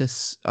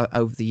status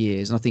over the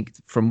years, and I think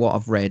from what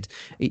I've read,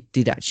 it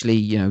did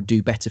actually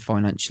do better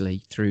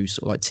financially through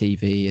sort of like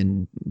TV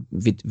and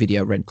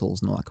video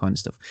rentals and all that kind of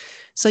stuff.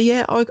 So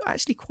yeah, I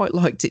actually quite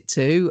liked it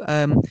too.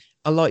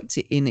 I liked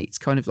it in its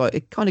kind of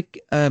like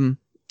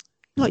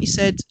like you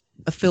said,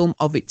 a film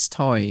of its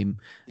time.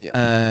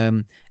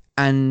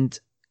 And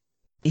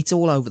it's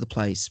all over the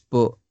place,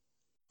 but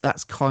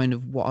that's kind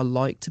of what I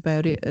liked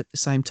about it. At the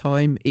same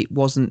time, it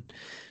wasn't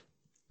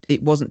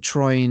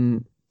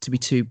trying to be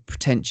too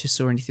pretentious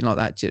or anything like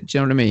that. Do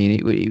you know what I mean?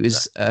 It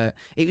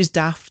was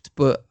daft,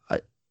 but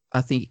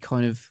I think it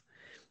kind of,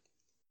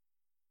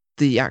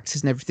 the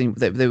actors and everything,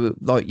 they were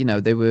like,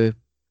 they were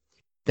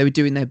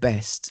doing their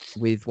best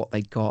with what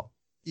they got.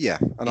 Yeah,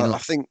 and I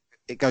think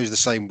it goes the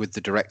same with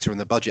the director and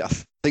the budget. I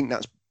think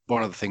that's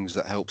one of the things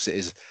that helps it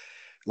is,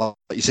 like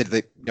you said,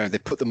 they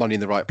put the money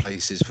in the right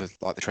places for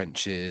like the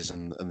trenches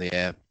and the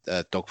air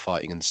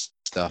dogfighting and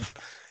stuff.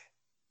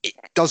 It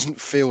doesn't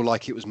feel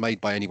like it was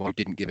made by anyone who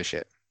didn't give a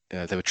shit.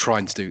 They were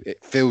trying to do.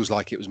 It feels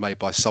like it was made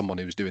by someone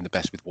who was doing the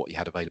best with what he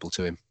had available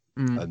to him,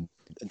 and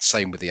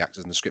same with the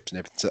actors and the script and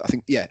everything. So I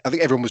think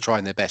everyone was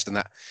trying their best, and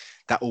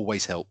that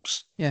always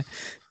helps. Yeah,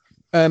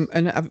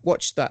 and I've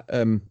watched that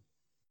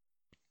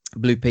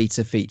Blue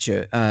Peter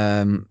feature.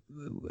 I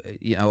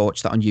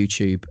watched that on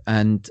YouTube,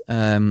 and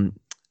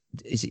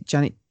is it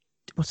Janet?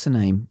 What's her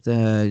name?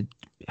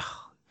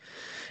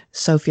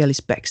 Sophie Ellis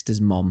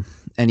Bextor's mom.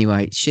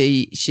 Anyway,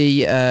 she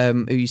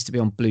who used to be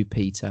on Blue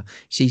Peter,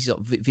 she sort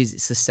of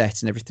visits the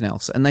set and everything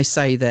else, and they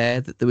say there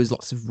that there was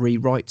lots of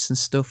rewrites and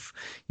stuff,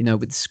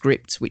 with the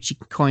script, which you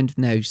can kind of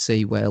now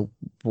see why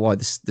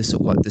the sort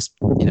of like this,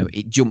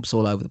 it jumps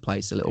all over the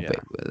place a little bit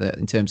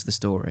in terms of the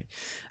story.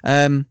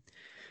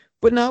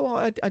 But no,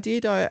 I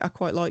did. I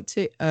quite liked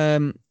it,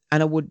 and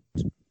I would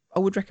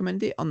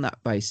recommend it on that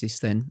basis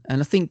then.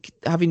 And I think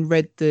having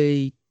read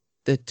the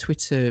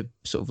Twitter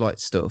sort of like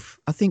stuff,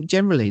 I think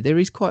generally there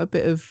is quite a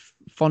bit of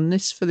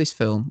fondness for this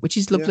film, which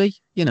is lovely,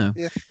 Yeah.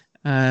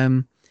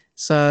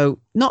 So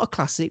not a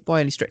classic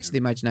by any stretch of the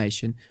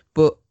imagination,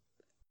 but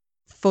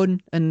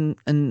fun and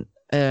and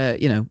I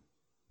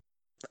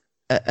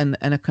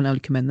can only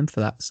commend them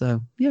for that.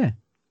 So yeah,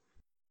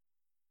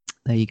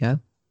 there you go.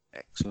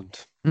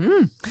 Excellent.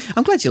 I'm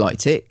glad you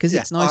liked it because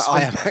it's nice.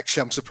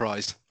 I'm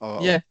surprised.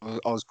 I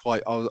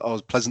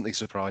was pleasantly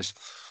surprised.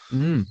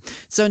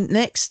 So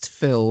next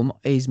film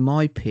is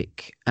my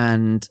pick,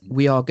 and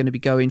we are going to be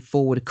going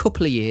forward a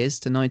couple of years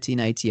to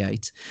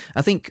 1988.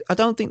 I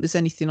don't think there's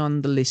anything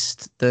on the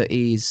list that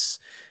is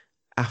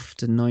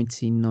after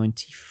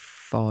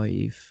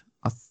 1995.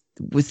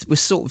 We're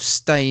sort of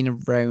staying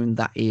around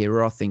that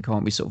era, I think,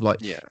 aren't we? Sort of like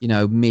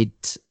mid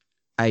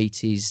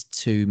 80s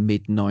to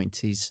mid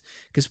 90s,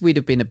 because we'd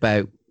have been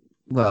about.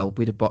 Well,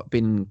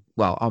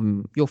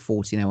 you're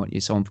 40 now, aren't you?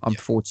 So I'm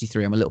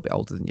 43. I'm a little bit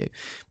older than you,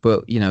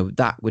 but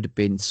that would have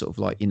been sort of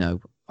like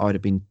I'd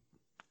have been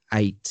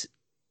 8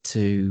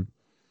 to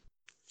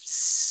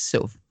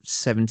sort of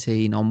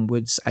 17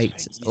 onwards.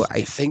 8 or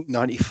 8. I think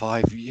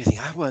 95. You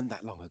think I weren't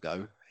that long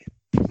ago?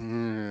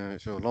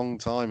 It's a long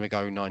time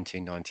ago,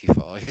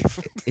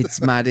 1995.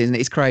 It's mad, isn't it?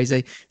 It's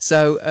crazy.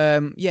 So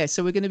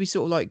so we're going to be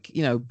sort of like,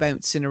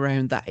 bouncing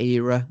around that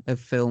era of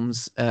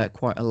films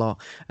quite a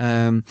lot,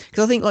 because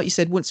I think, like you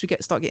said, once we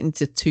start getting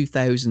into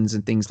 2000s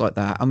and things like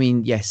that, I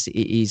mean, yes, it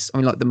is. I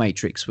mean, like The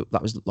Matrix,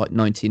 that was like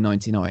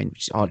 1999,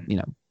 which is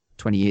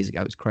 20 years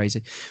ago. It's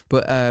crazy.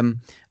 But I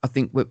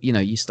think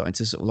you're starting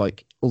to sort of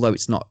like, although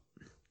it's 20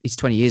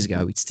 years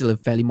ago, it's still a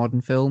fairly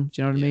modern film.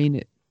 Do you know what I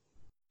mean?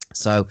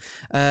 So,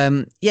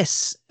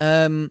 yes,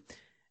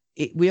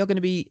 we are going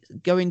to be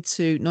going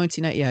to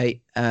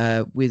 1988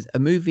 with a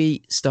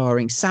movie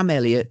starring Sam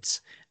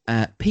Elliott,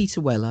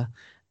 Peter Weller,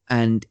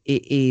 and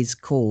it is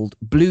called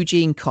Blue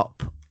Jean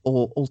Cop,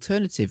 or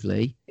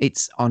alternatively,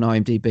 it's on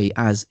IMDb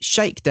as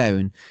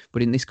Shakedown,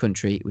 but in this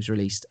country, it was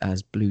released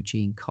as Blue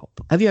Jean Cop.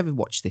 Have you ever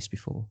watched this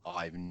before?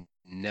 I've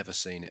never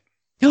seen it,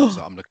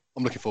 so I'm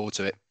looking forward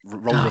to it.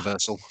 Role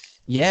reversal.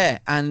 Yeah,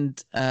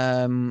 and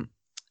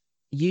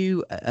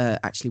you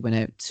actually went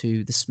out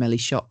to the smelly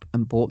shop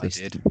and bought this.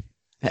 I did.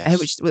 Yes.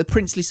 Which with a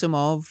princely sum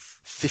of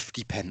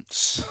 50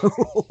 pence.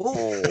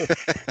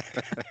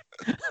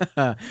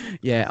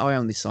 Yeah, I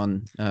own this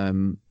on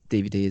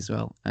DVD as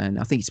well, and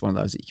I think it's one of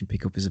those that you can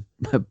pick up as a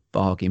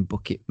bargain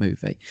bucket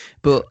movie.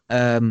 But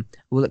I'll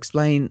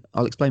explain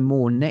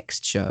more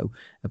next show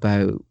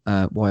about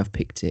why I've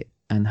picked it,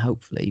 and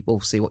hopefully we'll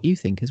see what you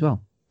think as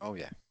well. Oh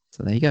yeah.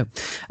 So there you go.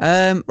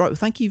 Right, well,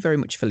 thank you very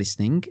much for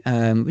listening.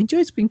 Enjoyed.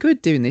 It's been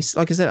good doing this.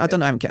 Like I said, I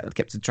don't know, I haven't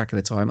kept track of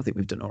the time. I think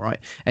we've done all right.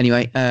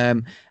 Anyway,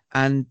 check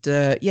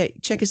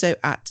us out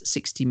at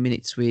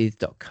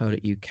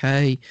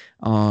 60minuteswith.co.uk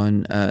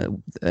on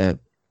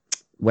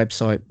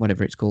website,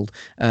 whatever it's called,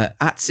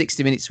 at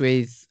 60 Minutes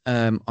With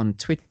on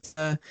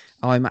Twitter.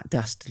 I'm at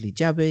Dastardly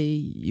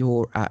Jabby.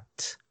 You're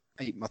at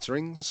 8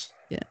 Mutterings.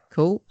 Yeah,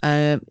 cool.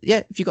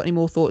 If you've got any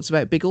more thoughts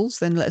about Biggles,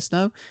 then let us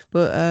know.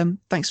 But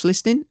thanks for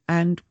listening,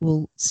 and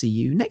we'll see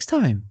you next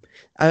time.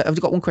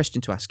 I've got one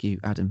question to ask you,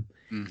 Adam.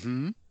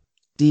 Mm-hmm.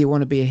 Do you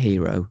want to be a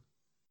hero?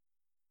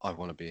 I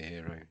want to be a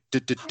hero.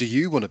 Do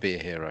you want to be a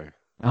hero?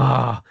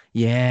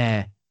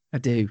 Yeah, I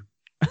do.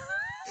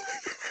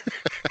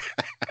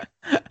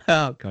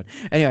 Oh, God.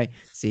 Anyway,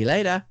 see you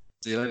later.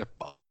 See you later.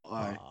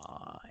 Bye.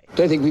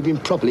 Don't think we've been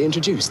properly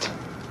introduced.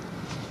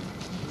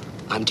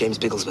 I'm James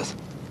Bigglesworth.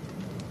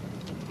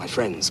 My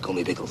friends call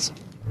me Biggles.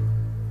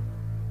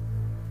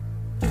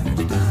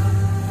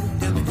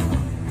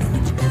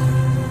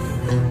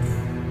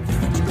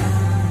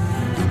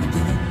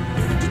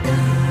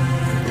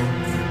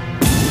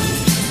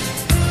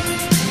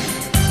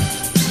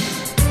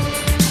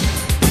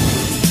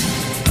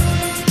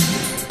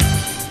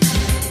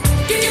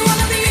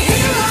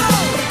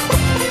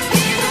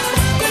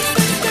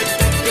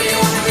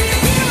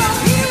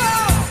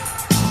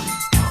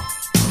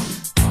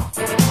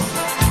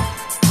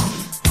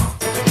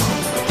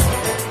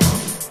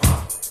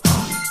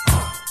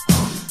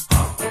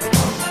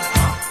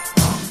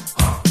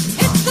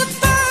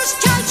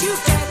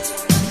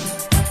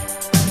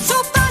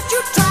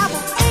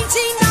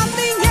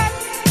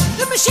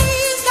 Machine!